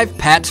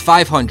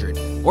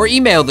 855-PATS-500 or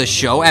email the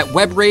show at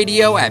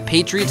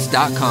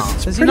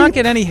webradio@patriots.com. Does he not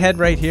get any head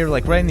right here,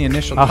 like right in the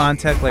initial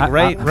contact, like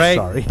right,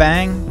 sorry.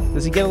 bang?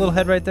 Does he get a little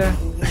head right there?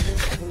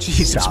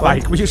 Jesus,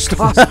 Mike, will you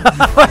stop?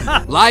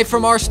 Live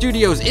from our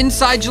studios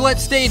inside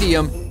Gillette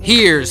Stadium,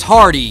 here's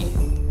Hardy.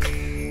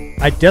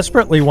 I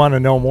desperately want to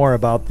know more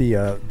about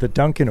the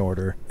Dunkin'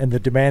 order and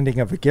the demanding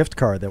of a gift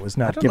card that was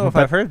not I don't given. know if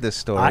but I've heard this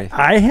story.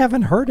 I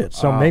haven't heard it,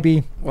 so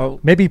maybe well,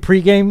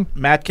 pregame.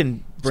 Matt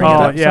can bring it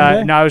up yeah.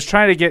 someday. No, I was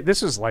trying to get.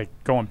 This is like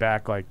going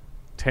back like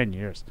 10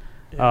 years.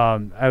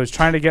 I was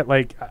trying to get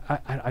like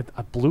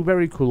a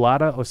blueberry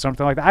culotta or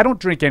something like that. I don't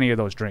drink any of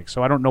those drinks,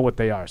 so I don't know what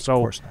they are. So Of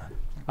course not.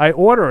 I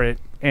order it,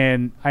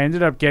 and I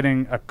ended up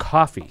getting a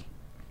coffee.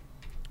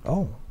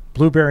 Oh,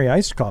 blueberry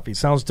iced coffee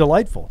sounds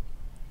delightful.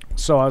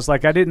 So I was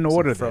like, I didn't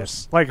order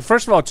this. Like,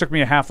 first of all, it took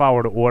me a half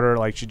hour to order.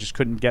 Like, she just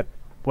couldn't get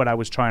what I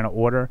was trying to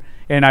order,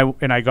 and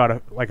I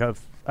got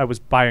I was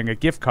buying a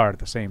gift card at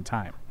the same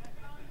time.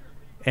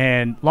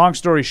 And long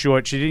story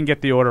short, she didn't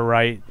get the order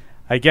right.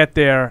 I get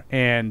there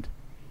and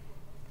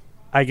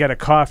I get a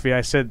coffee.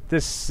 I said,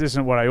 "This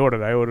isn't what I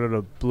ordered. I ordered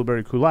a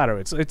blueberry culotta.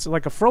 It's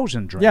like a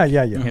frozen drink." Yeah.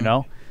 You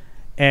know.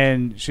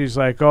 And she's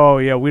like, "Oh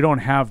yeah, we don't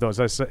have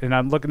those." I said, and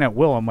I'm looking at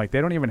Will. I'm like, "They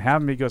don't even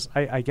have them." He goes,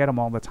 "I get them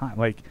all the time."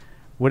 Like.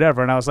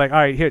 Whatever, and I was like, all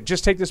right, here,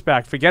 just take this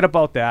back. Forget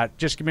about that.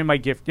 Just give me my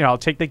gift. I'll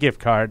take the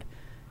gift card,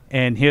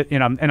 and here,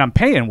 I'm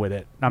paying with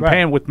it. I'm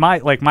paying with my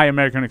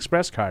American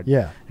Express card.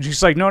 Yeah. And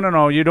she's like,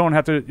 no, you don't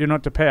have to. You don't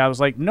have to pay. I was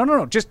like,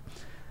 no, just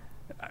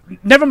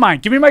never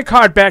mind. Give me my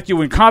card back,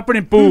 you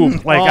incompetent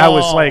boob. I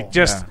was like,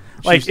 just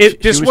like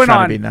it. This went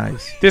on. To be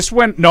nice. This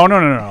went.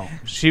 No.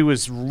 She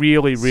was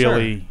really,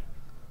 really,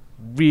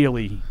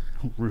 really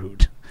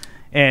rude,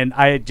 and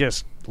I had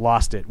just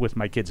lost it with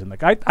my kids in the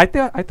car. I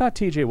thought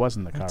TJ was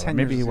in the car. Or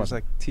maybe he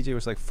wasn't. TJ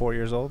was like 4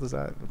 years old. Is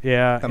that?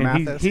 Yeah, the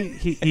and math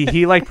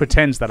he like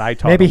pretends that I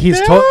taught. Maybe him.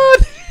 he's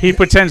He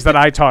pretends that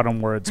I taught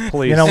him words.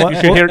 Please, You know what?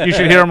 You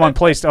should hear him on on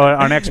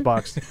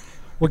Xbox.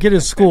 We'll get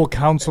his school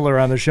counselor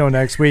on the show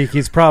next week.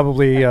 He's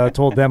probably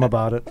told them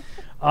about it.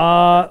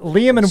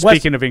 Liam and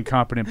Speaking of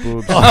incompetent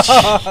boobs,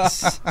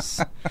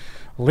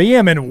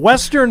 Liam in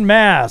Western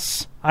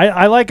Mass.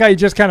 I like how you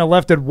just kind of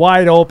left it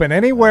wide open.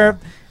 Anywhere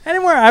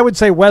I would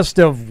say west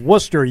of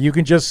Worcester, you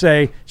can just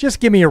say, just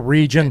give me a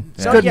region.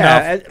 It's good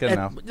enough. Good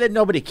enough.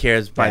 Nobody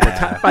cares by the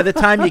time. By the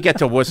time you get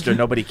to Worcester,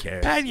 nobody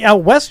cares. Yeah,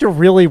 Worcester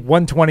really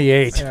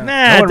 128. Yeah. Nah, no it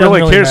one doesn't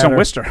really cares matter. in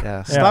Worcester.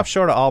 Yeah. Stop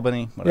short of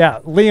Albany. Whatever.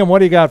 Yeah, Liam, what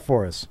do you got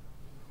for us?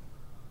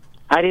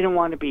 I didn't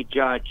want to be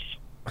judged.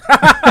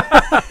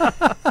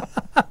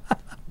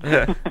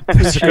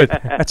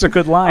 That's a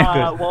good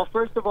line. Well,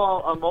 first of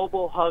all, a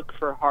mobile hug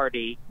for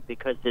Hardy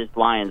because his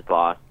Lions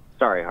lost.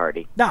 Sorry,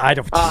 Hardy. No, I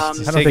don't.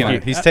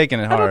 He's taking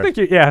it I don't hard.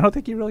 think I don't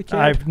think he really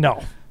cared.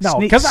 No, Sne-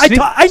 because I knew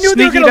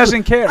they were Sneaky gonna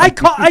doesn't care. I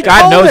God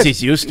called knows it.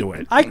 he's used to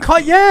it.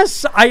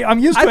 Yes, I'm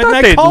used to I it. and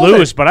thought they'd called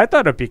lose, it. but I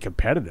thought it'd be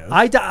competitive.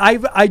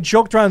 I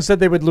joked around and said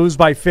they would lose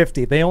by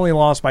 50. They only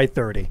lost by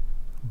 30.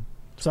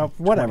 So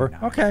whatever.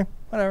 29. Okay,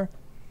 whatever.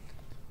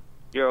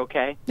 You're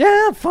okay?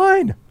 Yeah,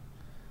 fine.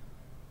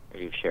 Are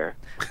you sure?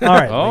 All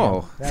right.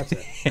 Oh. Liam, that's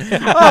it.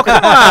 Oh, come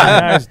on.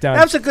 That's done.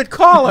 That was a good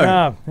caller.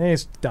 No,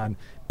 he's done.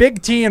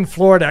 Big T in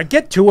Florida.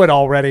 Get to it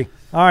already.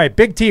 All right,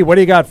 Big T, what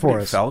do you got for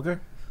us? Felger?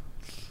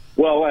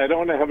 Well, I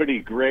don't have any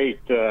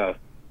great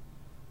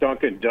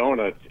Dunkin'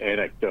 Donuts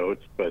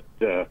anecdotes, but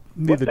what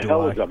Neither the do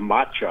hell I. is a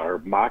matcha or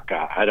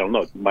maca? I don't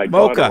know. My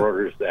Mocha. daughter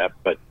orders that,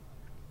 but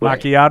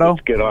Macchiato?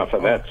 let's get off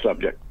of that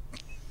subject.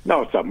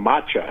 No, it's a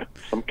matcha,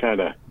 some kind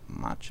of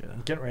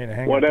Matcha. Get ready to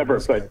hang whatever.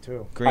 up on this But guy,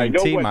 too. I Green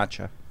know tea what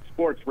matcha.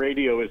 sports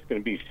radio is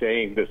going to be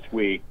saying this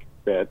week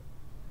that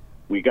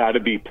we got to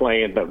be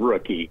playing the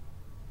rookie,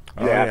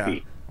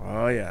 Zappy.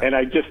 Oh, yeah. And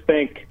I just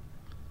think,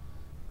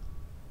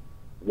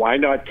 why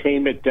not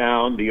tame it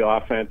down, the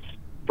offense,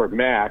 for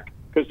Mac?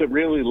 Because it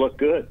really looked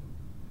good.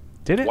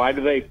 Did it? Why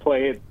do they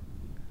play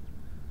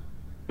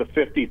the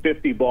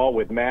 50-50 ball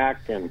with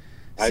Mac? And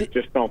I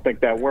just don't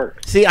think that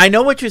works. See, I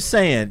know what you're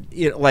saying.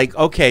 Like,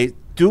 okay,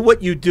 do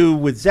what you do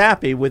with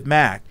Zappy with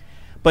Mac.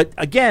 But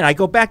again, I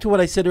go back to what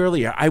I said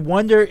earlier. I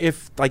wonder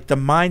if, like, the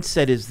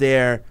mindset is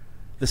there,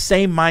 the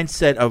same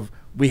mindset of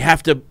we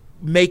have to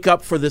make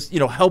up for this,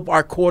 help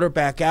our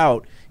quarterback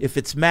out if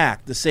it's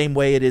Mac, the same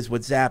way it is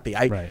with Zappy.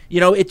 Right.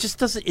 It just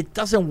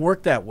doesn't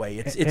work that way.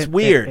 It's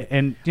weird.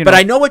 And but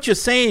I know what you're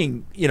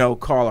saying,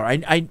 caller.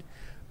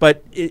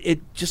 But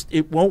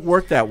it won't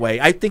work that way.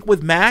 I think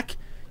with Mac,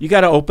 you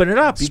got to open it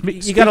up.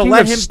 You got to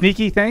let him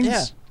sneaky things.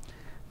 Yeah.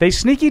 They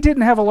sneaky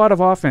didn't have a lot of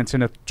offense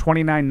in a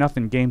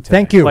 29-0 game today.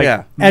 Thank you. Like,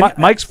 Yeah.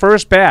 Mike's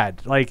first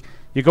bad. Like,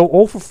 you go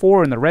 0 for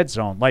 4 in the red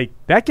zone. Like,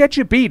 that gets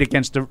you beat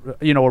against a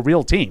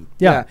real team.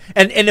 Yeah.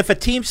 And if a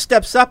team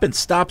steps up and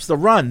stops the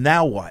run,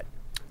 now what?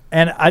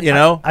 And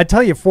I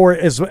tell you, for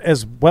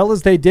as well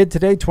as they did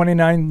today,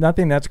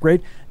 29-0, that's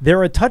great.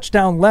 They're a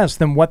touchdown less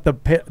than what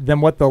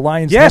the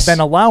Lions have been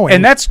allowing,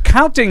 and that's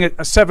counting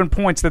 7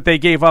 points that they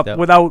gave up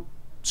without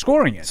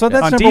scoring it. So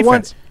that's on number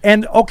defense. one.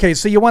 And okay,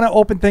 so you want to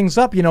open things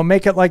up,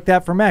 make it like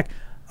that for Mac.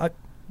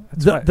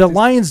 The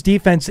Lions'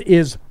 defense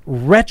is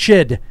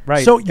wretched.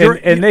 Right. So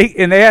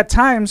they at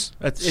times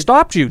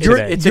stopped you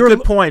today. It's a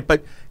good point,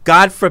 but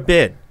God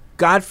forbid,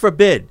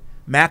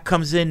 Mac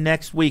comes in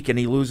next week and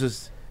he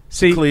loses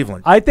to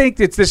Cleveland. I think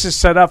that this is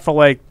set up for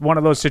like one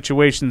of those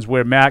situations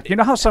where Mac, you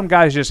know how some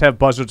guys just have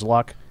buzzard's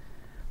luck?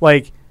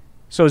 Like,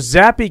 so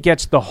Zappy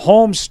gets the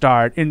home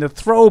start in the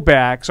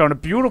throwbacks on a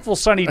beautiful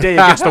sunny day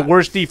against the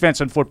worst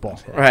defense in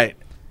football. Right.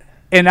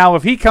 And now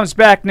if he comes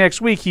back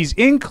next week, he's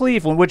in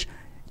Cleveland, which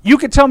you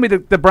could tell me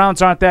that the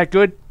Browns aren't that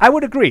good. I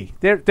would agree.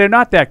 They're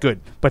not that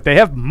good. But they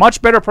have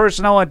much better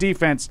personnel on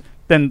defense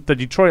than the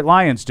Detroit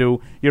Lions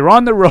do. You're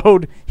on the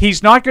road.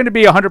 He's not going to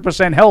be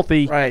 100%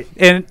 healthy. Right.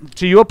 And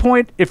to your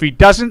point, if he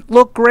doesn't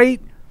look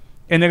great,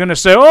 and they're going to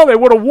say, oh, they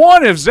would have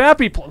won if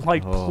Zappy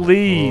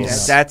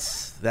please. Yeah,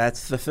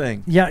 that's the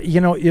thing. Yeah,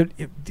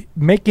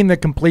 making the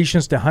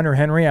completions to Hunter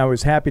Henry, I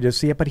was happy to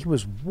see it, but he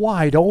was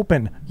wide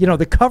open.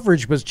 The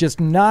coverage was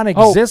just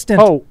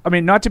non-existent. I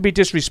mean, not to be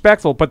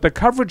disrespectful, but the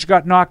coverage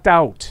got knocked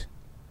out.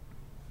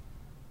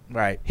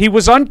 Right. He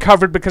was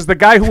uncovered because the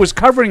guy who was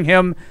covering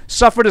him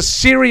suffered a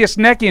serious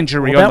neck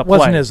injury on the play. That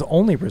wasn't his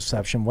only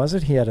reception, was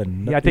it? He had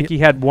I think he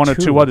had one or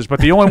two others, but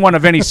the only one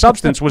of any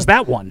substance was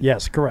that one.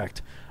 Yes,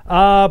 correct.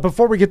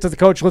 Before we get to the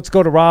coach, let's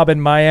go to Rob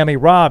in Miami.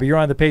 Rob, you're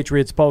on the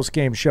Patriots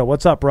post-game show.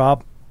 What's up,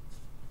 Rob?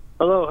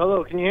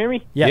 Hello. Can you hear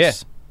me?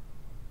 Yes.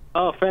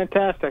 Oh,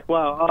 fantastic!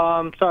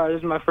 Wow. Sorry, this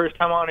is my first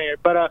time on here,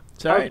 but I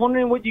was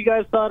wondering what you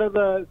guys thought of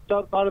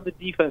the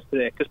defense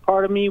today. Because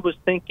part of me was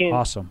thinking,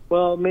 awesome.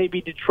 Well,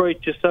 maybe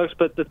Detroit just sucks,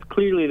 but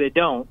clearly they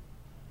don't.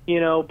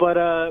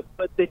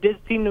 But they did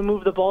seem to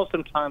move the ball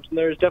sometimes, and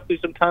there's definitely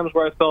some times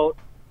where I felt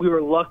we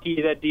were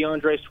lucky that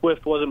DeAndre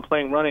Swift wasn't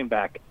playing running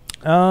back.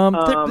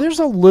 There's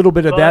a little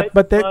bit of that,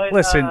 but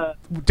listen,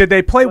 did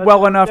they play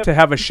well enough to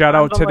have a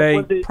shutout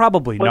today?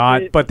 Probably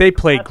not, but they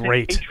played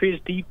great.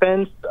 Patriots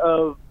defense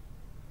of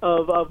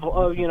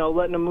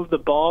letting them move the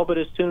ball, but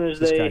as soon as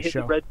they hit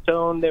the red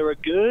zone, they were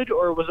good,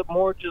 or was it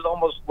more just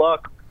almost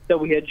luck that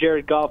we had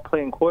Jared Goff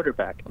playing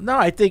quarterback? No,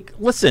 I think,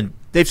 listen,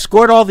 they've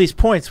scored all these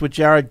points with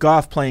Jared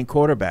Goff playing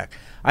quarterback.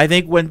 I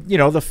think when,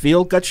 the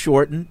field got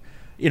shortened,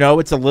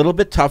 it's a little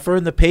bit tougher,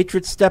 and the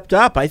Patriots stepped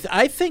up. I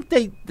think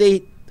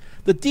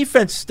the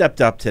defense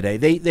stepped up today.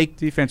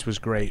 Defense was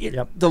great.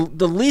 Yep. The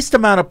least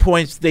amount of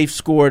points they've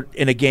scored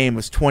in a game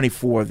was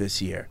 24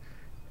 this year,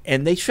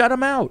 and they shut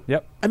them out.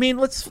 Yep. I mean,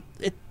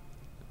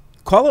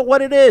 call it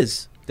what it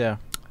is. Yeah.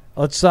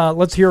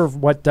 Let's hear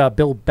what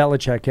Bill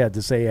Belichick had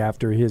to say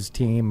after his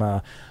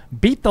team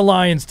beat the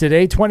Lions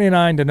today,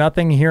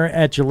 29-0 here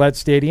at Gillette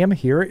Stadium.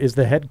 Here is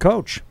the head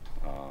coach.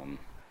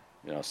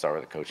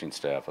 Start with the coaching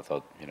staff. I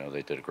thought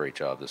they did a great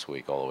job this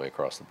week all the way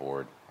across the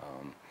board.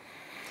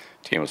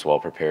 Team was well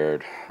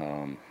prepared.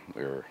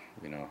 We were,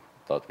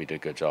 thought we did a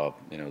good job.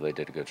 They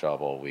did a good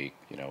job all week,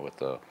 with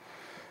the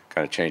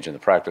kind of changing the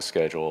practice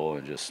schedule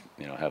and just,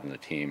 having the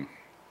team,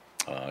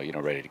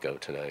 ready to go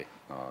today.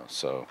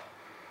 So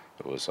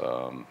it was,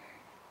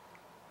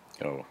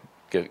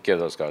 give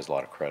those guys a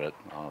lot of credit.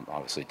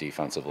 Obviously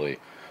defensively,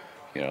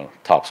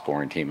 top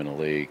scoring team in the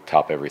league,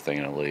 top everything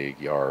in the league,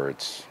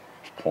 yards,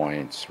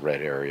 points,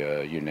 red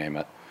area, you name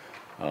it.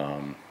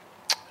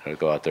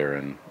 Go out there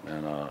and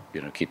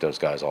keep those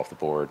guys off the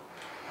board.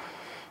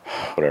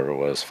 Whatever it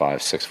was,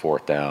 5, 6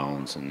 fourth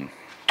downs, and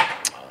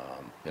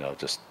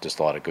just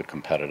a lot of good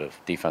competitive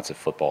defensive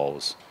football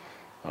was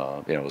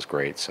was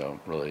great. So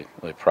really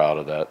proud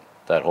of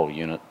that whole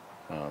unit,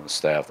 the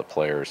staff, the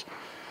players,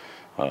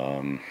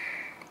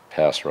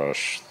 pass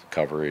rush,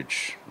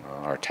 coverage,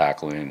 our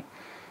tackling.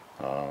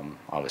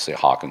 Obviously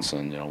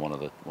Hawkinson, one of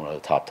the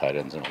top tight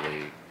ends in the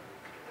league.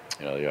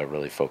 I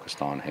really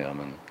focused on him,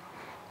 and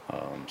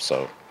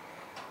it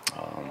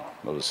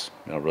was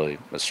really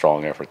a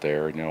strong effort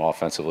there.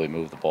 Offensively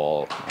moved the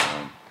ball.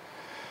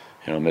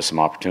 Missed some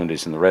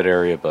opportunities in the red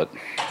area, but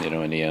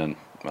in the end,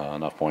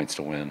 enough points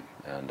to win.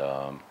 And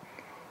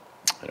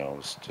it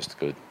was just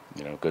a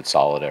good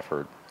solid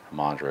effort.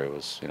 Ramondre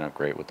was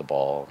great with the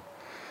ball.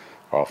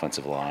 Our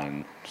offensive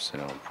line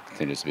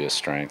continues to be a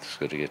strength. It's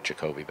good to get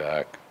Jacoby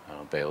back.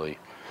 Bailey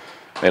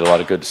made a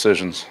lot of good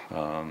decisions.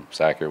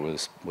 Zacher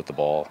was with the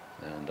ball,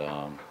 and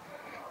I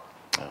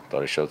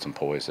thought he showed some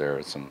poise there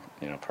at some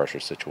pressure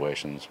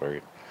situations where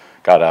he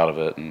got out of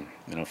it and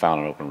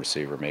found an open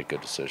receiver, made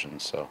good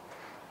decisions. So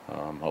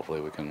hopefully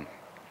we can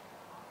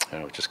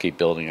just keep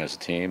building as a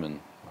team and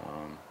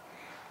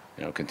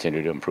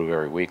continue to improve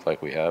every week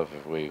like we have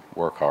if we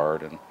work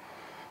hard and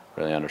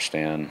really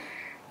understand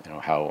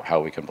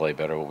how we can play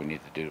better, what we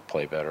need to do to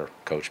play better,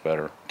 coach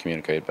better,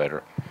 communicate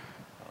better.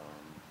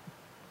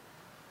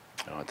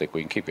 I think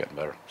we can keep getting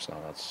better. So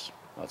that's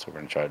what we're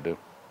going to try to do.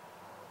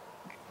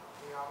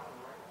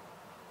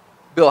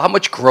 Bill, how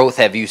much growth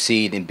have you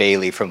seen in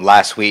Bailey from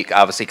last week,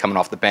 obviously coming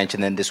off the bench,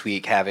 and then this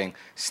week having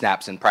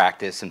snaps in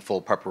practice and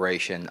full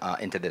preparation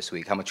into this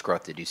week? How much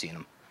growth did you see in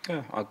him?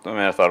 Yeah,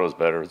 I thought it was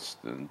better. It's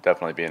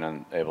definitely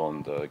being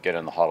able to get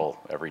in the huddle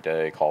every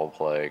day, call a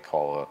play,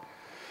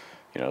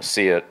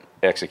 see it,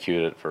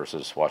 execute it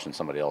versus watching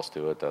somebody else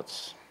do it.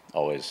 That's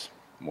always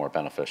more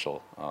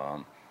beneficial.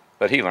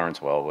 But he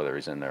learns well whether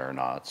he's in there or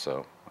not.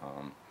 So,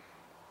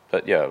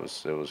 but yeah, it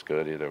was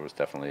good. There was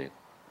definitely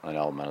an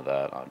element of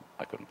that.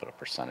 I couldn't put a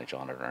percentage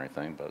on it or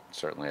anything, but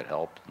certainly it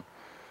helped.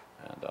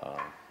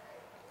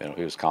 And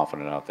he was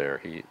confident out there.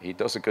 He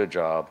does a good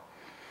job.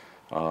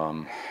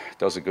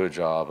 Does a good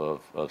job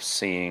of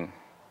seeing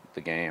the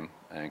game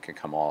and can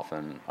come off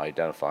and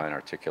identify and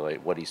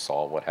articulate what he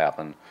saw, what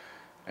happened,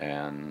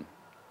 and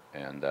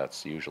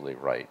that's usually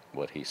right.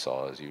 What he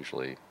saw is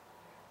usually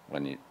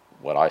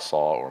what I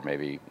saw, or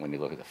maybe when you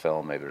look at the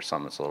film, maybe there's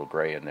something that's a little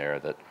gray in there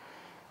that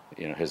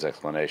his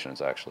explanation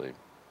is actually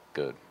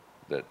good.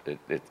 That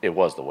it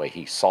was the way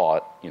he saw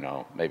it.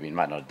 Maybe he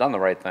might not have done the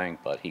right thing,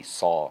 but he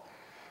saw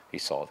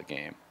the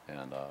game,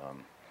 and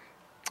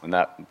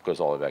that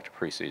goes all the way back to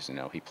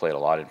preseason. He played a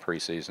lot in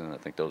preseason. I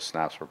think those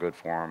snaps were good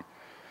for him.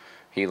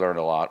 He learned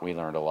a lot. We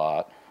learned a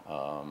lot,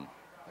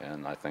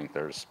 and I think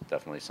there's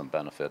definitely some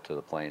benefit to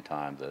the playing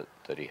time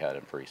that he had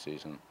in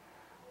preseason,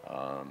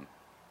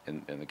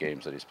 in the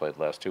games that he's played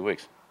the last 2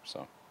 weeks.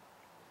 So.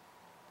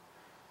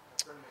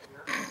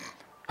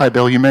 Hi,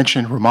 Bill. You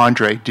mentioned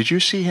Ramondre. Did you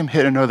see him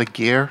hit another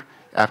gear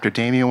after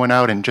Damian went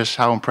out, and just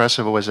how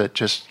impressive was it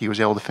just he was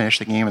able to finish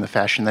the game in the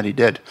fashion that he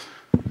did?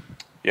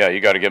 Yeah,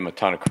 you got to give him a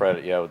ton of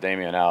credit. Yeah, with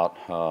Damian out,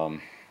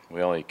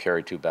 we only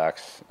carried 2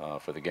 backs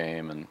for the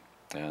game, and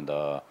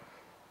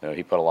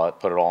he put it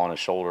all on his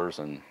shoulders,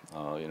 and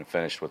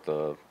finished with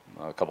a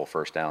couple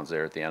first downs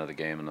there at the end of the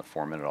game in the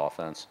 4-minute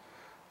offense.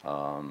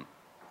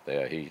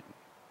 Yeah,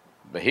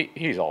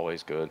 he's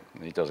always good.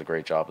 He does a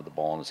great job with the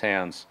ball in his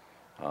hands.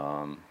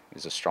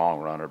 He's a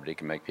strong runner, but he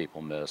can make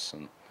people miss,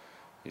 and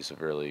he's a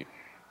really,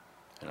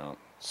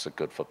 it's a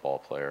good football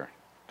player.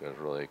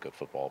 Really good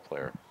football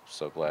player.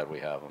 So glad we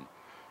have him.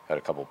 Had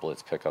a couple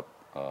blitz pickup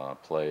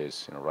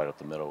plays, right up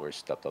the middle where he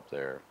stepped up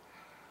there.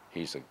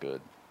 He's a good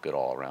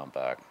all-around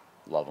back.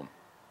 Love him.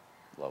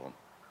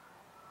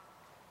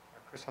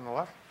 Chris on the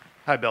left.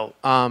 Hi, Bill.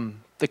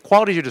 The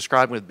qualities you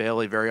describe with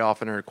Bailey very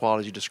often are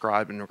qualities you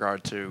describe in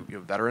regard to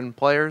veteran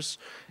players.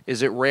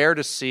 Is it rare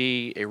to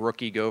see a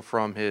rookie go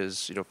from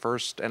his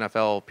first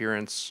NFL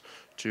appearance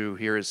to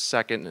here his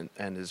second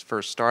and his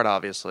first start,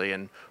 obviously,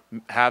 and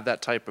have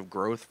that type of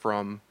growth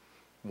from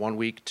one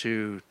week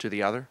to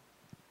the other?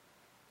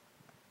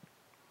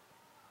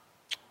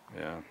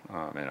 Yeah,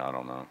 I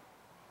don't know.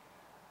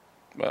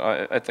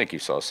 But I think you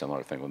saw a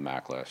similar thing with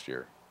Mac last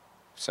year.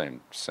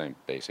 Same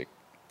basic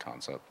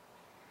concept.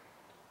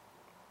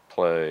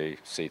 Play,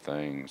 see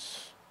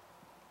things,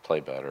 play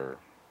better,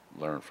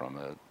 learn from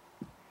it,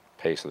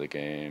 pace of the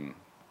game,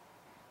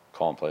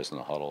 calling plays in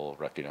the huddle,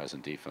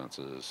 recognizing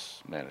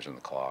defenses, managing the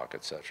clock,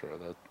 etc.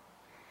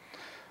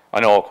 I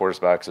know all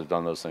quarterbacks have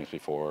done those things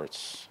before.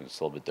 It's a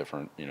little bit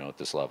different, at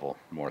this level.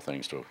 More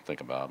things to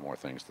think about, more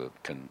things that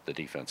the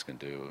defense can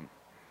do, and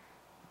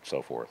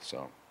so forth.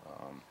 So,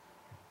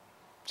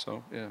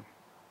 yeah.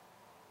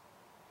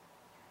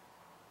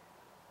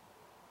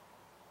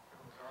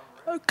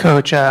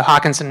 Coach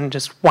Hawkinson,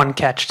 just one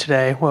catch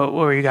today. What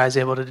were you guys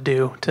able to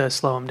do to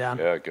slow him down?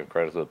 Yeah, give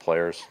credit to the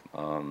players,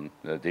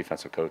 the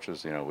defensive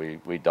coaches.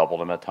 We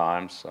doubled him at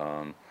times.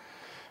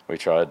 We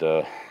tried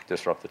to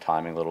disrupt the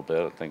timing a little bit.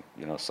 I think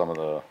some of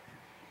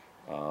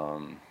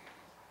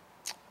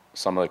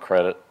the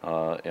credit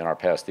in our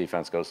pass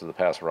defense goes to the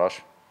pass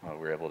rush. We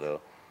were able to,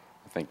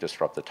 I think,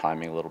 disrupt the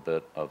timing a little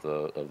bit of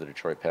the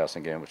Detroit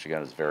passing game, which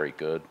again is very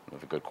good. We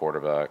have a good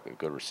quarterback, a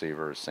good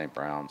receiver. St.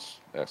 Brown's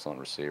excellent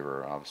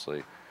receiver,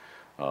 obviously.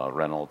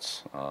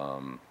 Reynolds,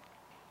 and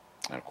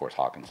of course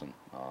Hawkinson.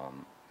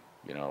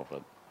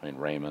 But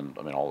Raymond.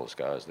 All those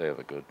guys. They have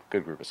a good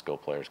group of skill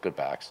players, good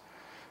backs.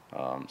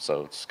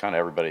 So it's kind of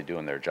everybody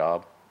doing their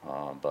job,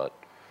 but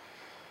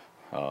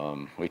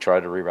we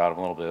tried to reroute them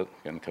a little bit.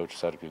 Again, the coaches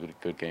had a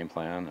good game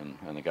plan,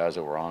 and the guys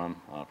that were on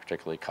them,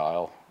 particularly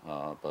Kyle,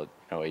 but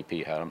AP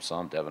had him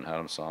some, Devin had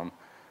him some,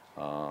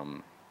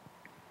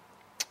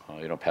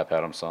 Pep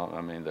had him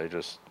some. They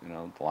just,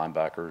 the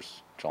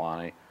linebackers,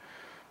 Jelani,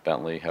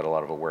 Bentley had a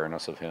lot of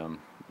awareness of him,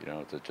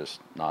 to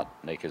just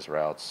not make his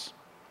routes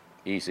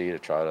easy, to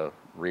try to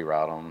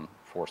reroute them,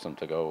 force them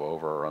to go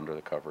over or under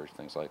the coverage,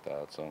 things like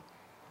that. So.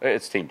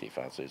 It's team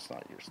defense. It's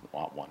not you just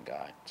want one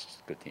guy. It's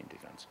just good team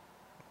defense.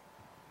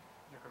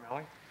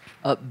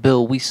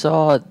 Bill, we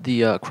saw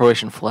the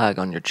Croatian flag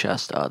on your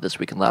chest this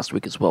week and last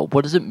week as well.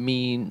 What does it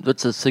mean?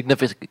 What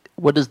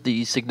is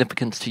the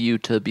significance to you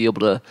to be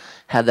able to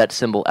have that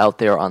symbol out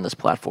there on this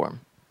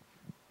platform?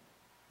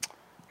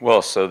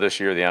 Well, so this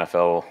year the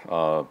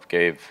NFL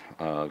gave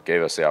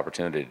us the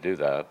opportunity to do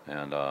that,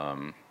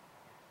 and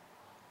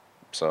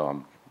so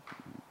I'm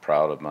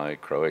proud of my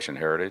Croatian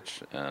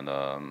heritage, and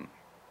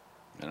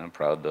I'm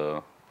proud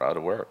to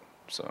wear it.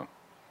 So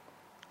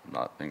I'm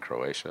not in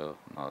Croatia,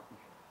 I'm not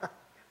a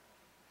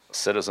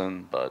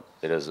citizen, but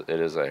it is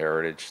a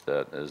heritage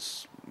that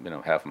is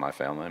half of my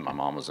family. My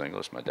mom was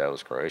English, my dad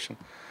was Croatian,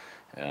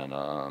 and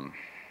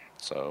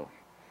so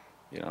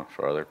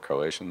for other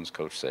Croatians,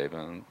 Coach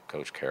Saban,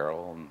 Coach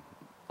Carroll, and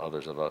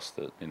others of us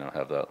that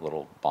have that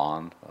little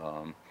bond.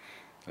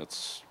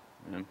 It's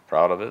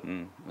proud of it,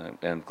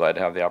 and glad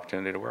to have the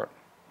opportunity to wear it.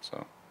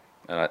 So,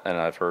 and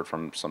I've heard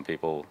from some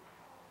people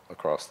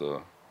across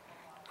the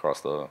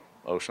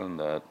ocean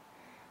that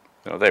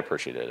they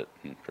appreciated it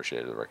and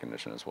appreciated the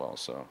recognition as well.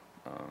 So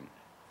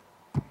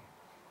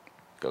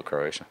go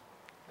Croatia.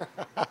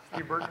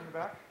 Steve Burton in the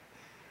back.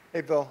 Hey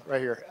Bill, right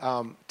here.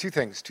 Two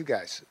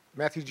guys.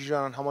 Matthew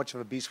Dijon, how much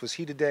of a beast was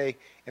he today?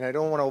 And I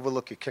don't want to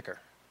overlook your kicker,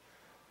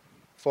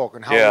 Falk,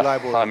 and how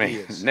reliable he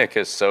is. Nick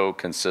is so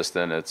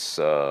consistent. It's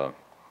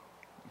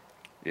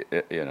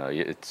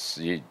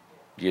you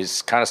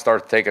just kind of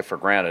start to take it for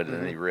granted,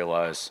 and then you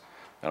realize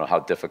how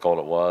difficult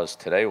it was.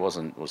 Today was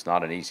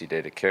not an easy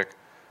day to kick.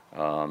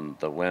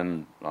 The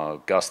wind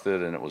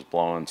gusted, and it was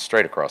blowing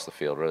straight across the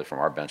field, really from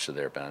our bench to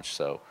their bench.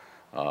 So,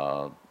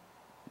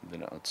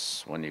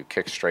 it's when you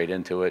kick straight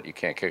into it, you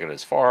can't kick it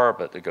as far,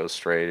 but it goes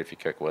straight. If you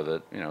kick with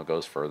it, it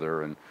goes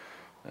further, and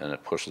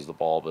it pushes the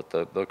ball. But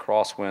the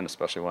crosswind,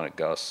 especially when it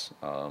gusts,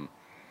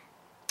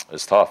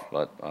 is tough.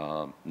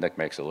 But Nick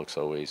makes it look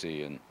so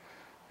easy,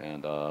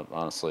 and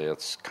honestly,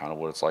 it's kind of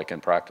what it's like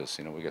in practice.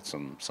 We get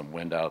some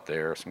wind out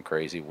there, some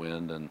crazy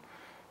wind, and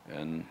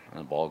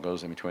the ball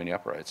goes in between the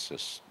uprights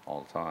just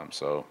all the time.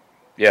 So,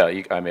 yeah,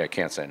 I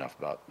can't say enough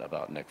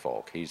about Nick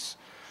Falk. He's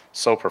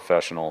so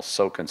professional,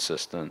 so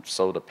consistent,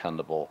 so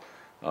dependable.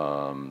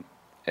 And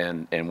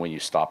when you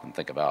stop and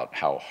think about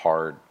how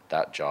hard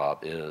that job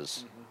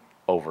is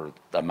over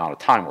the amount of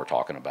time we're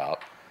talking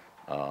about,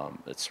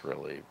 it's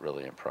really,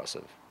 really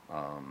impressive.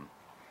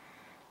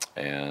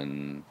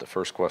 And the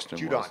first question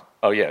Judon. was,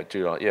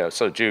 Judon. Yeah,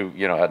 so Ju,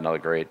 had another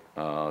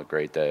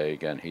great day.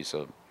 Again, he's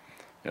a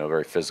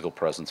very physical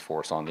presence for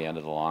us on the end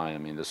of the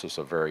line. This was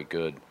a very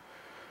good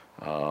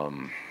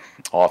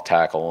off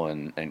tackle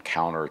and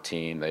counter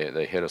team.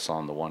 They hit us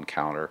on the one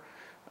counter,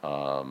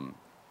 and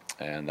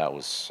that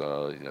was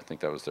I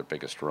think that was their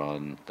biggest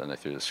run. Then they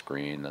threw the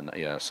screen, and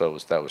so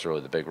that was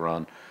really the big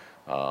run.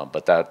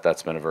 But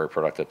that's been a very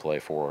productive play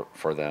for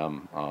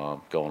them,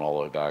 going all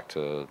the way back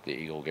to the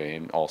Eagle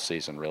game all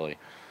season, really.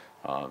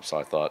 So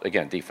I thought,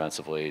 again,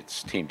 defensively,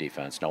 it's team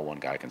defense. No one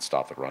guy can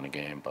stop the running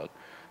game, but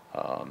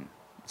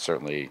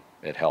certainly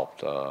it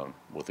helped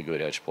with a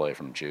good edge play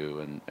from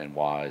Jew and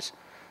Wise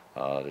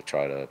to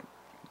try to,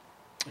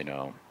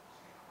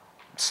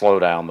 slow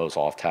down those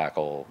off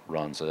tackle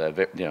runs.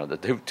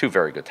 The two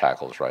very good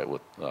tackles, right?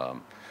 With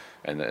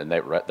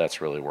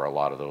that's really where a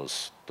lot of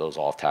those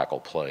off tackle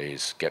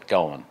plays get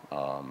going.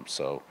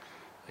 So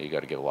you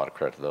got to give a lot of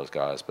credit to those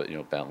guys. But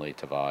Bentley,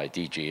 Tavai,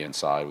 DG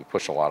inside, we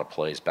pushed a lot of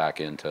plays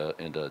back into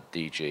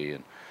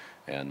DG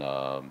and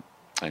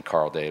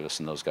Carl Davis,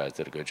 and those guys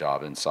did a good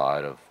job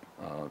inside of.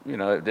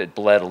 It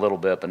bled a little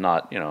bit, but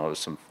not. It was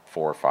some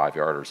 4 or 5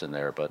 yarders in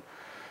there, but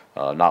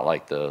not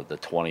like the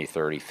 20,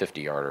 30,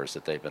 50-yarders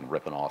that they've been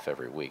ripping off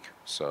every week.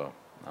 So,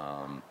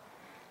 but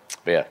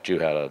yeah, Ju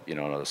had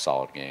another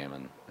solid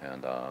game,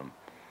 and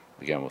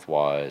again with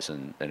Wise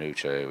and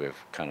Uche, we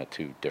have kind of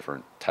two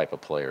different type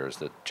of players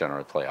that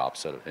generally play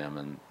opposite of him,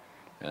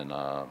 and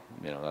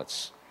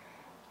it's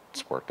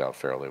worked out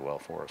fairly well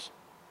for us.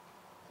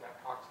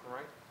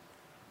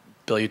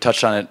 Bill, you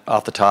touched on it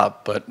off the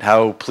top, but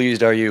how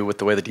pleased are you with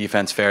the way the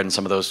defense fared in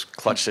some of those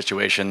clutch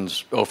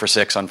situations? 0 for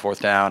 6 on 4th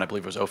down. I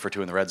believe it was 0 for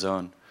 2 in the red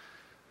zone.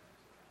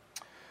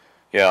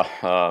 Yeah,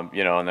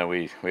 and then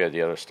we had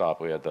the other stop.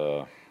 We had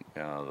the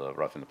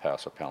roughing the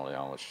passer penalty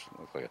on, which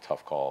looked like a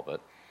tough call. But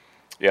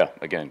yeah,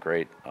 again,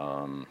 great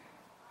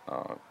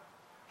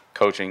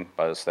coaching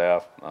by the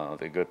staff.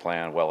 The good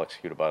plan, well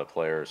executed by the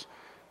players.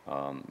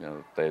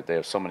 They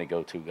have so many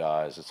go-to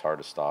guys. It's hard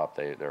to stop.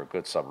 They're a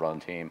good sub-run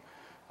team.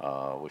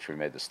 Which we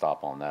made the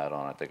stop on that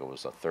on, I think it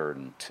was a 3rd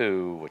and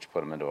 2, which put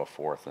them into a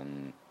 4th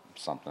and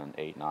something,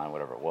 8, 9,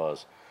 whatever it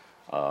was.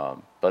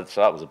 But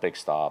so that was a big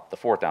stop. The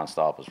 4th down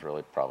stop was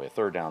really probably a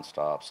 3rd down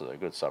stop, so they're a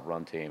good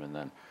sub-run team. And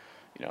then,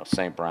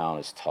 St. Brown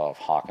is tough,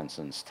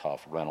 Hawkinson's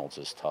tough, Reynolds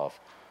is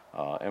tough.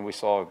 And we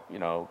saw,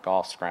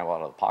 Goff scramble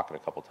out of the pocket a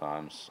couple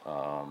times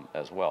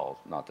as well.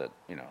 Not that,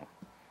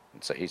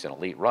 I'd say he's an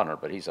elite runner,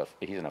 but he's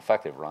an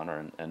effective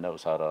runner and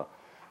knows how to,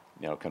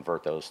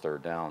 convert those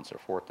 3rd downs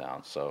or 4th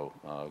downs. So,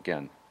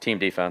 again, team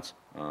defense,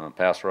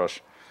 pass rush,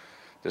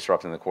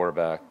 disrupting the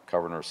quarterback,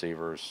 covering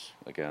receivers.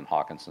 Again,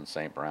 Hawkinson,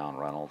 St. Brown,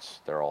 Reynolds,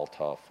 they're all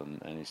tough, and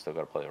you still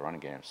got to play the running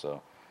game.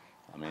 So,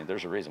 I mean,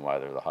 there's a reason why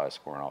they're the highest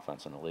scoring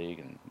offense in the league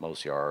and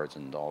most yards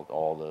and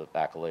all the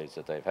accolades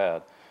that they've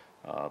had.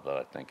 But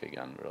I think,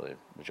 again, really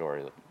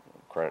majority of the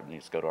credit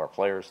needs to go to our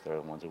players. They're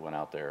the ones who went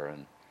out there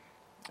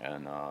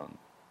and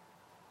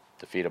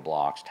defeated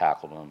blocks,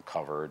 tackled them,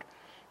 covered,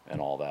 and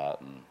all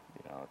that. And,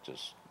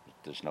 just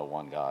there's no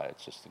one guy.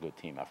 It's just a good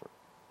team effort.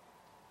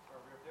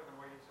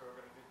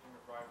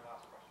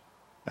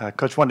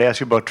 Coach, wanted to ask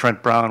you about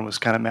Trent Brown. Was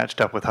kind of matched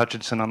up with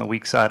Hutchinson on the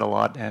weak side a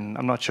lot, and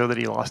I'm not sure that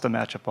he lost a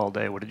matchup all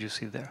day. What did you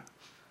see there?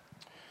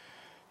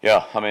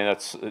 Yeah, I mean,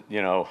 that's,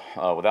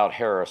 without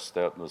Harris,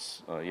 that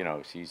was,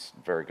 he's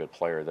a very good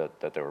player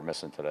that they were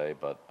missing today.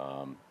 But,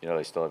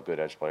 they still have good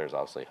edge players.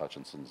 Obviously,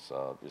 Hutchinson's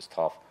is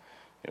tough.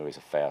 He's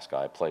a fast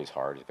guy, plays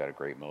hard. He's got a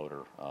great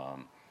motor.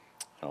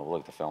 We'll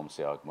look at the film and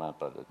see how it went,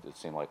 but it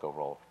seemed like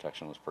overall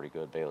protection was pretty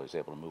good. Bailey was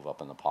able to move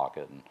up in the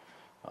pocket, and,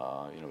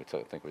 I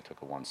think we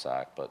took a 1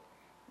 sack. But,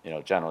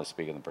 generally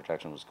speaking, the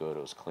protection was good. It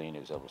was clean.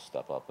 He was able to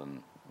step up,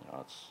 and,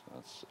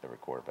 that's every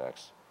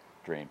quarterback's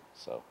dream.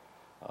 So,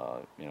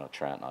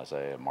 Trent,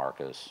 Isaiah,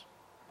 Marcus,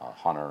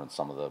 Hunter, and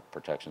some of the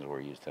protections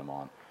we used him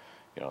on,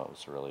 it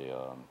was really,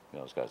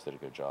 those guys did a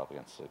good job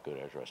against a good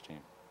edge rush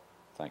team.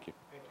 Thank you.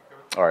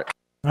 All right.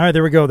 All right,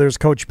 there we go. There's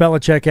Coach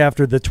Belichick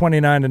after the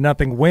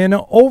 29-0 win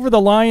over the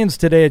Lions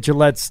today at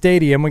Gillette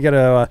Stadium. We got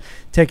to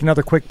take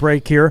another quick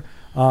break here,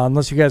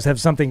 unless you guys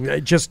have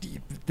something just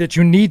that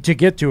you need to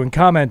get to and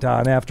comment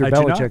on after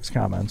Belichick's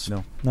comments.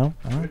 No. All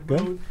right,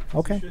 good.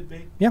 Okay. Should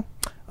be. Yeah.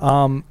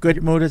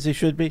 Good mood as he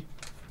should be.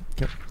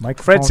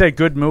 Fred said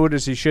good mood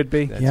as he should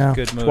be. That's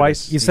good mood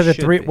twice. You said it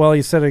 3. Well,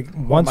 you said it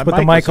once with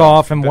the mic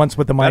off and once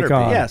with the mic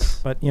on. Yes.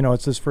 But,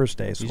 it's his first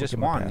day. So you just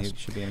won. You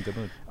should be in a good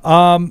mood.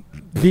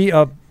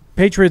 The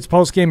Patriots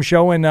postgame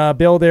show and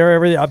Bill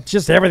there,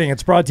 just everything.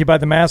 It's brought to you by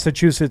the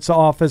Massachusetts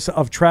Office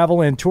of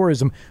Travel and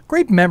Tourism.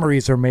 Great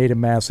memories are made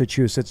in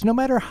Massachusetts, no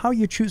matter how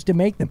you choose to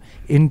make them.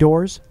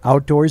 Indoors,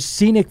 outdoors,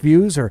 scenic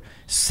views, or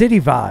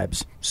city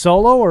vibes.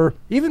 Solo or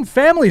even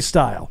family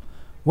style.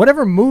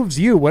 Whatever moves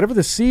you, whatever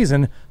the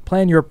season,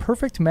 plan your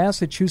perfect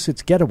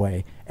Massachusetts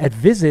getaway at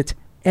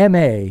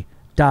visitma.com.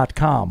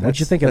 What'd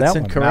you think of that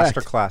one? That's incorrect.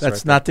 Masterclass.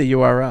 That's not the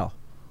URL.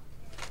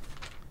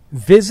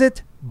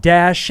 Visit-ma.com.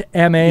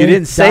 You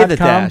didn't say the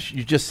dash.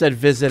 You just said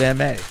visit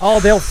MA. Oh,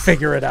 they'll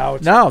figure it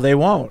out. No, they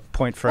won't.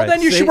 Point Fred. Well,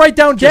 then you should write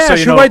down dash.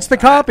 So Who writes the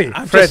copy?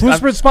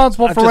 Who's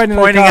responsible for writing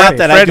the copy?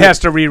 Fred has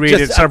to reread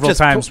it several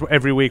times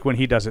every week when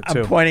he does it, too.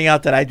 I'm pointing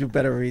out that I do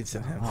better reads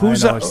than him.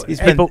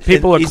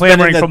 People are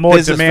clamoring for more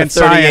demand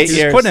science.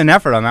 He's putting an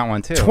effort on that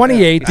one, too.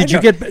 28.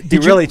 He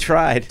really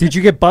tried. Did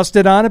you get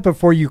busted on it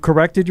before you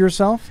corrected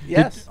yourself?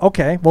 Yes.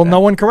 Okay. Well, no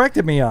one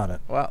corrected me on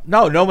it. Well,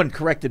 no one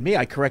corrected me.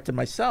 I corrected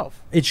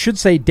myself. It should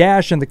say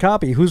dash in the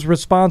copy. Who's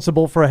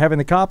responsible for having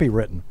the copy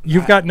written?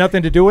 You've got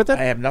nothing to do with it?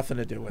 I have nothing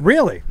to do with it.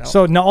 Really? No.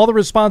 So now all the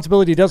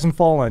responsibility doesn't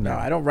fall on you? No,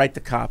 I don't write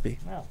the copy.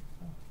 No.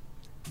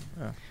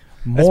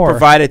 That's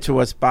provided to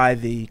us by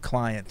the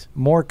client.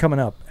 More coming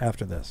up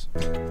after this.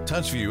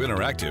 TouchView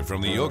Interactive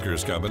from the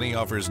Yokers Company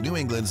offers New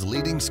England's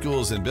leading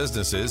schools and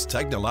businesses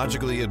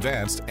technologically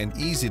advanced and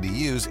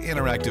easy-to-use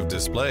interactive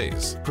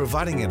displays,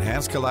 providing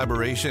enhanced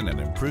collaboration and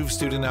improved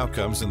student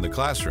outcomes in the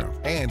classroom,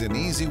 and an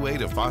easy way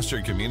to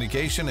foster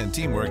communication and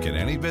teamwork in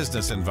any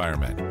business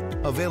environment.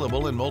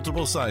 Available in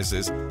multiple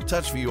sizes,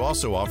 TouchView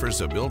also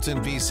offers a built-in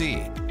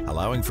PC,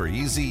 allowing for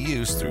easy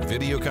use through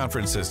video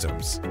conference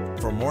systems.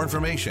 For more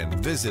information,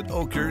 visit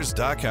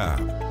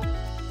okers.com.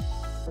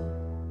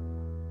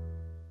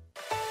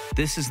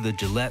 This is the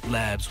Gillette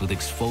Labs with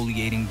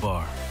exfoliating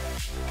bar.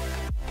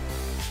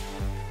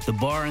 The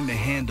bar and the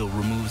handle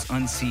removes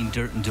unseen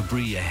dirt and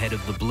debris ahead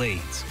of the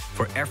blades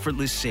for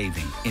effortless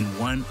shaving in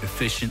one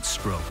efficient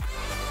stroke.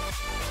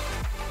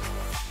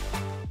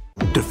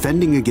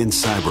 Defending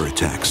against cyber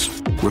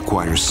attacks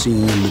requires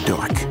seeing in the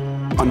dark,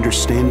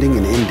 understanding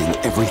and ending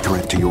every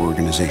threat to your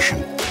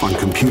organization on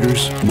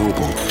computers,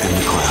 mobile, and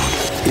the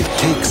cloud. It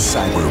takes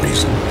Cyber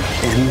Reason.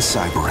 End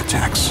cyber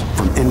attacks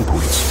from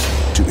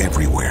endpoints to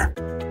everywhere.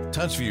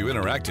 TouchView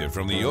Interactive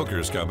from the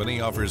Yokers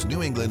Company offers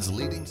New England's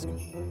leading...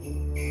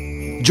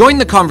 Join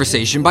the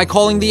conversation by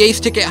calling the Ace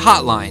Ticket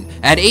hotline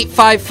at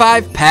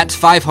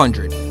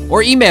 855-PATS-500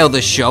 or email the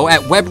show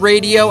at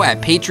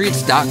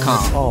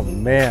webradio@patriots.com. Oh,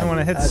 man. When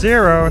it hits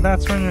 0,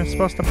 that's when you're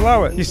supposed to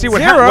blow it. You see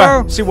what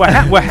happened? what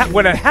had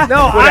happened?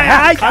 No, what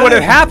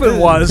had happened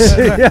was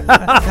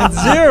at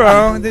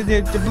 0,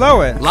 you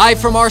blow it.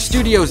 Live from our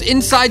studios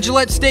inside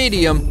Gillette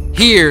Stadium,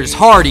 here's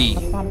Hardy.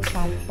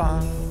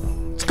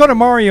 Let's go to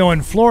Mario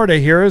in Florida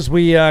here as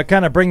we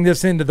kind of bring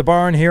this into the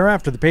barn here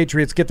after the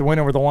Patriots get the win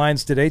over the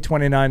Lions today,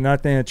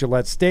 29-0 at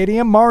Gillette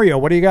Stadium. Mario,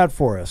 what do you got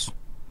for us?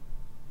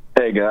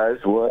 Hey, guys.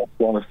 Well,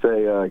 I want to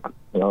say,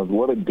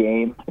 what a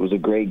game. It was a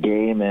great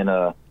game,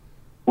 and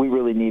we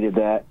really needed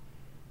that.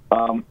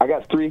 I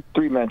got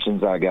three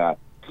mentions I got.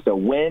 So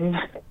win,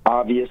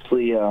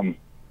 obviously,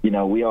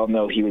 we all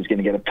know he was going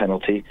to get a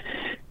penalty.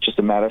 Just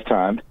a matter of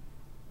time.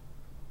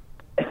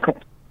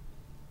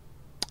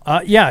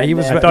 He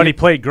was. I thought he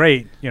played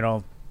great,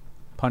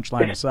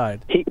 punchline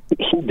aside. He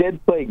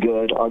did play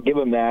good. I'll give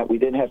him that. We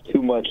didn't have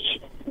too much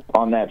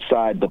on that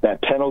side, but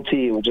that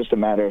penalty, it was just a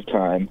matter of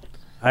time.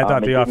 I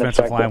thought the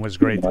offensive line was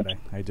great today.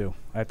 I do.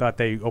 I thought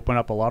they opened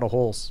up a lot of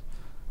holes.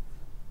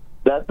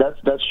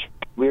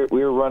 We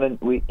were running.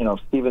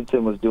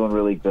 Stevenson was doing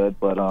really good,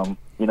 but I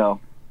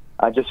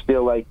just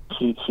feel like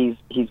he's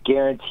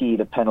guaranteed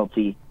a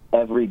penalty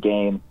every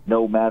game,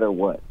 no matter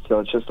what. So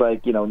it's just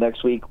like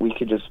next week we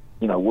could just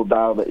we'll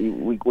dial that.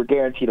 We're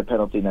guaranteed a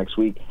penalty next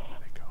week,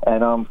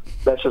 and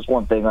that's just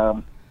one thing.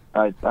 I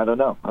don't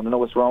know. I don't know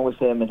what's wrong with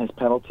him and his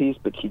penalties,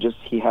 but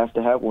he has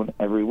to have one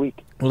every week.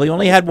 Well, he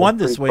only had one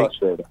this week.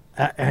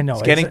 I know.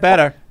 It's getting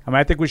better.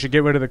 I think we should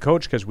get rid of the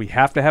coach because we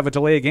have to have a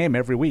delay a game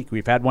every week.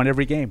 We've had one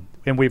every game.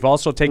 And we've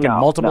also taken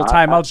multiple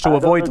timeouts to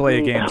avoid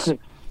delay games.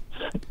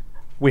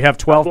 We have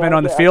 12 men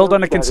on the field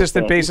on a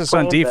consistent basis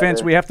on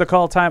defense. We have to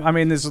call time.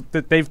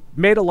 They've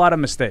made a lot of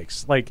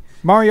mistakes. Like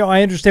Mario,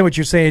 I understand what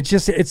you're saying.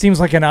 It seems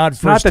like an odd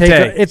first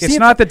takeaway. It's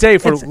not the day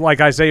for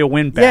like Isaiah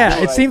Wynn back.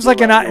 Yeah, it seems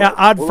like an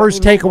odd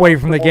first takeaway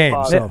from the game.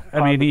 So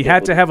he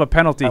had to have a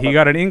penalty. He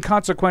got an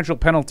inconsequential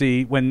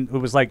penalty when it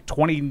was like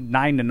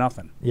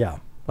 29-0. Yeah,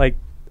 like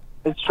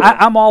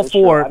I'm all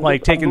for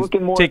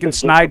taking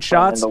snide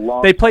shots.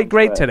 They played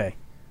great today.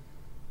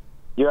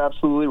 You're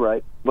absolutely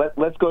right.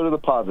 Let's go to the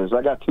positives.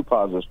 I got two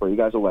positives for you. You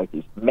guys will like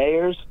these.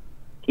 Mayers,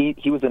 he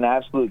was an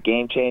absolute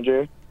game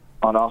changer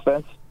on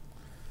offense.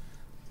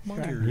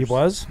 He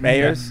was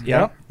Mayers.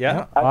 Yeah.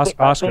 I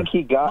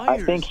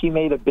think he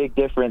made a big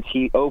difference.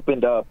 He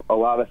opened up a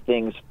lot of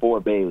things for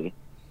Bailey.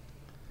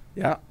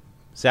 Yeah.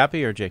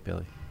 Zappy or Jake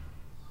Bailey?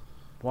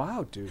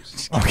 Wow,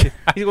 Deuce. Okay.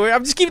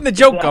 I'm just keeping the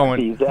joke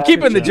going.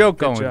 Keeping the joke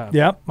going.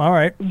 Yep. All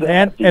right.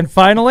 And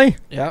finally.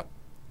 Yep.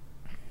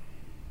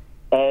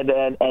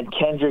 And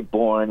Kendrick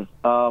Bourne,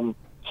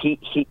 he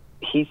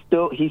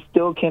still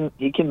can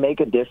make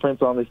a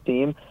difference on this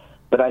team,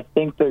 but I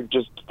think they're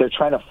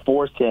trying to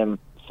force him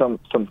some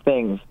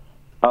things.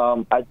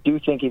 I do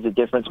think he's a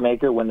difference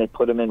maker when they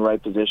put him in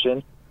right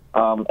position,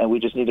 and we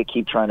just need to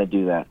keep trying to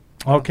do that.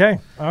 Okay,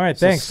 all right,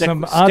 thanks.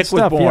 Some odd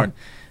stuff. Bourne.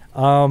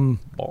 Born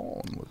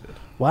with it.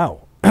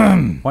 Wow,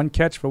 1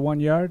 catch for 1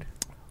 yard.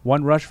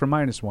 1 rush for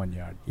 -1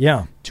 yard.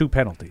 Yeah, 2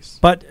 penalties.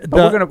 But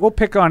we'll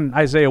pick on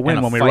Isaiah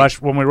Wynn when we rush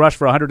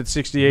for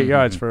 168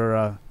 yards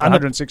for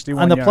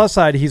 161 on the yards. plus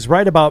side, he's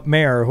right about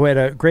Mayer, who had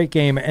a great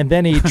game, and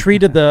then he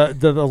treated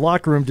the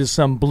locker room to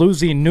some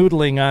bluesy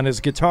noodling on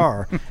his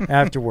guitar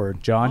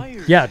afterward. John,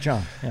 yeah,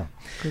 John, yeah,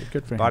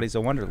 good for him. Body's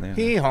a wonderland.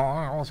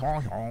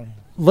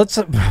 Let's.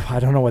 I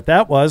don't know what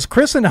that was.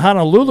 Chris in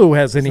Honolulu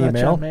has an email.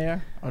 John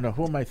Mayer? Oh no,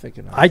 who am I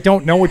thinking of? I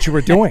don't know what you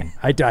were doing.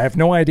 I have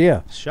no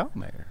idea. Sean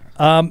Mayer.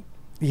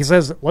 He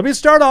says, let me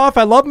start off.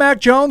 I love Mac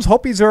Jones.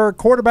 Hope he's our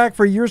quarterback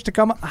for years to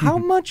come. How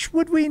much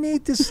would we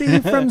need to see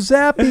from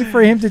Zappy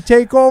for him to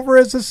take over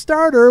as a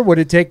starter? Would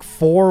it take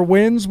 4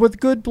 wins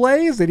with good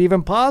play? Is it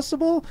even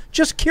possible?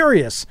 Just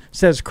curious,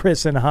 says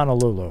Chris in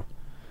Honolulu.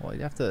 Well,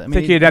 you'd have to. I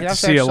think you'd have to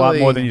see a lot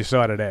more than you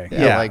saw today.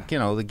 Yeah.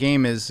 The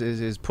game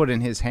is put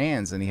in his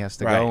hands, and he has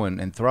to go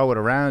and throw it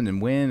around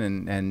and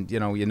win, and you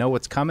know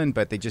what's coming,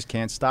 but they just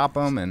can't stop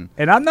him.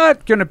 And I'm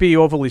not going to be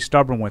overly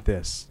stubborn with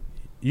this.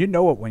 You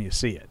know it when you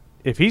see it.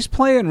 If he's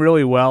playing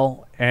really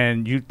well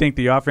and you think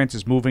the offense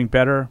is moving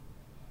better,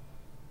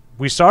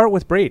 we saw it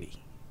with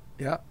Brady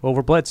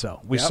over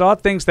Bledsoe. We saw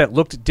things that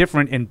looked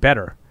different and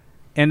better,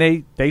 and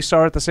they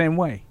saw it the same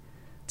way.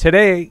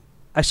 Today,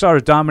 I saw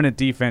a dominant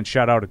defense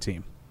shut out a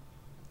team,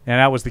 and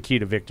that was the key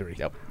to victory.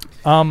 Yep.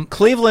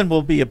 Cleveland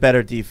will be a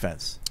better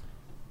defense.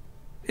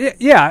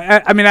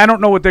 Yeah, I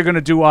don't know what they're going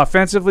to do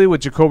offensively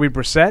with Jacoby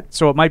Brissett,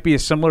 so it might be a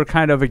similar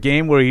kind of a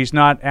game where he's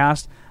not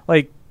asked.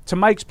 like to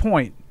Mike's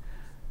point,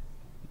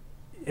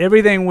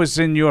 everything was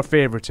in your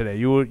favor today.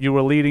 You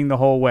were leading the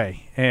whole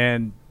way,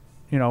 and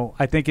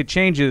I think it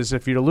changes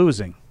if you're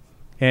losing,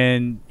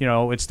 and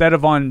instead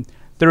of on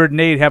 3rd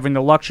and 8 having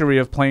the luxury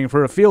of playing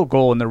for a field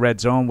goal in the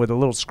red zone with a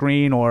little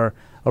screen or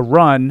a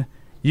run,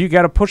 you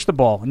got to push the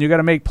ball and you got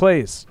to make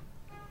plays.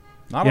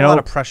 Not a lot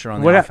of pressure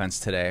on the offense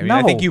today. I mean,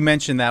 I think you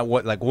mentioned that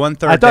one third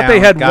down. I thought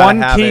they had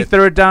one key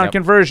third down Yep.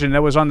 conversion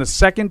that was on the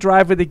second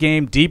drive of the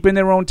game, deep in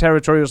their own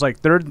territory. It was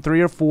like 3rd and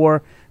 3 or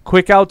 4.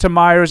 Quick out to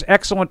Myers.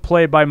 Excellent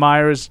play by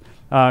Myers.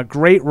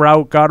 Great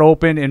route. Got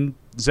open, and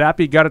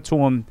Zappe got it to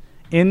him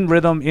in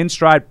rhythm, in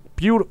stride.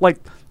 Beautiful. Like,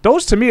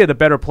 those to me are the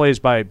better plays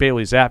by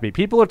Bailey Zappe.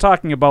 People are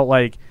talking about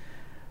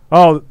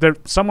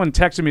someone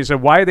texted me and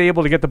said, why are they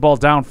able to get the ball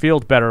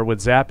downfield better with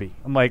Zappe?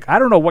 I'm like, I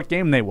don't know what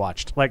game they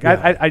watched. Like,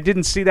 I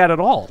didn't see that at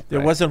all. There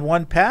wasn't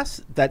one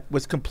pass that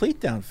was complete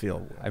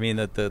downfield. I mean,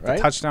 the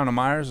touchdown to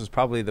Myers was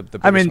probably the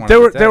biggest I mean, one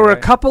there were a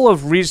couple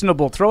of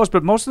reasonable throws,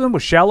 but most of them were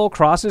shallow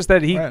crosses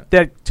that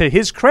that to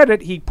his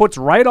credit, he puts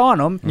right on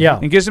them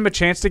and gives him a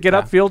chance to get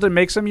upfield and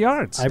make some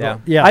yards.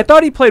 I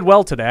thought he played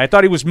well today. I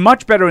thought he was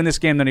much better in this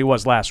game than he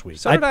was last week.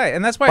 So did I,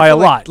 and that's why by I feel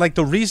a lot. Like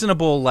the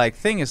reasonable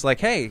thing is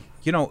hey,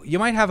 you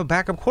might have a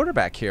backup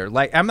quarterback here.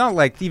 Like, I'm not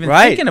even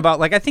Right. thinking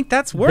about I think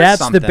that's worth That's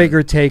something. the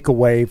bigger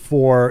takeaway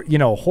for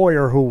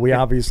Hoyer, who we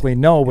obviously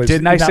know was.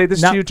 Didn't I say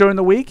this to you during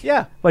the week?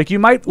 Yeah. Like, you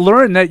might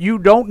learn that you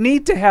don't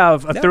need to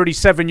have a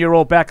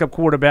 37-year-old backup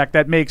quarterback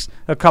that makes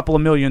a couple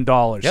of $1 million.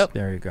 Yep.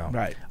 There you go.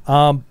 Right.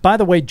 By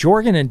the way,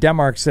 Jorgen in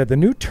Denmark said the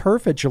new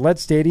turf at Gillette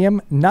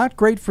Stadium, not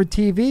great for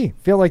TV.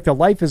 Feel like the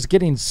life is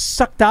getting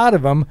sucked out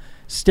of him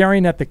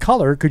staring at the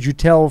color. Could you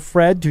tell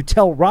Fred to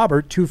tell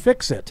Robert to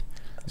fix it?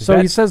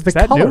 He says the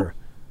color.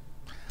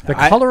 The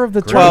color of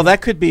the turf. Well,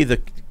 that could be the.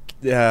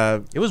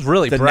 It was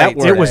really the bright.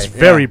 network. It was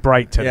very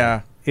bright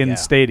today in Yeah. the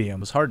stadium. It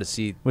was hard to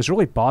see. It was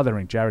really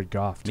bothering Jared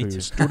Goff, too. Me He too.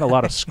 was doing a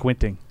lot of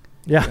squinting.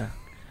 Yeah.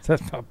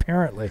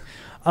 Apparently.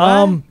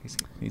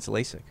 Needs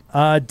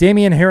LASIK.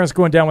 Damian Harris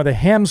going down with a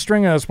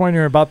hamstring. I was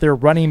wondering about their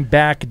running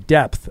back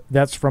depth.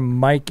 That's from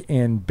Mike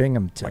in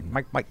Binghamton.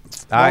 Mike. Well,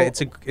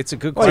 it's a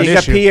good Well, question. you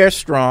got Pierre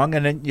Strong,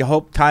 and then you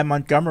hope Ty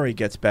Montgomery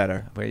gets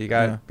better. But you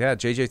got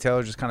J.J.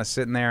 Taylor just kind of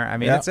sitting there. I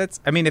mean, Yeah.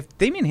 I mean, if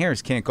Damian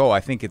Harris can't go, I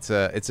think it's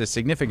a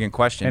significant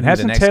question. And who the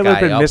hasn't next Taylor guy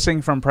been up.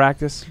 missing from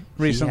practice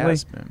recently?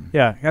 has been.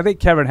 Yeah, I think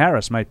Kevin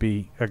Harris might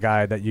be a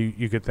guy that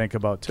you could think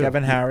about, too.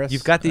 Kevin Harris.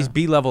 You've got these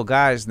B-level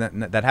guys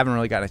that haven't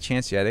really got a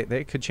chance yet.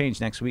 They could change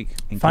next week.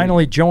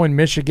 Finally, Joe in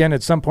Michigan.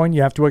 At some point,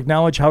 you have to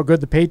acknowledge how good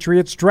the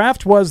Patriots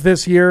draft was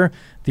this year.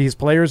 These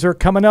players are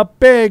coming up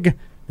big.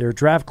 Their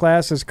draft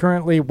class is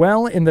currently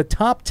well in the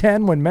top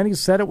 10 when many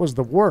said it was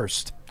the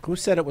worst. Who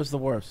said it was the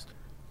worst?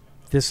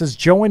 This is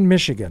Joe in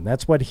Michigan.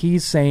 That's what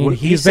he's saying. Well,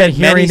 he he's said been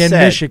hearing many in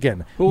said.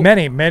 Michigan. Who?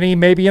 Many,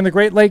 maybe in the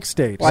Great Lakes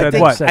states. Well,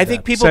 I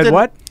think people said didn't-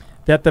 what?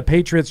 That the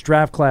Patriots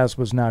draft class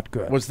was not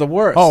good. Was the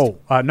worst. Oh,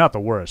 not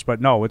the worst,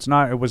 but no, it's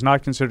not. It was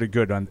not considered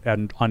good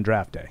on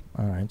draft day.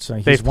 All right, so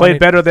they've played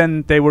better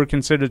than they were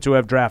considered to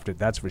have drafted.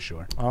 That's for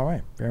sure. All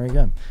right, very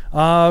good.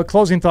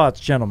 Closing thoughts,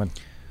 gentlemen.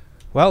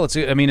 Well, it's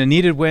a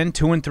needed win,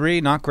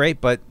 2-3, not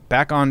great, but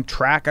back on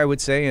track, I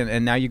would say.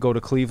 And now you go to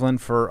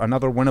Cleveland for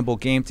another winnable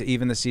game to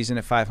even the season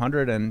at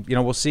 500, and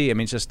we'll see. I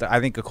mean, it's just I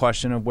think a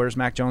question of where's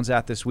Mac Jones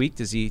at this week?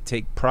 Does he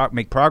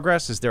make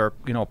progress? Is there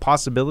a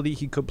possibility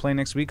he could play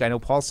next week? I know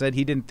Paul said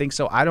he didn't think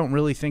so. I don't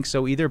really think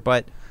so either,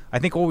 but I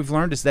think what we've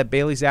learned is that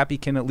Bailey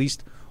Zappe can at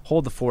least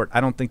hold the fort.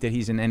 I don't think that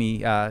he's in any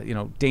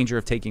danger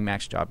of taking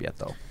Mac's job yet,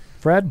 though.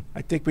 Fred?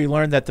 I think we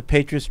learned that the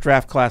Patriots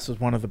draft class was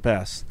one of the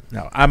best.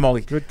 No, I'm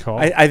only good call.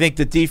 I think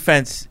the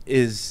defense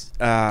is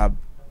a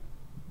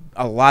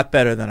lot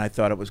better than I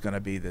thought it was going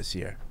to be this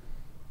year.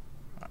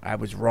 I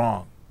was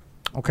wrong.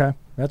 Okay,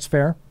 that's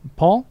fair.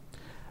 Paul?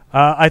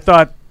 I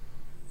thought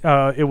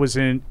it was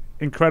an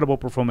incredible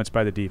performance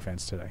by the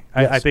defense today.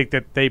 Yes. I think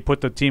that they put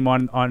the team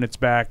on its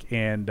back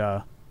and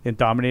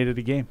dominated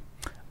the game.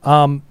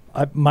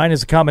 Mine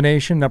is a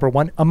combination. Number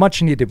one, a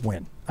much-needed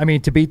win. I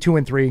mean, to be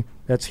 2-3,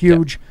 that's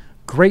huge. Yep.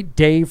 Great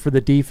day for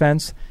the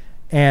defense.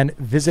 And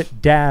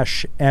visit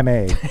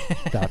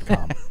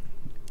 -ma.com.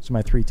 Those are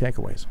my 3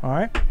 takeaways. All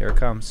right? Here it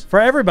comes.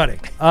 For everybody.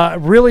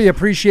 Really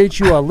appreciate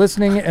you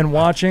listening and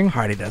watching.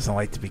 Hardy doesn't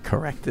like to be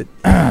corrected.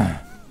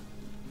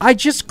 I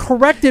just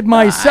corrected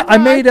myself. I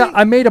made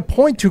a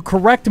point to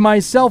correct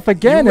myself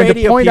again and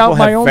to point out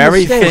my own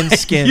very mistake. thin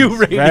skin. You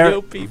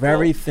radio people.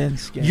 Very thin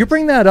skin. You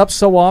bring that up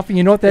so often.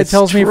 You know what that It's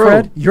tells me, true.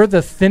 Fred? You're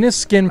the thinnest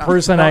skinned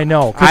person I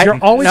know. Because I- you're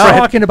always no,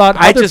 talking about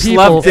I other just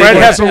people. love Fred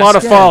Yeah. has a lot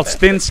of Skin. faults.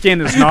 Thin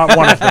skin is not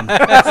one of them.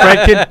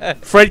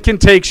 Fred can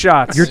take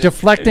shots. You're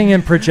deflecting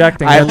and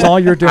projecting. That's all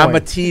you're doing. I'm a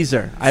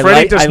teaser.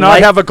 Freddie does not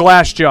have a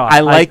glass jaw.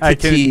 I like to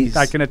tease.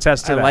 I can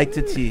attest to that. I like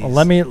to tease. Well,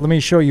 let me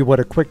show you what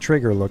a quick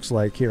trigger looks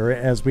like here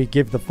as we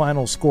give the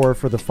final score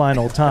for the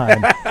final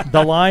time.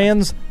 The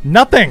Lions,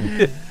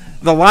 nothing.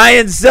 The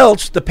Lions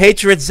zilch, the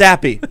Patriots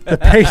zappy.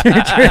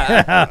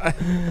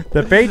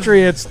 The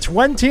Patriots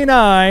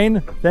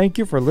 29. Thank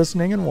you for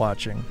listening and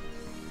watching.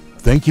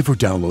 Thank you for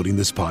downloading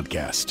this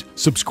podcast.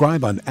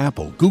 Subscribe on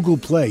Apple, Google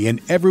Play,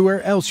 and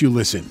everywhere else you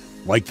listen.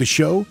 Like the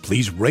show?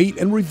 Please rate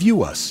and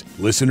review us.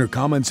 Listener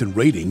comments and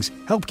ratings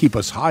help keep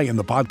us high in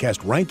the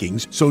podcast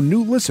rankings so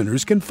new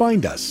listeners can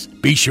find us.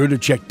 Be sure to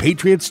check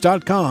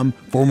Patriots.com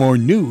for more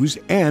news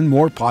and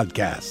more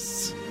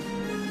podcasts.